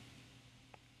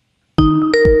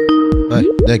 اي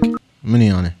دق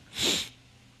مني انا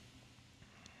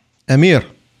امير.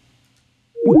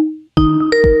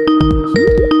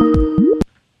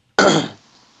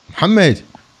 محمد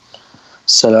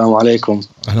السلام عليكم.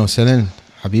 اهلا وسهلا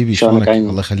حبيبي. شلونك؟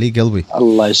 الله يخليك قلبي.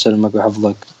 الله يسلمك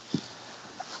ويحفظك.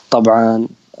 طبعا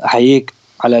احييك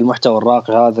على المحتوى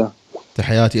الراقي هذا.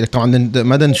 تحياتي لك. طبعا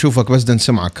ما نشوفك بس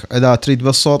نسمعك، اذا تريد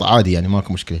بس صوت عادي يعني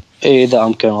ماكو مشكله. اي اذا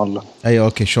امكن والله. اي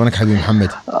اوكي. شلونك حبيبي محمد؟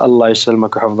 الله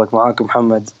يسلمك ويحفظك. معاك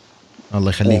محمد. الله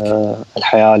يخليك.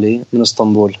 الحيالي من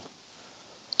اسطنبول.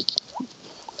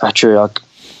 احكي وياك.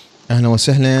 اهلا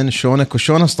وسهلا. شلونك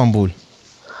وشلون اسطنبول؟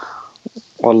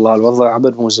 والله الوضع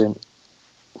عبد مو زين،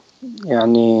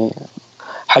 يعني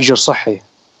حجر صحي.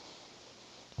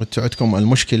 وانتم عندكم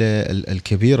المشكله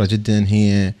الكبيره جدا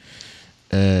هي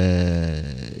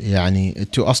يعني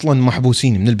انتم اصلا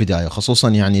محبوسين من البدايه، خصوصا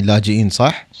يعني اللاجئين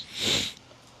صح؟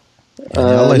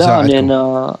 يعني الله يساعدكم. لا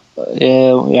انا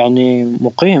يعني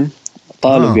مقيم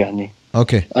طالب يعني.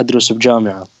 اوكي. ادرس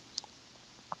بجامعه.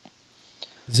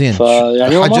 زين.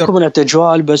 فيعني ماكو من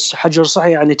اعتجال، بس حجر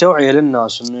صحي يعني توعيه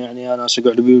للناس انه يعني انا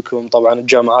اقعد بيكم. طبعا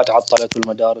الجامعات عطلت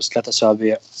والمدارس 3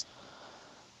 أسابيع.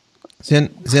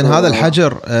 زين هذا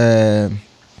الحجر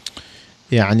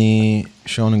يعني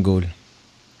شلون نقول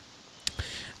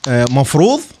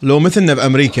مفروض لو مثلنا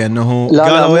بامريكا انه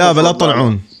قالوا يا بلا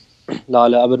تطلعون.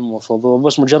 لا ابد مو مفروض،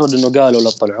 بس مجرد انه قالوا لا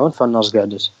تطلعون فالناس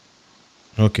قعدت.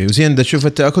 اوكي. وزين ده تشوف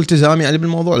انت اكل التزام يعني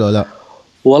بالموضوع ولا لا؟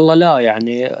 والله لا،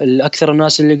 يعني الاكثر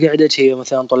الناس اللي قعدت هي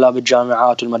مثلا طلاب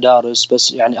الجامعات والمدارس،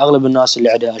 بس يعني اغلب الناس اللي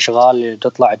عندها اشغال اللي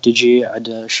تطلع تجي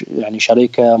عندها يعني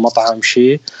شركه مطعم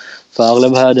شيء،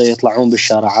 فاغلب هذا يطلعون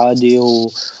بالشارع عادي.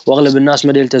 واغلب الناس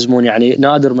ما يلتزمون، يعني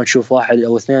نادر ما تشوف 1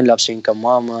 أو 2 لابسين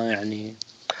كمامه، يعني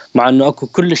مع انه اكو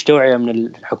كلش توعيه من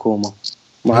الحكومه،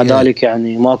 مع ذلك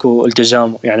يعني ماكو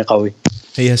التزام يعني قوي.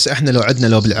 هي هسه احنا لو عندنا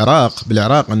لو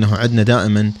بالعراق انه عندنا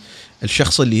دائما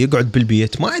الشخص اللي يقعد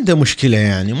بالبيت ما عنده مشكله،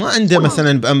 يعني ما عنده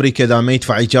مثلا بامريكا اذا ما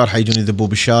يدفع ايجار حيجون يذبوا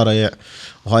بالشارع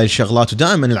وهاي الشغلات،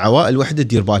 ودائما العوائل وحده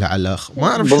تدير بالها على الاخ. ما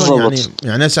اعرف شلون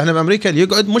يعني هسه احنا بامريكا اللي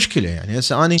يقعد مشكله. يعني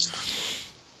هسه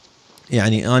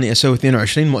اني اسوي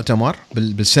 22 مؤتمر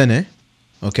بالسنه.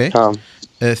 اوكي.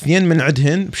 2 من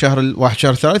عندهن بشهر 1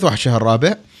 شهر 3 1 شهر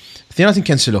 4، 2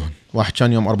 كنسلوهن. واحد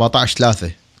كان يوم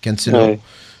 14/3 كنسلوه.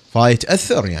 فهاي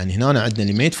تأثر. يعني هنا عندنا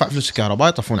اللي ما يدفع فلوس الكهرباء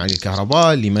يطفون عليه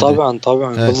الكهرباء، اللي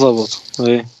طبعا بالضبط.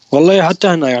 والله حتى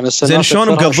هنا يعني السنة زين شلون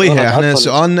مقضيها؟ احنا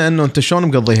سؤالنا انه انت شلون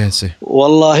مقضيها هسه؟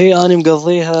 والله انا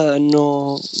مقضيها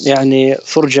انه يعني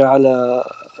فرجة على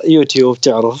يوتيوب،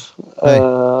 تعرف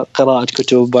قراءة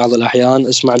كتب، بعض الاحيان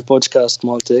اسمع البودكاست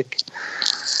مالتك،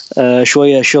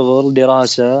 شوية شغل،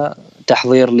 دراسة،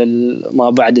 تحضير ما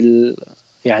بعد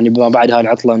يعني ما بعد هاي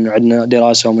العطلة انه عندنا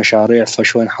دراسة ومشاريع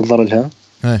فشوي نحضر لها.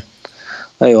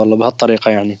 اي والله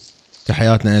بهالطريقه يعني.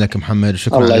 تحياتنا لك محمد،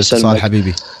 شكرا على الاتصال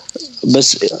حبيبي.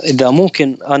 بس اذا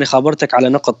ممكن انا خبرتك على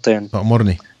نقطتين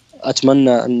امرني،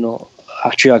 اتمنى انه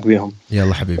احكي وياك بيهم.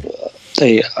 يلا حبيبي.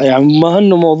 اي يعني ما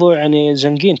انه موضوع يعني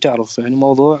زنقين، تعرف يعني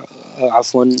موضوع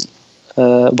عفوا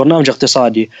برنامج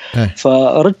اقتصادي.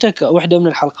 فردتك واحده من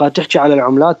الحلقات تحكي على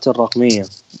العملات الرقميه.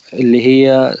 اللي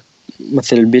هي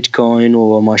مثل البيتكوين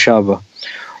وما شابه،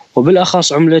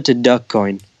 وبالأخص عملة الداك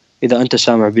كوين إذا أنت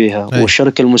سامع بيها.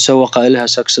 والشركة المسوقة لها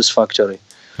سكسس فاكتوري.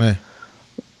 هاي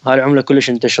العملة كلش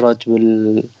انتشرت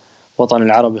بالوطن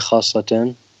العربي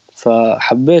خاصة،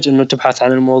 فحبيت إنه تبحث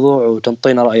عن الموضوع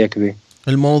وتنطينا رأيك به.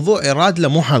 الموضوع يراد له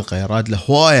مو حلقة، يراد له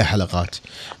هواية حلقات.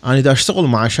 أنا إذا أشتغل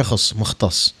مع شخص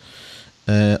مختص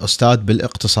أستاذ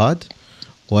بالاقتصاد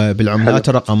وبالعملات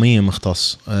الرقمية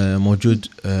مختص، موجود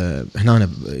هنا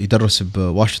يدرس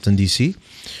بواشنطن دي سي.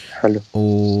 حلو.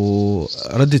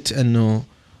 وردت أنه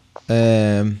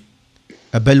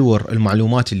أبلور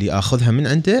المعلومات اللي أخذها من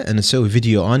عنده، أن نسوي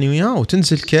فيديو أنا وياه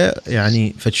وتنزل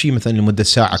يعني فشي مثلا لمدة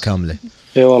ساعة كاملة.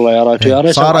 إيه والله يا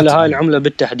ريت على هاي العملة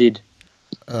بالتحديد.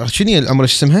 شنو هي العملة؟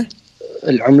 شو اسمها؟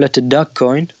 العملة الداك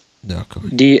كوين.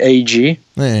 DAG.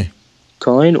 إيه.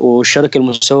 كوين، والشركة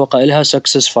المسوقة لها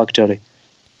سكسس فاكتوري.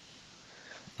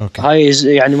 هاي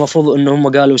يعني مفروض انه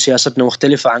هم قالوا سياستنا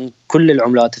مختلفة عن كل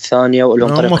العملات الثانية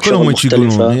ولهم طريقة شغل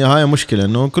مختلفة. هاي مشكلة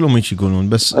انه كلهم يقولون،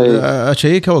 بس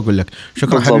اشيكها واقول لك.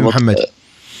 شكرا حبيبي محمد.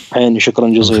 عيني، شكرا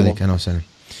جزيلا. اهلا وسهلا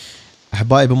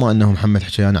احبائي. بما انه محمد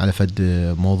حكينا على فد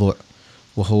موضوع،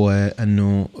 وهو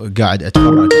انه قاعد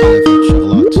اتفرج على فد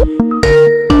شغلات.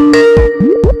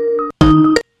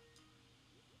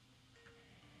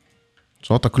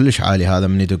 صوته كلش عالي هذا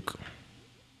من يدق.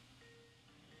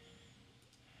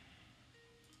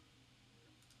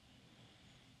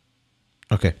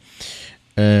 اوكي.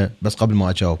 بس قبل ما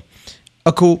اجاوب،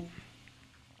 اكو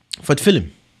فد فيلم.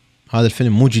 هذا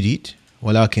الفيلم مو جديد،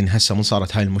 ولكن هسه من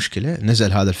صارت هاي المشكلة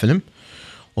نزل هذا الفيلم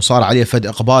وصار عليه فد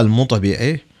اقبال مو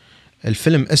طبيعي.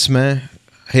 الفيلم اسمه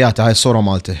هاي الصورة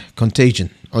مالته Contagion.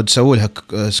 عود سووا لها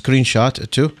سكرين شات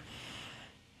انتو.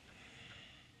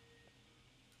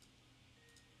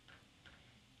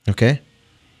 اوكي.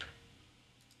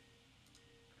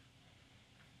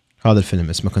 هذا الفيلم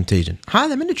اسمه Contagion.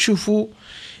 هذا من تشوفوه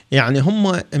يعني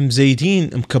هم مزيدين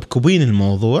مكبكبين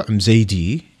الموضوع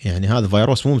مزيدي. يعني هذا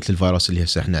فيروس مو مثل الفيروس اللي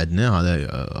هسه احنا عندنا،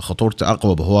 هذا خطورته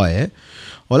اقوى بهوايه.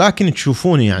 ولكن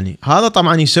تشوفون يعني هذا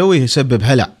طبعا يسبب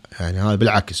هلع، يعني هذا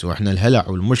بالعكس، واحنا الهلع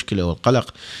والمشكله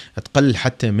والقلق تقلل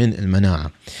حتى من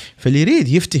المناعه. فاللي يريد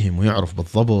يفتهم ويعرف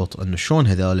بالضبط انه شلون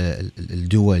هذول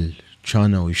الدول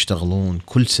كانوا يشتغلون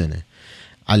كل سنه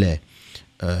على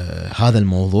هذا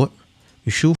الموضوع،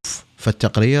 يشوف في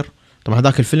التقرير. طبعا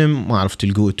هذاك الفيلم ما عرفت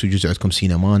تلقوه انتو جزء عندكم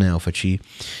سينمانا او فشي،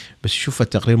 بس يشوف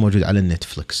التقرير موجود على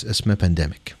النتفليكس اسمه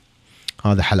بانديميك.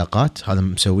 هذا حلقات، هذا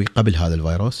مسوي قبل هذا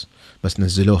الفيروس بس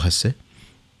نزلوه هسه.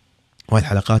 وهذه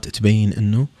الحلقات تبين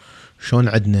انه شلون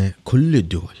عندنا كل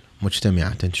الدول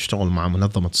مجتمعة تشتغل مع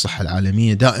منظمة الصحة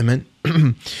العالمية دائما.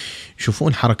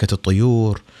 يشوفون حركة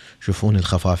الطيور، يشوفون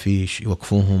الخفافيش،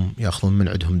 يوقفوهم ياخذون من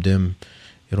عندهم دم،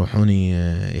 يروحون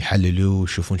يحللوه،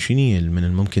 يشوفون شنو من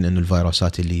الممكن انه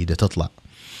الفيروسات اللي تطلع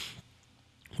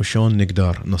وشون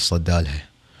نقدر نصد لها.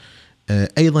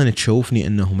 ايضا تشوفني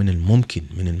انه من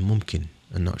الممكن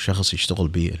انه شخص يشتغل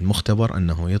بالمختبر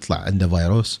انه يطلع عنده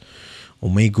فيروس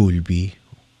وما يقول بيه،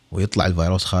 ويطلع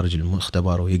الفيروس خارج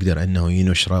المختبر ويقدر انه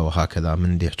ينشره وهكذا.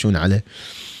 من دي يحجون على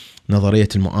نظرية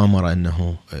المؤامرة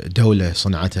انه دولة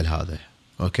صنعتها لهذا.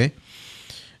 اوكي.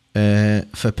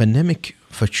 فبانديميك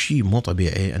فشي مو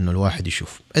طبيعي انه الواحد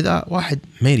يشوف. اذا واحد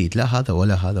ما يريد لا هذا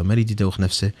ولا هذا، ما يريد يدوخ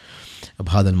نفسه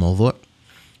بهذا الموضوع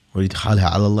ويريد يخالها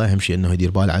على الله، اهم شيء انه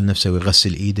يدير باله عن نفسه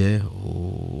ويغسل ايده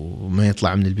وما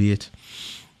يطلع من البيت.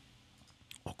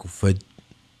 اكو فد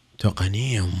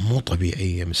تقنية مو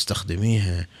طبيعية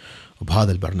مستخدميها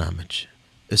بهذا البرنامج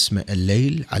اسمه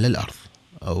الليل على الارض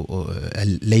او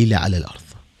الليلة على الارض،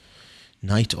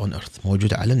 Night on Earth،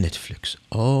 موجودة على النتفليكس.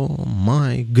 Oh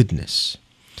my goodness.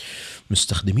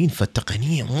 مستخدمين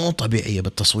فالتقنية مو طبيعية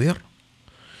بالتصوير.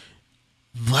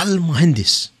 ظل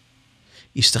مهندس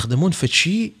يستخدمون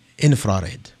فشي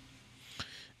انفراريد.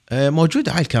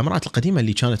 موجودة هاي الكاميرات القديمة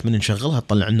اللي كانت من نشغلها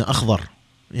تطلع لنا أخضر،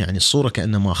 يعني الصورة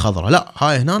كأنما خضرة. لا،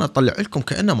 هاي هنا تطلع لكم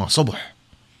كأنما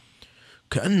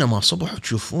صبح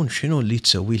وتشوفون شنو اللي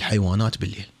تسويه الحيوانات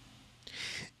بالليل.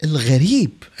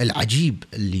 الغريب العجيب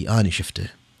اللي أنا شفته،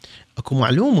 أكو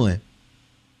معلومة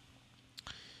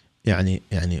يعني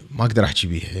ما أقدر أحكي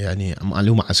بيها، يعني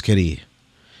معلومة عسكرية،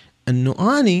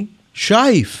 أنه أنا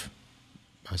شايف،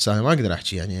 بس أنا ما أقدر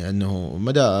أحكي يعني أنه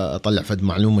مدى أطلع فد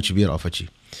معلومة كبيرة أو فشي.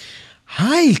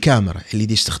 هاي الكاميرا اللي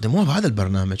دي يستخدموها بهذا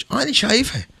البرنامج أنا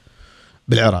شايفها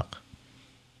بالعراق،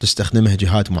 تستخدمها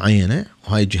جهات معينة،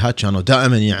 وهاي الجهات كانوا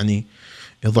دائما يعني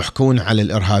يضحكون على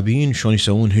الإرهابيين شلون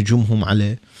يسوون هجومهم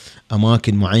على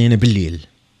أماكن معينة بالليل،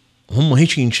 هم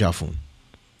هيك ينشافون.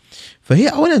 فهي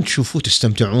أولا تشوفوا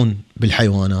تستمتعون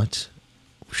بالحيوانات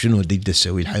وشنو دي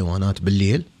تسوي الحيوانات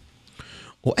بالليل،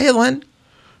 وأيضا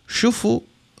شوفوا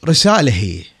رسالة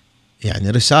هي، يعني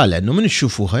رسالة انه من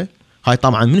تشوفوها هاي،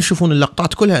 طبعا من تشوفون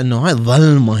اللقطات كلها انه هاي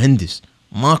ظلمة هندس،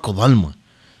 ماكو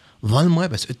ظلمة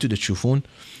بس انتو تشوفون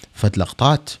فد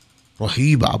لقطات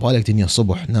رهيبة عبالك دنيا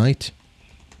صبح. نايت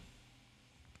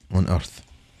اون ايرث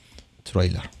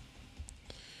تريلر.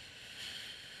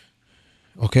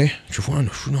 اوكي شوفون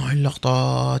شنو هاي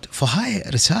اللقطات. فهاي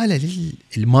رسالة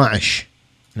للماعش،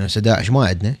 ناس داعش ما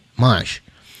عندنا ماعش،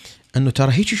 انه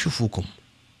ترى هيك يشوفوكم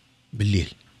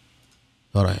بالليل،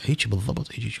 ترى هيك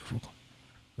بالضبط هيك يشوفوكم.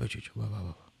 هيك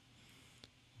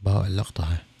با اللقطة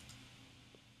هاي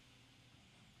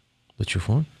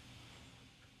تشوفون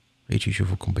هيك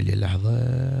يشوفوكم بالليل. لحظة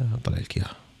اطلع لك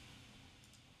اياها.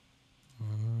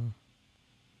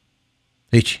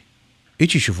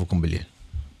 هيك يشوفوكم بالليل.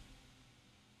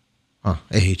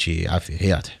 ايه هيك عافية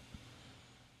هياته.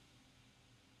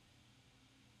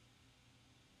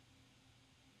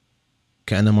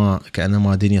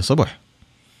 كأنما دنيا صبح.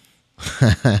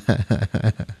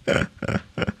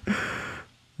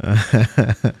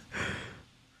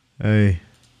 اي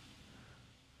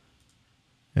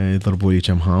يضربوا لي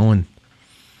كم هاون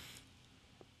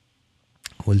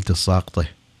ولد الساقطة.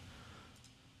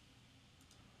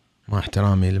 مع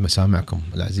احترامي لمسامعكم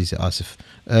العزيزة آسف.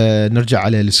 نرجع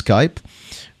على السكايب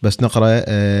بس نقرأ.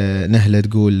 نهلة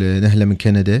تقول، نهلة من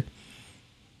كندا: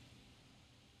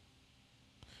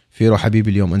 فيرو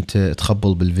حبيبي اليوم انت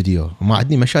تخبل بالفيديو ما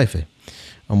عدني ما شايفه.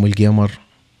 ام الجيمر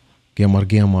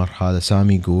هذا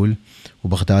سامي يقول.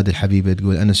 وبغداد الحبيبة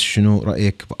تقول: أنس شنو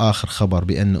رأيك بآخر خبر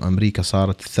بأنه أمريكا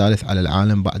صارت الثالث على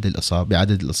العالم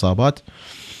بعدد الإصابات،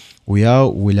 ويا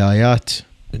ولايات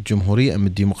الجمهورية أم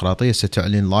الديمقراطية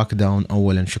ستعلن لاك داون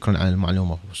أولا؟ شكرا على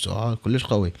المعلومة. السؤال كلش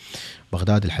قوي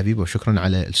بغداد الحبيبة، وشكرا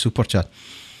على السوبر شات.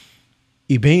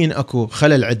 يبين أكو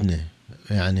خلل عندنا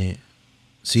يعني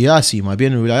سياسي ما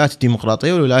بين الولايات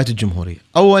الديمقراطية والولايات الجمهورية.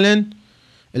 أولا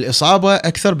الإصابة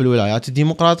أكثر بالولايات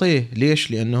الديمقراطية.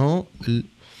 ليش؟ لأنه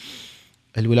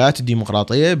الولايات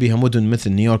الديمقراطية بيها مدن مثل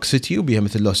نيويورك سيتي وبيها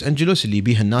مثل لوس أنجلوس اللي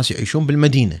بيها الناس يعيشون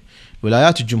بالمدينة.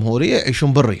 الولايات الجمهورية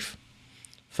يعيشون بالريف،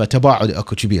 فتباعد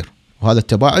أكو كبير، وهذا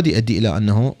التباعد يؤدي إلى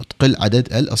أنه تقل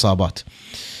عدد الإصابات.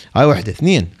 هاي واحدة.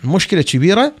 اثنين، المشكلة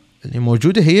الكبيرة اللي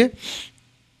موجودة هي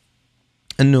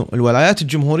أنه الولايات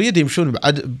الجمهورية دي يمشون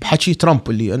بحكي ترامب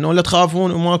اللي أنه لا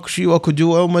تخافون وماكو شيء واكو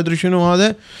دواء وما أدري شنو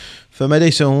هذا، فما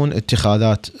يسوون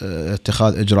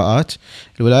اتخاذ إجراءات.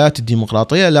 الولايات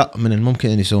الديمقراطية لا، من الممكن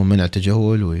أن يسوون منع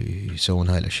تجول ويسوون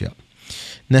هاي الأشياء.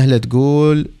 نهلة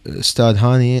تقول: أستاذ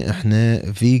هاني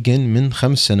إحنا فيجن من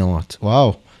 5 سنوات.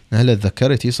 واو نهلة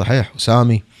تذكرتي صحيح.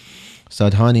 وسامي: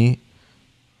 أستاذ هاني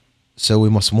سوي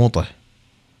مصموطة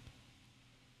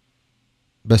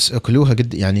بس أكلوها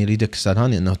قد، يعني يريدك أستاذ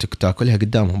هاني أنه تاكلها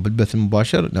قدامهم بالبث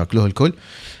المباشر، ناكلوها الكل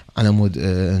على مود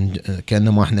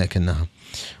كأنما إحنا أكلناها.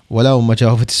 ولو ما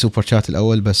جاوبت السوبر شات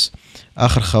الأول، بس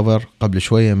آخر خبر قبل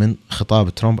شوية من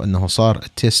خطاب ترامب أنه صار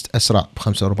التيست أسرع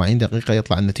ب45 دقيقة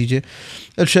يطلع النتيجة.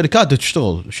 الشركات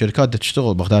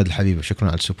تشتغل بغداد الحبيبة، شكرا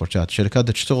على السوبر شات.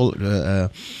 الشركات تشتغل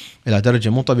إلى درجة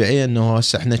مو طبيعية. أنه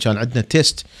هسه إحنا كان عندنا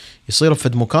تيست يصير في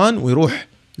مكان ويروح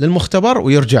للمختبر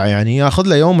ويرجع، يعني ياخذ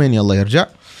له يومين يلا يرجع.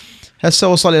 هسه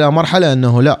وصل إلى مرحلة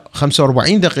أنه لا،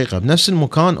 45 دقيقة بنفس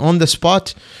المكان on the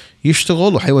spot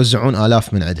يشتغل، وحيوزعون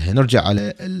آلاف من عندها. نرجع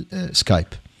على السكايب.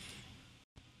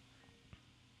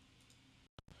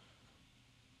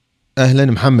 أهلا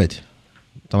محمد،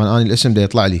 طبعا أنا الاسم ده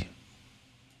يطلع لي.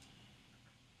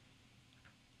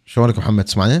 شلونك محمد؟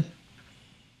 تسمعني؟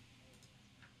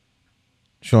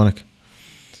 شلونك؟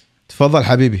 تفضل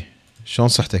حبيبي، شلون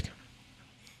صحتك؟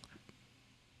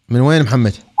 من وين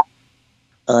محمد؟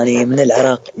 أنا من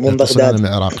العراق، من بغداد. من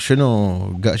العراق.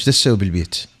 شنو ايش تسوي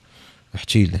بالبيت؟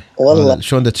 احكي لنا والله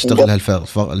شلون بدك تشتغل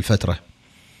هالفترة؟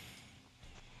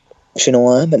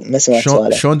 شنو؟ ما سمعت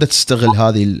سؤالك. شلون بدك تستغل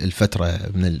هذه الفترة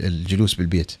من الجلوس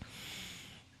بالبيت؟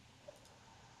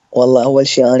 والله أول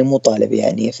شيء أنا مو طالب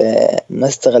يعني، فما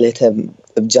استغلتها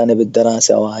بجانب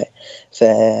الدراسة وهاي،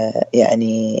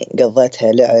 فيعني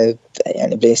قضيتها لعب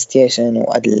يعني بلاي ستيشن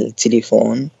وعلى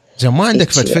التليفون. زين ما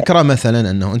عندك فكرة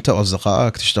مثلا أنه أنت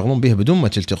وأصدقائك تشتغلون بها بدون ما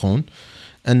تلتقون،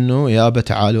 أنه يابا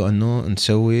تعالوا أنه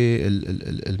نسوي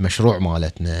المشروع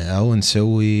مالتنا، أو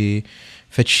نسوي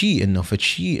فتشي، أنه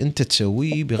فتشي أنت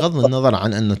تسويه بغض النظر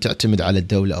عن أنه تعتمد على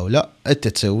الدولة أو لا، أنت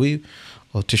تسويه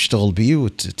وتشتغل بيه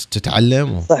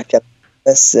وتتعلم صح كده.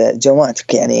 بس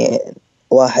جماعتك يعني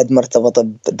واحد مرتبط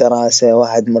بدراسة،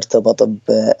 واحد مرتبط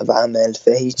بعمل،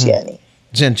 فهيك يعني.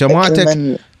 زين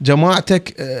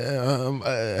جماعتك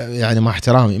يعني مع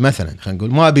احترامي مثلا خلينا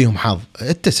نقول ما بيهم حظ،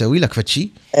 انت تسوي لك فتشي،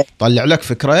 طلع لك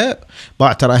فكرة،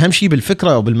 ترى اهم شيء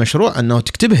بالفكرة وبالمشروع انه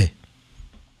تكتبها.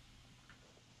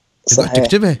 صحيح.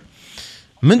 تكتبها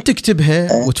من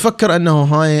تكتبها وتفكر انه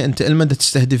هاي انت المدى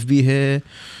تستهدف بيها،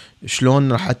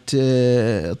 شلون راح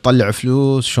تطلع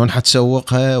فلوس، شلون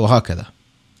حتسوقها وهكذا.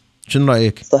 شنو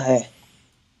رايك؟ صحيح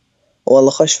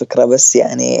والله خوش فكرة، بس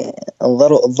يعني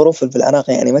الظروف اللي بالعراق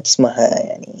يعني ما تسمحها،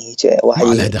 يعني واحد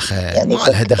ما لها دخل، يعني ما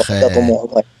لها دخل،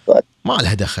 طموح ما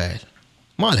لها دخل،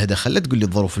 ما لها دخل. لا تقول لي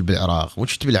الظروف اللي بالعراق، مو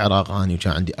شفت بالعراق اني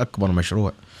وكان عندي اكبر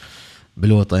مشروع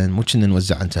بالوطن، مو كنا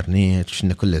نوزع انترنت،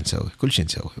 كنا كله نسوي كل شيء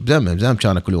نسوي بزام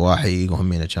كان كل واحد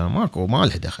وهمينا كان ماكو، ما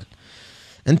له دخل.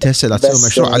 انت هسه لا تسوي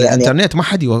مشروع على يعني الانترنت ما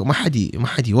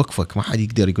حد يوقفك، ما حد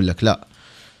يقدر يقول لك لا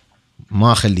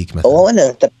ما اخليك مثلا.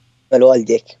 وانا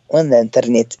والديك وانا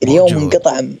انترنت اليوم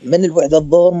انقطع من الوحدة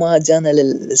الظهر ما جانا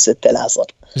للستة العصر.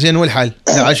 زين والحل؟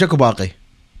 لا شكو باقي؟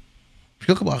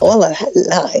 شكو باقي؟ والله الحل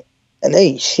لا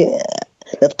نعيش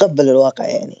نتقبل الواقع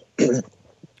يعني.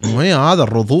 وهي هذا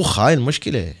الرضوخ، هاي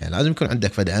المشكلة يعني. لازم يكون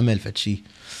عندك فد امل فد شيء.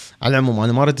 على العموم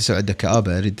انا ما اريد اسوي عندك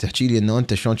كآبة، اريد تحكي لي انه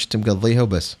انت شلون كنت مقضيها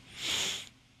وبس.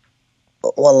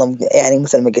 والله يعني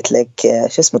مثل ما قلت لك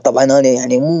شو اسمه، طبعا انا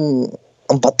يعني مو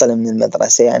مبطل من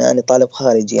المدرسة، يعني انا طالب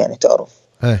خارجي يعني تعرف.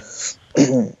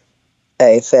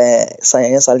 اي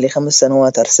صار لي 5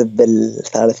 سنوات ارسب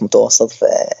بالثالث متوسط، ف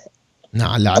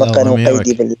نعم على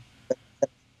قيدي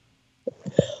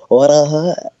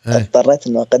وراها اضطريت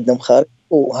انه اقدم خارج،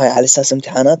 وهاي على اساس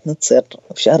امتحاناتنا تصير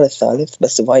في شهر الثالث،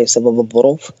 بس بهاي سبب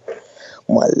الظروف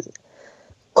مال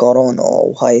كورونا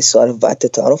وهاي السوالف بعد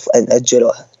تعرف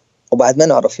اجلوها، وبعد ما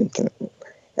نعرف يمكن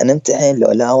نمتحن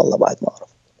لو لا، والله بعد ما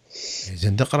اعرف.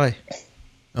 زين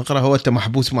اقرا. هو انت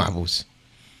محبوس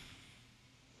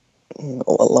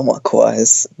والله ما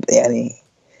كويس يعني.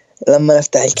 لما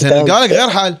نفتح الكتاب قال لك غير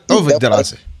حل،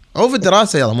 عوف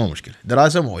الدراسه يلا مو مشكله،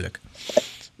 دراسه مو لك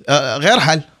غير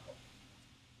حل،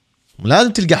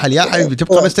 لازم تلقى حل يا حبيبي.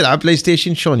 تبقى بس تلعب بلاي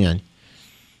ستيشن شلون يعني؟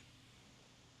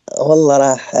 والله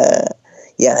راح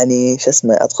يعني شو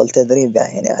اسمه ادخل تدريب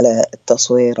يعني على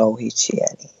التصوير او هيك شيء،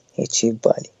 يعني هيك شيء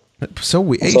ببالي.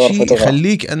 سوي اي شيء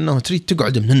يخليك انه تريد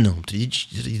تقعد من النوم، تريد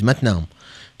ما تنام،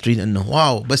 تريد انه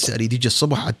واو بس اريد يجي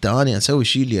الصبح حتى اني اسوي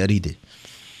الشيء اللي اريده.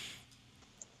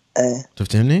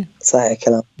 تفهمني؟ صحيح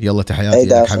كلام. يلا تحياتي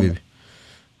لك حبيبي،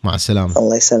 مع السلامه.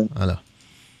 الله يسلمك.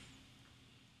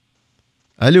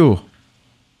 الو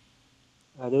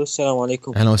السلام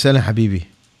عليكم. اهلا وسهلا حبيبي،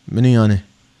 منو انا؟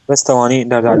 بس ثواني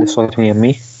دار على الصوت من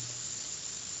يمي.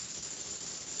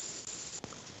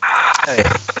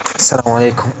 السلام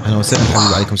عليكم. اهلا وسهلا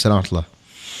حبيبي. عليكم السلام ورحمه الله.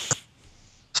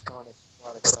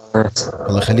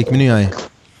 الله يخليك، منو جاي؟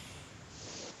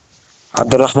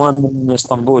 عبد الرحمن من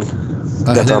اسطنبول.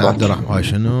 اهلا عبد الرحمن. هاي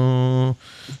شنو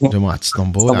جماعه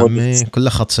اسطنبول عمي، كله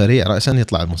خط سريع راسا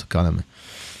يطلع المكالمه.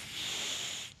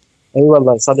 اي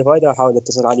والله صادف وايد احاول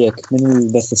اتصل عليك من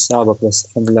البث السابق، بس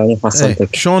الحمد لله ما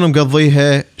وصلتك. شلون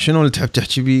مقضيها؟ شنو اللي تحب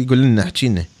تحكي بيه؟ قول لنا، احكي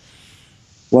لنا.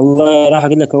 والله راح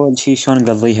اقول لك اول شيء شلون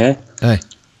نقضيها.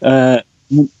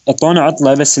 اعطونا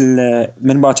عطله، بس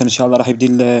من باكر ان شاء الله راح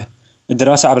يبدي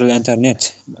الدراسه عبر الانترنت.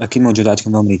 اكيد موجوده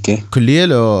عندكم بامريكا. كليه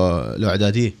لو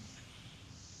اعداديه؟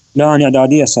 لا انا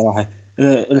اعداديه الصراحه.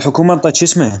 الحكومه انطت شو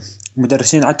اسمه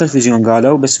مدرسين على التلفزيون،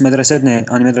 قالوا بس مدرستنا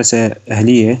انا مدرسه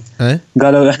اهليه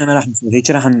قالوا احنا ما راح نسوي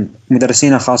هيك، راح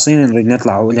مدرسين خاصين نريد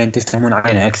نطلع ولين تفهمون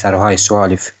علينا اكثر وهاي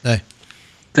السوالف.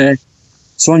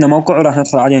 سوينا موقع وراح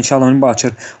ندخل عليه ان شاء الله من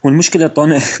باكر. والمشكله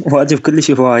طونا واجب كل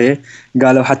شيء هوايه،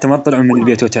 قالوا حتى ما تطلعوا من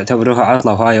البيت وتعتبروها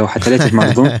عطله وهاي، وحتى لا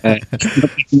تتمرضون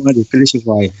واجب كل شيء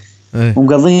هوايه.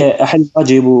 ومقضيه احل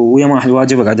واجب، ويا ما احل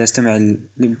واجب قاعد استمع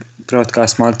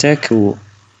للبرودكاست مالتك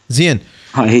زين.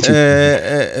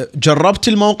 جربت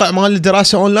الموقع مال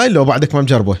الدراسه اونلاين لو بعدك ما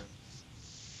مجربه؟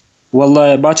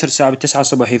 والله باكر الساعه 9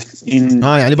 الصبح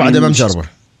يعني بعد ما مجربه.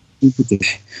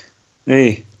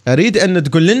 ايه اريد ان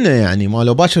تقول لنا يعني ما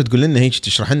لو باكر تقول لنا هيك،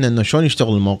 تشرح لنا انه شلون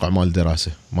يشتغل الموقع مال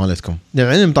الدراسه مالتكم.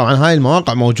 للعلم طبعا هاي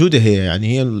المواقع موجوده، هي يعني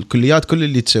هي الكليات كل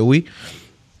اللي تسوي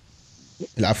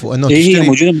العفو انه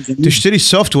تشتري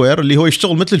السوفت وير اللي هو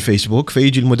يشتغل مثل الفيسبوك،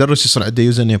 فيجي المدرس يصير عنده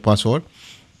يوزر نيم باسورد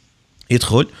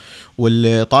يدخل،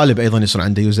 والطالب ايضا يصير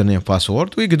عنده يوزر نيم باسورد،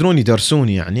 ويقدرون يدرسون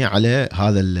يعني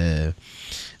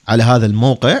على هذا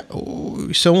الموقع،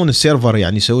 ويسوون السيرفر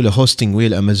يعني يسوي له هوستنج ويا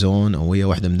الامازون او ويا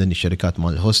واحده من الشركات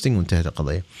مال الهوستنج، وانتهت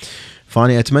القضيه.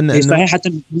 فاني اتمنى انه صحيح.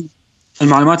 حتى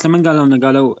المعلومات لما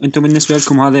قالوا انتم بالنسبه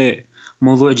لكم هذا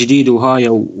موضوع جديد وهاي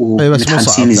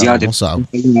ومتحمسين زياده، مو صعب.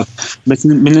 بس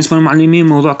بالنسبه للمعلمين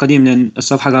موضوع قديم، لان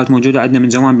الصفحه قالت موجوده عندنا من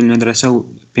زمان بالمدرسه،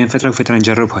 وبين فتره وفتره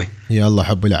نجربها. يلا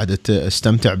حب العدد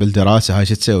استمتع بالدراسه. هاي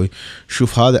شو تسوي؟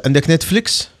 شوف هذا عندك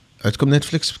نتفليكس؟ عندكم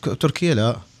نتفليكس بتركيا؟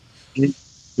 لا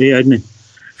اي عندنا.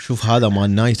 شوف هذا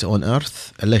مال نايت اون ايرث،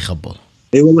 الله يخبل.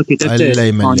 اي والله كتبت الله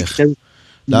يملخ.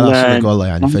 لا صدق والله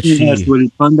يعني فشي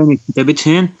والبانديميك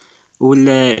كتبتهن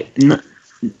ولا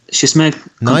شو اسمه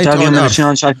نايت اون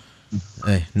ايرث. شايف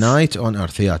اي نايت اون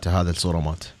ايرث هذا الصوره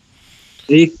مالته.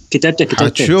 اي كتبته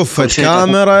تشوف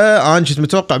الكاميرا انا كنت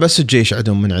متوقع بس الجيش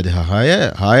عندهم من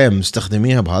عندها هاي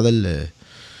مستخدميها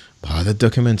بهذا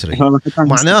الدوكيومنتري.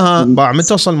 معناها بعد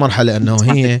توصل مرحله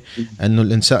انه هي انه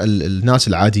الانسان الناس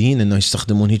العاديين انه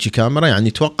يستخدمون هيجي كاميرا.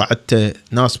 يعني توقعت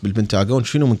ناس بالبنتاغون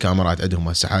شنو من كاميرات عندهم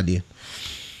هسه حاليا،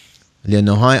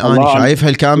 لانه هاي انا شايفها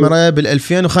الكاميرا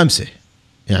بال2005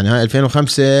 يعني هاي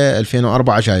 2005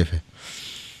 2004 شايفها.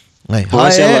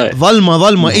 هاي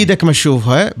ظلمه ايدك ما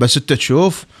تشوفها بس انت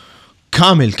تشوف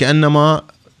كامل كانما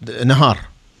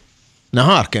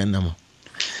نهار كانما.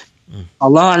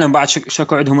 الله اعلم بعد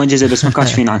شكو عندهم اجهزه بس ما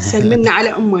كانش فينا عنها. سلمنا على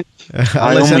امك.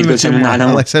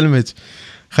 الله يسلمك.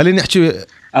 خليني احكي.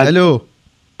 الو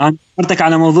انا قلتك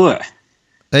على موضوع.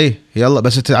 اي يلا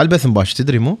بس انت على البث مباشر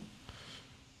تدري مو؟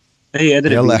 اي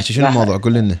ادري. يلا احكي شنو الموضوع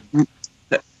قول لنا.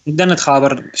 نقدر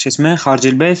نتخابر شو اسمه خارج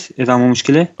البيت اذا مو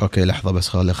مشكله. اوكي لحظه بس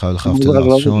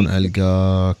خافت شلون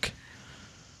القاك.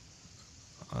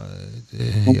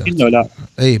 ممكن لو لا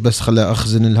اي بس خلي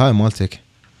اخزن الهاي مالتك.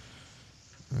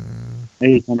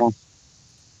 اي تمام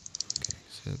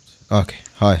اوكي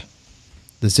هاي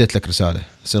دزيت لك رساله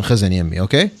سنخزن يمي.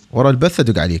 اوكي ورا البث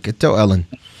ادق عليك انت والن.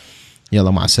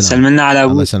 يلا مع السلامه. سلمنا على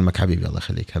ابوك. الله يسلمك حبيبي الله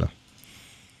يخليك. هلا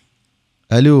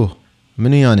الو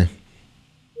منو يانا؟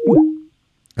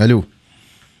 الو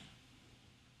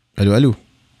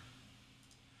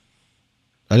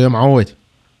يا معود.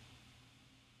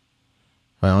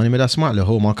 انا ما اسمع له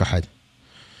هو ماكو حد.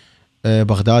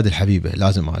 بغداد الحبيبه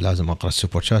لازم اقرا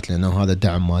السوبر شات لانه هذا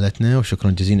الدعم مالتنا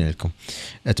وشكرا جزيلا لكم.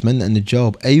 اتمنى ان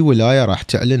تجاوب اي ولايه راح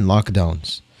تعلن لوك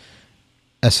داونز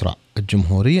اسرع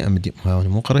الجمهوريه ام انا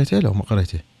مو قريته لو ما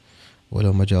قريته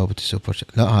ولو ما جاوبت السوبر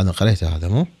شات. لا هذا قريته هذا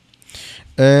مو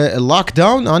اللوك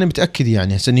داون. انا متاكد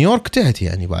يعني هسه نيويورك انتهت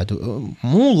يعني بعد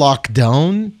مو لوك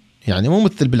داون يعني مو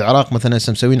مثل بالعراق مثلا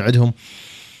هسه مسوين عندهم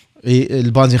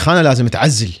البنزيخانه لازم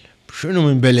تعزل. شنو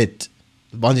من بلد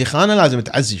البنزيخانه لازم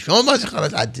تعزل؟ شلون البنزيخانه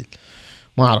تعدل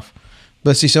ما اعرف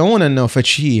بس يسوون انه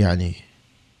فشي يعني.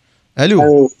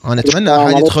 الو انا اتمنى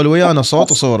احد يدخل ويانا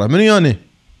صوت وصوره. منو ياني؟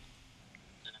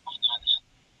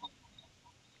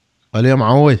 الو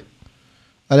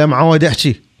يا معود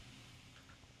احكي.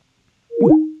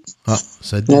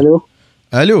 صدق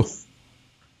الو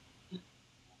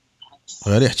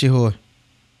غير يحكي هو.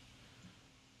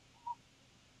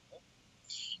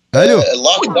 الو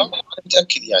اللوك داون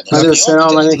متاكد يعني.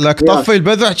 السلام عليكم. لك طفي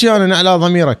البث احكي انا نعلى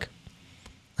ضميرك.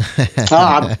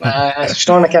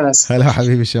 شلونك انس؟ هلا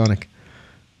حبيبي شلونك؟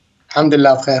 الحمد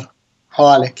لله بخير.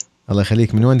 حوالك؟ الله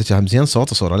يخليك. من وين انت؟ هم زين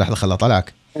صوت وصوره. لحظه خلها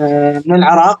طلعك. من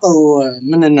العراق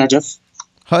ومن النجف.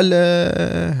 هلا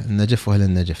النجف واهل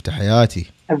النجف تحياتي.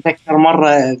 اتذكر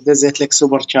مره دزيت لك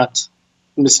سوبر شات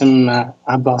باسم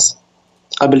عباس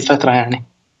قبل فتره يعني.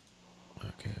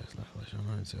 اوكي لحظه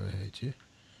شلون نسوي هيك.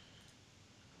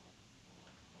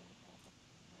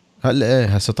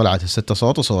 هلا هسه طلعت هسه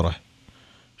صوت وصوره.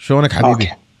 شلونك حبيبي؟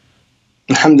 أوكي.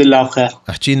 الحمد لله بخير.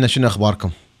 احكي لنا شنو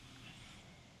اخباركم؟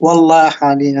 والله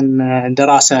حاليا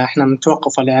دراسه احنا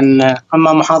متوقفه لان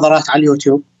اما محاضرات على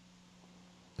اليوتيوب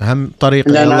اهم طريقه.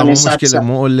 يلا مو مشكله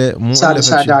مو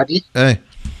سادس اعدادي. ايه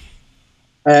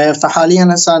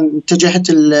فحاليا هسه اتجهت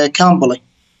الكامبلي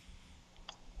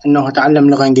انه اتعلم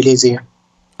لغه انجليزيه.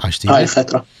 عشت هاي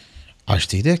الفتره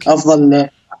عشت ايدك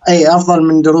افضل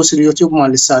من دروس اليوتيوب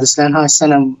مال السادس لان هاي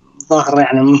السنه ظاهر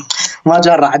يعني ما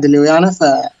جرى عدل اللي ويانا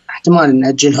فاحتمال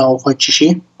ناجلها او فد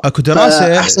شيء. اكو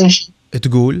دراسه احسن شيء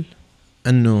تقول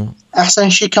انه احسن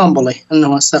شيء كامبلي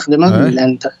انه استخدمه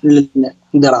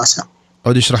للدراسه.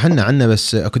 عود اشرح لنا عنه.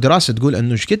 بس اكو دراسه تقول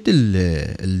انه ايش قد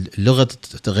اللغه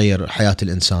تغير حياه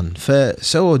الانسان.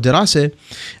 فسووا دراسه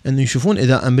انه يشوفون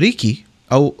اذا امريكي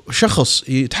او شخص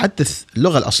يتحدث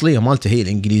اللغه الاصليه مالته هي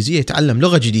الانجليزيه يتعلم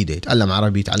لغه جديده يتعلم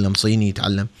عربي يتعلم صيني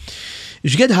يتعلم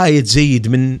ايش قد هاي تزيد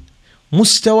من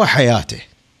مستوى حياته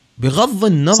بغض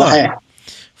النظر. صحيح.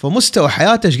 فمستوى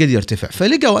حياته ايش قد يرتفع.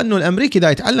 فلقوا انه الامريكي اذا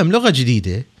يتعلم لغه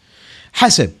جديده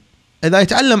حسب اذا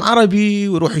يتعلم عربي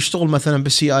ويروح يشتغل مثلا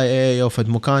بالCIA او فد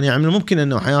مكان يعني ممكن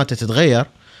انه حياته تتغير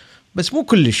بس مو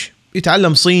كلش.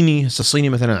 يتعلم صيني هسه الصيني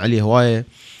مثلا عليه هوايه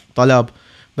طلب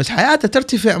بس حياته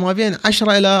ترتفع ما بين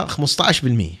 10 إلى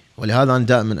 15%. ولهذا أنا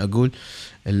دائما أقول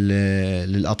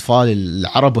للأطفال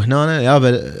العرب هنا يا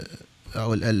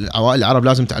العوائل العرب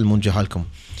لازم تعلمون جهالكم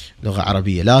لغة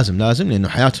عربية لازم لأنه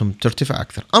حياتهم ترتفع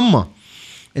أكثر. أما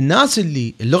الناس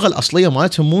اللي اللغة الأصلية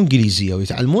مالتهم مو إنجليزية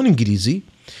ويتعلمون إنجليزي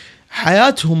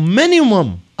حياتهم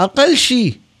مينيموم أقل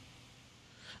شيء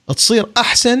تصير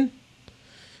أحسن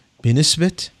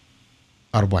بنسبة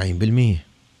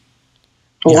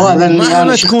وهذا يعني اللي مهما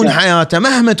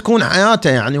أنا تكون حياته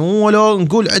يعني هو لو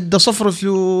نقول عنده صفر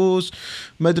فلوس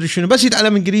ما ادري شنو بس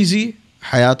يتعلم انجليزي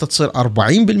حياته تصير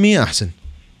 40% احسن.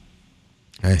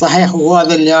 صحيح.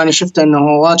 وهذا اللي انا شفته انه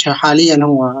واجهه حاليا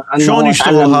هو شلون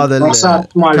يشتغل هذا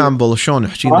كامبل؟ شلون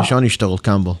احكي لنا شلون يشتغل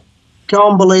كامبل؟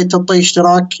 كامبل تعطي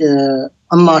اشتراك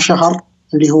اما شهر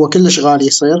اللي هو كلش غالي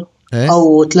يصير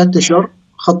او 3 اشهر.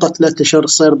 خطه 3 اشهر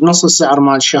تصير بنص السعر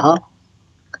مال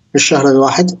الشهر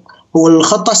الواحد.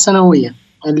 والخطه السنويه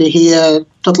اللي هي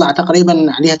تطلع تقريبا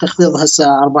عليها تخفيض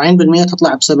هسه 40%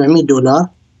 تطلع $700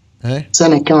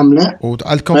 سنه كامله.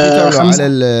 وعلى الكمبيوتر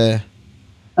على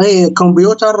اي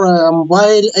كمبيوتر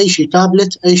موبايل اي شيء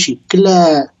تابلت اي شيء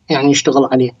كله يعني يشتغل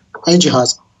عليه اي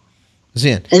جهاز.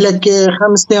 زين. لك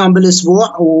 5 أيام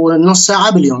بالاسبوع ونص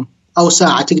ساعه باليوم او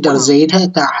ساعه تقدر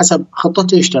تزيدها حسب خطه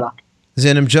الاشتراك.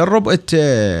 زين. مجرب انت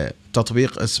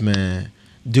تطبيق اسمه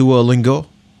دوولينجو؟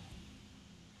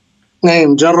 اي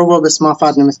مجربه بس ما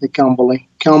فادني مثل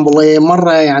كامبلي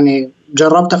مره يعني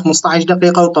جربته 15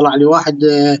 دقيقه وطلع لي واحد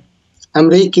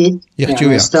امريكي يحكي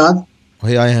يعني استاذ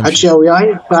وهي حكي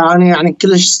وياي. فانا يعني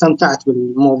كلش استمتعت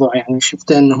بالموضوع يعني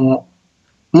شفته انه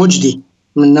مجدي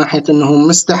من ناحيه انه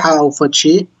مستحى او فد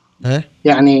شيء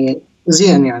يعني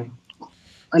زين. يعني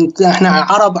احنا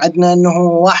عرب عندنا انه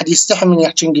واحد يستحي من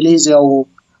يحكي انجليزي او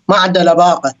ما عنده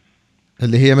لباقه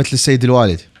اللي هي مثل السيد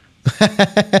الوالد.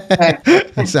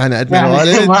 بس احنا عندنا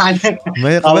الوالد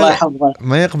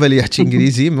ما يقبل يحكي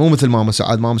انجليزي مو مثل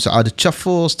ماما سعاد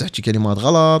تشفص تحكي كلمات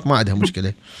غلط ما عندها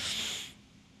مشكله.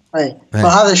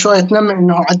 فهذا شويه تنمي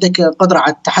انه عندك قدره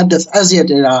على التحدث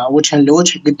ازيد الى وجها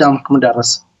لوجه قدامك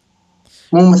مدرس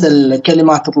مو مثل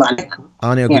كلمات تطلع لك.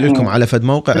 انا اقول لكم على فد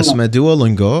موقع اسمه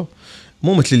دوولينجو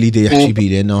مو مثل اللي دي يحكي بيه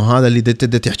لانه هذا اللي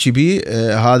تبدا تحكي بيه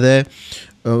هذا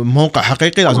موقع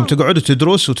حقيقي لازم تقعد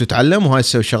وتدرس وتتعلم وهاي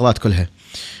تسوي الشغلات كلها.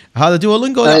 هذا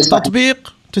دوولينجو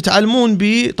تطبيق تتعلمون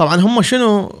بيه. طبعا هم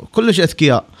شنو كلش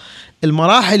اذكياء.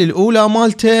 المراحل الاولى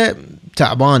مالته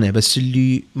تعبانه بس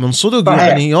اللي من صدق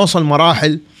يعني يوصل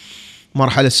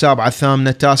مرحله 7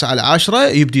 8 9 10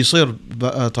 يبدي يصير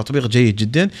تطبيق جيد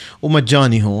جدا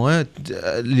ومجاني. هو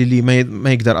اللي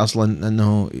ما يقدر اصلا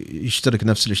انه يشترك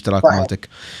نفس الاشتراك مالتك.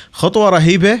 خطوه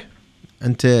رهيبه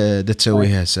انت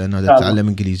تسويها هسه انه تتعلم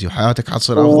انجليزي وحياتك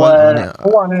حتصير افضل.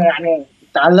 هو انا يعني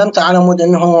تعلمت على مود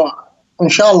انه ان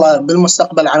شاء الله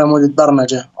بالمستقبل على مود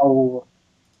البرمجه او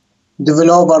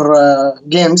ديفلوبر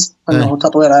جيمز انه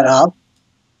تطوير العاب.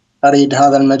 اريد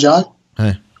هذا المجال.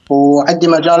 وعندي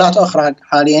مجالات اخرى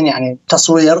حاليا يعني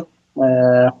تصوير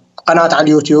قناه على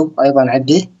اليوتيوب ايضا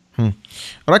عندي.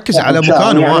 ركز على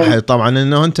مكان يعني واحد. طبعا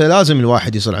انه انت لازم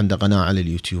الواحد يصير عنده قناه على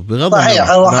اليوتيوب بغض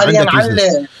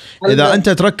النظر. اذا انت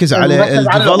تركز على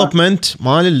الديفلوبمنت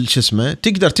مال شو اسمه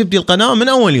تقدر تبدي القناه من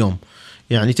اول يوم.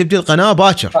 يعني تبدي القناه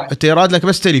باكر. انت يراد لك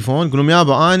بس تليفون قول لهم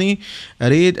يابا اني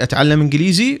اريد اتعلم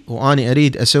انجليزي واني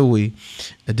اريد اسوي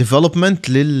ديفلوبمنت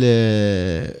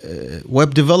للويب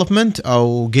ديفلوبمنت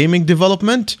او جيمنج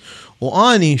ديفلوبمنت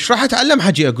واني ايش راح اتعلم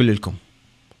حجي اقول لكم.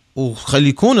 وخلي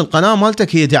يكون القناه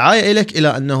مالتك هي دعايه لك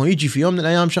الى انه يجي في يوم من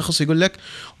الايام شخص يقول لك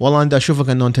والله انا اشوفك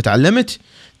انه انت تعلمت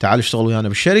تعال اشتغل ويانا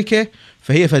بالشركه.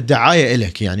 فهي فالدعايه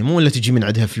لك يعني مو اللي تجي من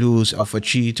عندها فلوس او فد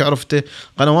شيء. تعرف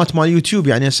قنوات مال يوتيوب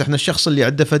يعني هسه احنا الشخص اللي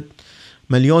عنده فد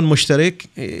 1,000,000 مشترك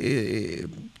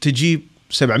تجيب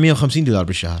 $750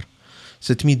 بالشهر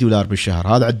 $600 بالشهر.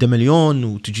 هذا عنده 1,000,000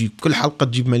 وتجي كل حلقه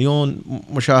تجيب 1,000,000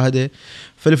 مشاهده.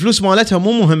 فالفلوس مالتها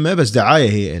مو مهمه بس دعايه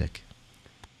هي لك.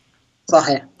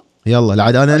 صحيح. يلا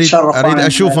لعد انا اريد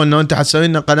اشوف انه انت حتسوي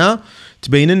لنا قناه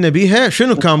تبين لنا بيها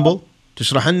شنو كامبل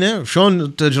تشرح لنا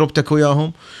شلون تجربتك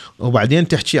وياهم وبعدين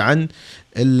تحكي عن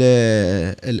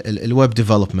الويب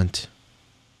ديفلوبمنت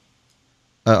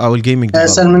او الجيمنج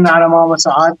ديفلوبمنت. سلمنا على ماما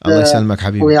سعاد. الله يسلمك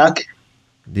حبيبي وياك.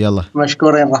 يلا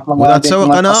مشكورين رحمه الله. واذا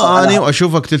تسوي قناه اني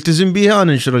واشوفك تلتزم بيها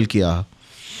انا انشر لك اياها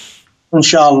ان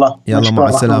شاء الله. يلا مع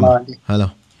السلامه. هلا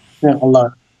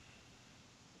الله.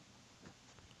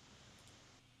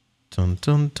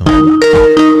 تن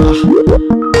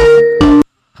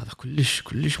هذا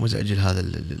كلش مزعج هذا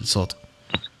الصوت.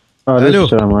 الو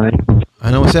السلام عليكم.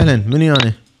 اهلا وسهلا. من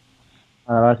يعني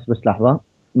انا بس لحظه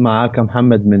معاك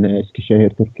محمد من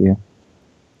اسكشهير تركيا.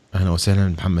 اهلا وسهلا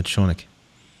محمد شلونك؟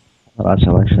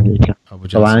 الله يخليك.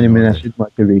 طبعا انا من اسد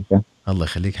معتبيك. الله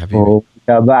يخليك حبيبي.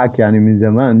 وتابعك يعني من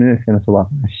زمان من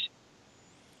 2017.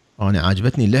 انا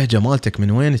عاجبتني اللهجه مالتك.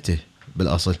 من وين انت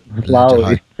بالاصل؟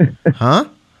 طلاوي. ها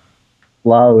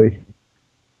طلاوي.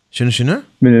 شنو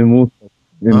من الموصل.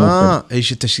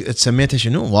 ايش انت سميتها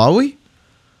شنو؟ واوي.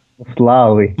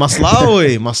 مصلاوي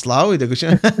ده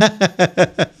قول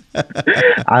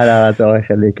على راسي. الله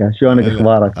يخليك. شلونك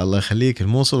اخبارك؟ الله يخليك.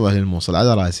 الموصل واهل الموصل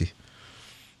على راسي.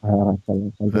 على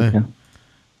راسي. الله يخليك.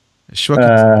 شو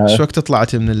وقت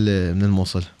طلعت من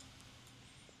الموصل؟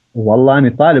 والله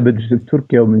أنا طالب أدرس في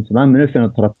تركيا ومن زمان من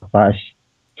 2013.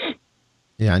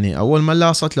 يعني أول ما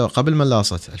لاصت لو قبل ما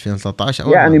لاصت 2013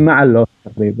 أول يعني مع اللوص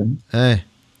تقريبا. إيه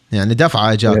يعني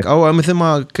دفعة جاك أو مثل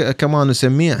ما كمان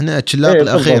نسميه إحنا الشلاق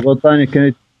الأخير. بالضبط. أنا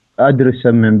كنت أدرس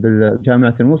من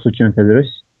بالجامعة الموصل كنت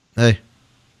أدرس. إيه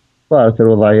صارت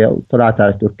الوضعية وطلعت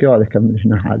على تركيا وهذا كمل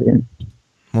هنا حاليا.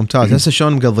 ممتاز. هسه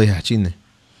شلون مقضيها احكينا؟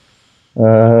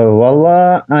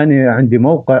 والله أنا عندي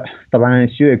موقع طبعا أنا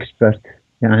سيو إكسبرت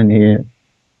يعني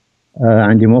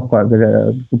عندي موقع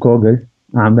بجوجل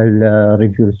أعمل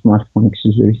ريفيو سمارت فون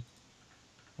اكسسوارز.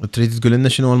 تريد تقول لنا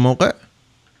شنو الموقع؟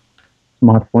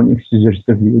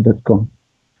 smartphoneaccessories.com.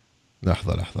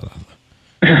 لحظة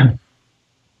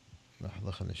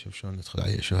خلينا نشوف شلون ندخل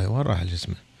عليه. شو هي وين راح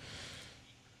الجسم؟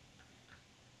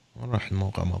 وين راح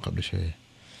الموقع ما قبل شوية؟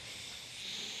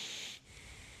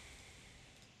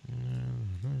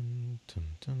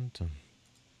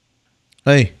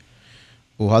 اي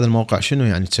وهذا الموقع شنو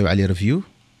يعني تسوي عليه ريفيو؟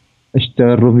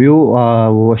 اشتغل ريفيو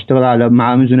واشتغل على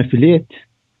مع امازون افليت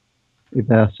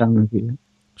اذا سامع فيها.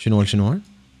 شنو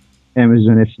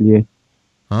امازون افليت.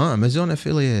 امازون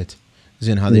افليت.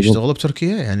 زين هذا يشتغل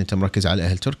بتركيا يعني انت مركز على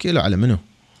اهل تركيا ولا على منو؟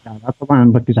 يعني طبعا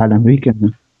مركز على امريكا.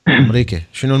 امريكا.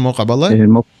 شنو الموقع بالله؟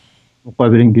 الموقع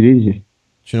بالانجليزي.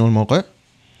 شنو الموقع؟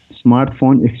 سمارت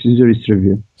فون اكسسوارز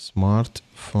ريفيو. سمارت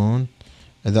فون.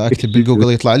 اذا اكتب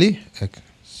بالجوجل يطلع لي؟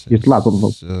 يطلع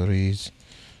بالضبط. اكسسوارز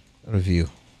ريفيو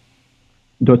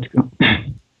 .com.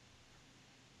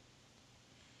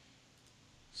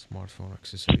 سمارت فون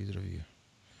اكسسوارز ريفيو.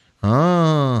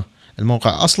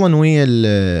 الموقع اصلا ويا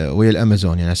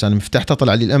الامازون يعني عشان فتحته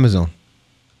طلع لي الامازون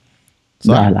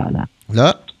صح؟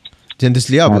 لا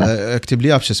تندس لي ياب. اكتب لي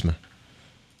ياب شو اسمه.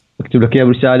 اكتب لك اياه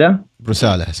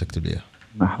برساله هسه اكتب لي اياه.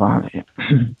 لحظه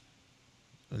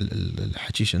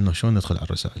الحكيش انه شلون ندخل على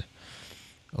الرساله.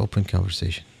 open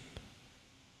conversation.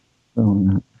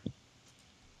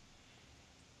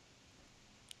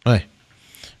 اي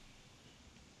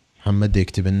محمد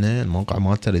يكتب لنا الموقع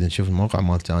مالته. اذا نشوف الموقع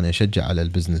مالته انا اشجع على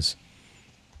البزنس.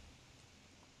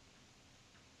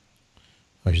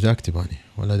 ايش دا اكتب اني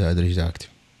ولا دا ادري ايش دا اكتب.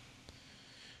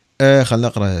 خلنا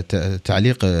نقرا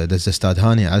تعليق دز استاذ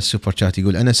هاني على السوبر شات.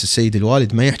 يقول انس السيد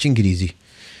الوالد ما يحكي انجليزي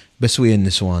بس ويا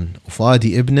النسوان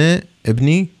وفادي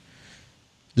ابني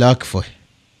لا كفه.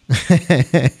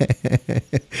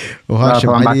 وهاشم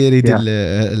علي يريد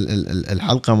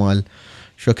الحلقه مال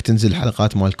شو وقت تنزل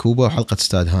الحلقات مال كوبا وحلقه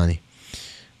استاذ هاني.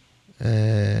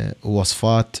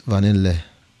 ووصفات فانيلا.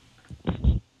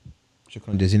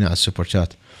 شكرا جزيلا على السوبر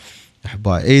شات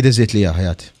احبائي. اي دزيت لي اياها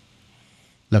حياتي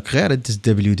لك غير الدز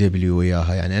دبليو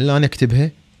وياها يعني الا انا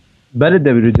اكتبها بلا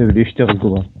دبليو يشتغل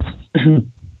قبل.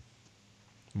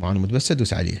 ما انا متبسد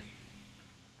ادوس عليه.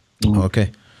 اوكي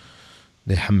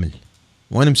ده يحمل.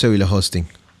 وين مسوي له هوستنج؟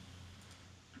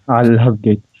 على الهب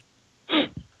جيت.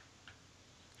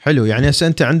 حلو يعني هسه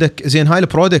انت عندك زين هاي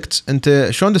البرودكت انت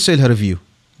شلون تسوي لها ريفيو؟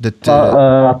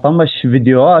 اطمش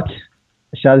فيديوهات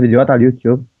اشاهد فيديوهات على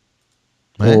اليوتيوب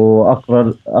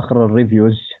واقرا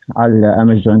الريفيوز على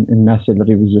امازون. الناس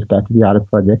الريفيوز كاتبين على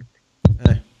البرودكت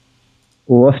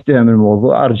وافتهم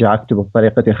الموضوع ارجع اكتب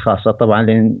بطريقتي الخاصه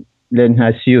طبعا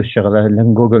لانها سيو الشغله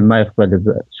لان جوجل ما يقبل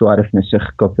بسوالف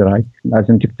نسخ كوبي رايت.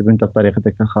 لازم تكتب انت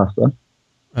بطريقتك الخاصه.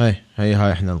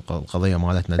 هاي احنا القضيه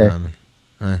مالتنا دائما.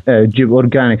 تجيب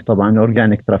اورجانيك طبعا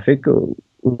اورجانيك ترافيك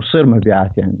وتصير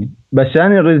مبيعات يعني. بس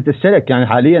انا اريد اسالك يعني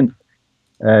حاليا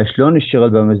شلون الشغل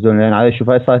بامازون لان على شوف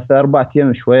هاي صار 4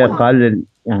 ايام شويه قال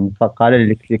يعني قال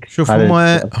الكليك. شوف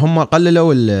هم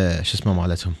قللوا شو اسمه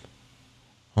مالتهم.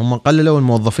 هم قللوا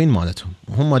الموظفين مالتهم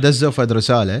وهم دزوا فد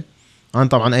رساله. انا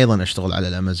طبعا ايضا اشتغل على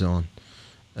الامازون.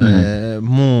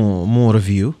 مو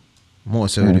ريفيو مو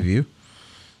اسوي ريفيو.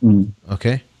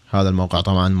 اوكي هذا الموقع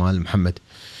طبعا مال محمد.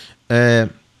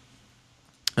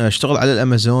 اشتغل على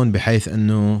الامازون بحيث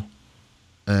انه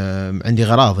عندي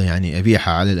غراض يعني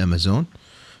ابيعها على الامازون.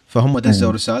 فهم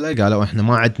دزوا رساله قالوا احنا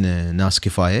ما عندنا ناس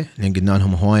كفايه لان قلنا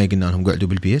لهم هوايه قلنا لهم قعدوا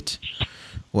بالبيت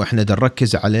واحنا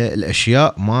نركز على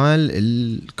الاشياء مال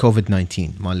الكوفيد 19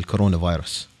 مال الكورونا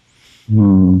فيروس.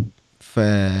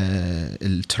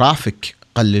 فالترافيك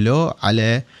قللوا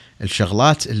على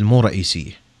الشغلات المو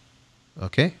رئيسيه.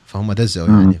 اوكي فهم دزوا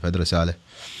يعني فد رساله.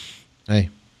 اي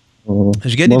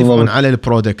ايش قاعد يدفعون على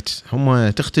البرودكت؟ هم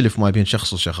تختلف ما بين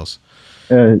شخص وشخص.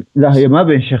 لا هي ما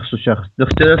بين شخص وشخص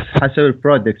تختلف حسب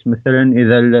البرودكت. مثلا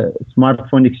اذا السمارت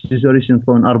فون اكسسوارز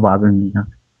ينطون 4%.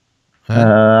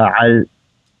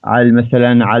 على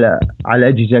مثلا على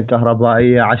الاجهزه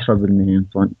الكهربائيه 10%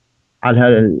 ينطون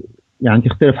على يعني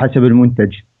تختلف حسب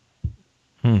المنتج.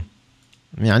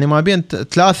 يعني ما بين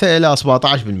 3 إلى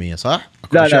 17% صح؟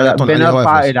 لا بين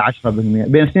 4 إلى 10%،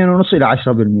 بين 2.5 إلى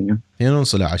 10%.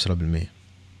 2.5 إلى 10%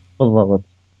 بالضبط.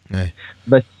 ايه.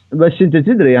 بس انت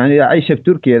تدري يعني عايشه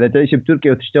بتركيا، اذا تعيش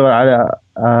بتركيا وتشتغل على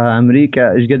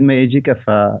امريكا ايش قد ما يجيك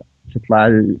فتطلع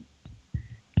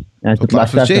يعني تطلع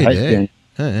في الشيء يعني.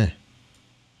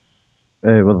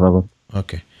 ايه بالضبط.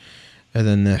 اوكي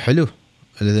اذا حلو.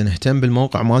 اذا نهتم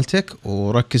بالموقع مالتك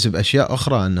وركز باشياء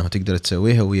اخرى انه تقدر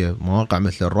تسويها ويا مواقع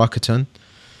مثل الراكتن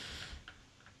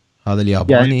هذا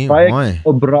الياباني. يعني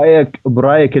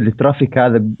برايك الترافيك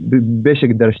هذا بيش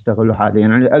اقدر اشتغله حاليا؟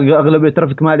 يعني اغلب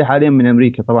الترافيك مالي حاليا من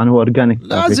امريكا طبعا هو اورجانيك.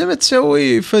 لازم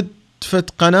تسوي فد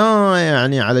قناه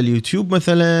يعني على اليوتيوب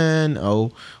مثلا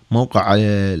او موقع على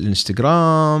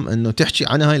الانستغرام انه تحكي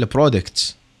عن هاي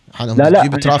البرودكتس.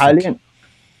 لا حاليا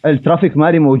الترافيك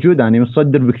مالي موجود، يعني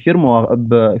مصدر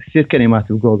بكثير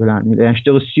كلمات بجوجل يعني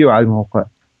اشتغل سيو على الموقع.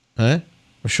 ايه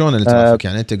وشلون الترافيك؟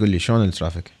 يعني انت قول لي شلون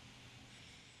الترافيك؟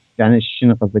 يعني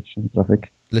شنو قصدك شنو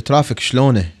الترافيك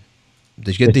شلونه؟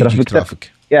 ايش قد يجيك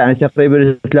ترافيك؟ يعني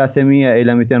تقريبا 300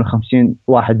 الى 250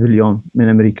 واحد باليوم من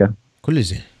امريكا. كل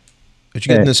زين.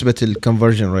 ايش قد نسبه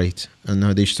الكونفرجن ريت انه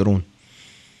هذا يشترون؟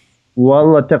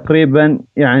 والله تقريبا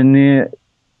يعني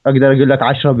اقدر اقول لك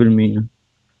 10%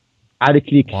 على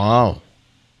كليك. واو.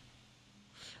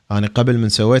 انا قبل من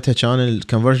سويتها كان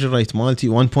الكونفرجن ريت مالتي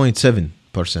 1.7%،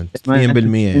 2%.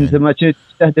 يعني انت ما كنت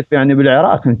تستهدف يعني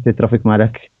بالعراق انت الترافيك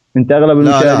مالك؟ انت اغلب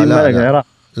المشاهدين مالك العراق.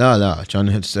 لا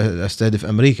كان استهدف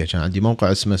امريكا. كان عندي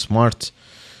موقع اسمه سمارت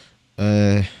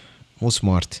مو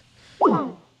سمارت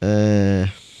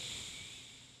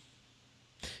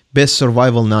بيست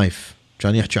سرفايفل نايف.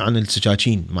 كان يحكي عن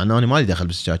السكاكين، مع انه انا مالي دخل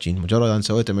بالسكاكين، مجرد انا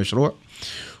سويته مشروع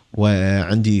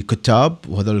وعندي كتاب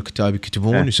وهذول الكتاب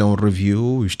يكتبون يسوون ريفيو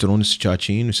ويشترون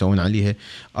السكاكين ويسوون عليها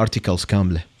ارتكلز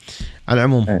كامله. على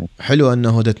العموم حلو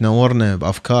انه تنورنا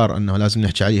بافكار انه لازم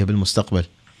نحكي عليها بالمستقبل.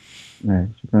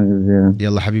 شكرا جزيلا.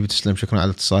 يلا حبيبي تسلم، شكرا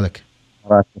على اتصالك.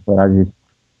 عزيز.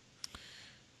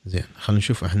 زين خلينا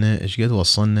نشوف احنا ايش قد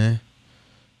وصلنا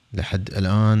لحد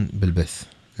الان بالبث،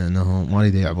 لانه ما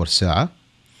اريد يعبر الساعه.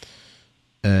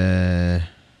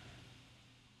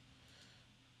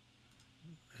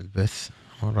 البث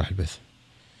وين راح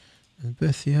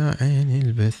البث يا عيني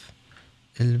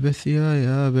البث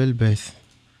يا بالبث.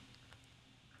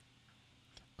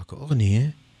 اكو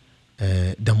اغنيه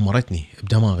دمرتني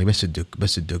بدماغي، بس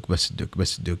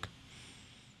الدق.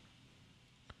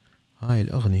 هاي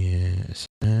الاغنيه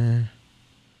اسمها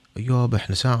ايوب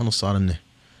احنا ساعه ونص صار لنا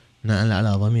نقل على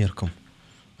ضميركم.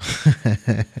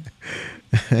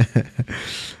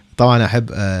 طبعا احب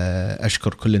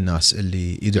اشكر كل الناس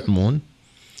اللي يدعمون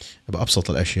بأبسط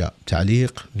الأشياء،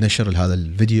 تعليق، نشر لهذا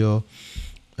الفيديو.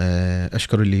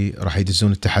 أشكر اللي راح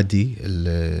يدزون التحدي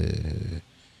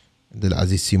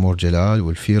العزيز سيمور جلال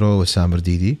والفيرو وسامر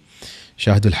ديدي.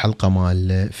 شاهدوا الحلقة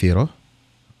مال فيرو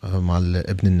مال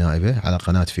ابن النائبة على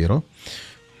قناة فيرو.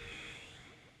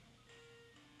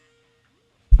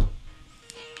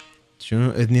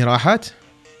 شنو اذني راحت؟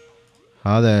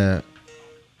 هذا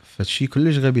فشي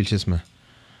كلش غبي. شو اسمه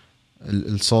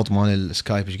الصوت مال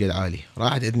السكايب ايش قد عالي.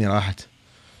 راحت اذني راحت.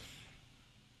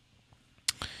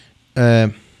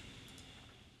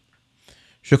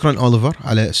 شكرا اوليفر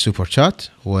على السوبر شات،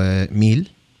 وميل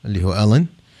اللي هو ألين،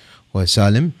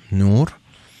 وسالم، نور،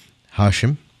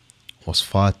 هاشم،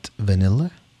 وصفات فانيلا،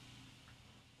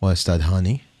 واستاذ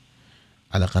هاني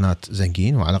على قناة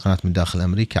زنجين، وعلى قناة من داخل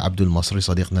امريكا عبدو المصري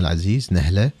صديقنا العزيز،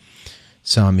 نهلة،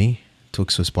 سامي،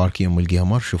 توكسو سباركي ام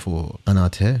الجيمر. شوفوا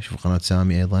قناتها، شوفوا قناة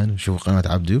سامي ايضا، وشوفوا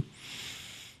قناة عبدو.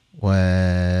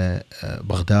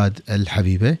 وبغداد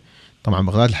الحبيبة. طبعا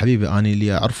بغداد الحبيبة اني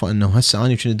اللي اعرفه انه هسه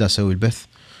اني كنت دا اسوي البث،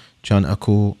 كان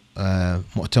اكو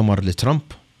مؤتمر لترامب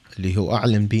اللي هو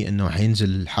اعلن به انه حينزل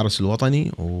الحرس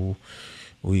الوطني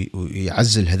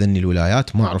ويعزل هذني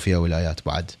الولايات. ما اعرف يا ولايات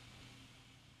بعد.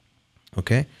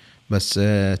 اوكي بس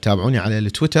تابعوني على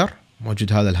التويتر،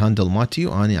 موجود هذا الهاندل ماتي،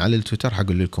 واني على التويتر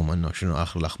حقول لكم انه شنو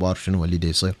اخر الاخبار، شنو اللي دا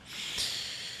يصير.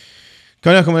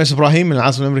 كان لكم انس ابراهيم من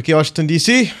العاصمه الامريكيه واشنطن دي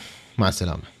سي. مع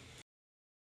السلامه.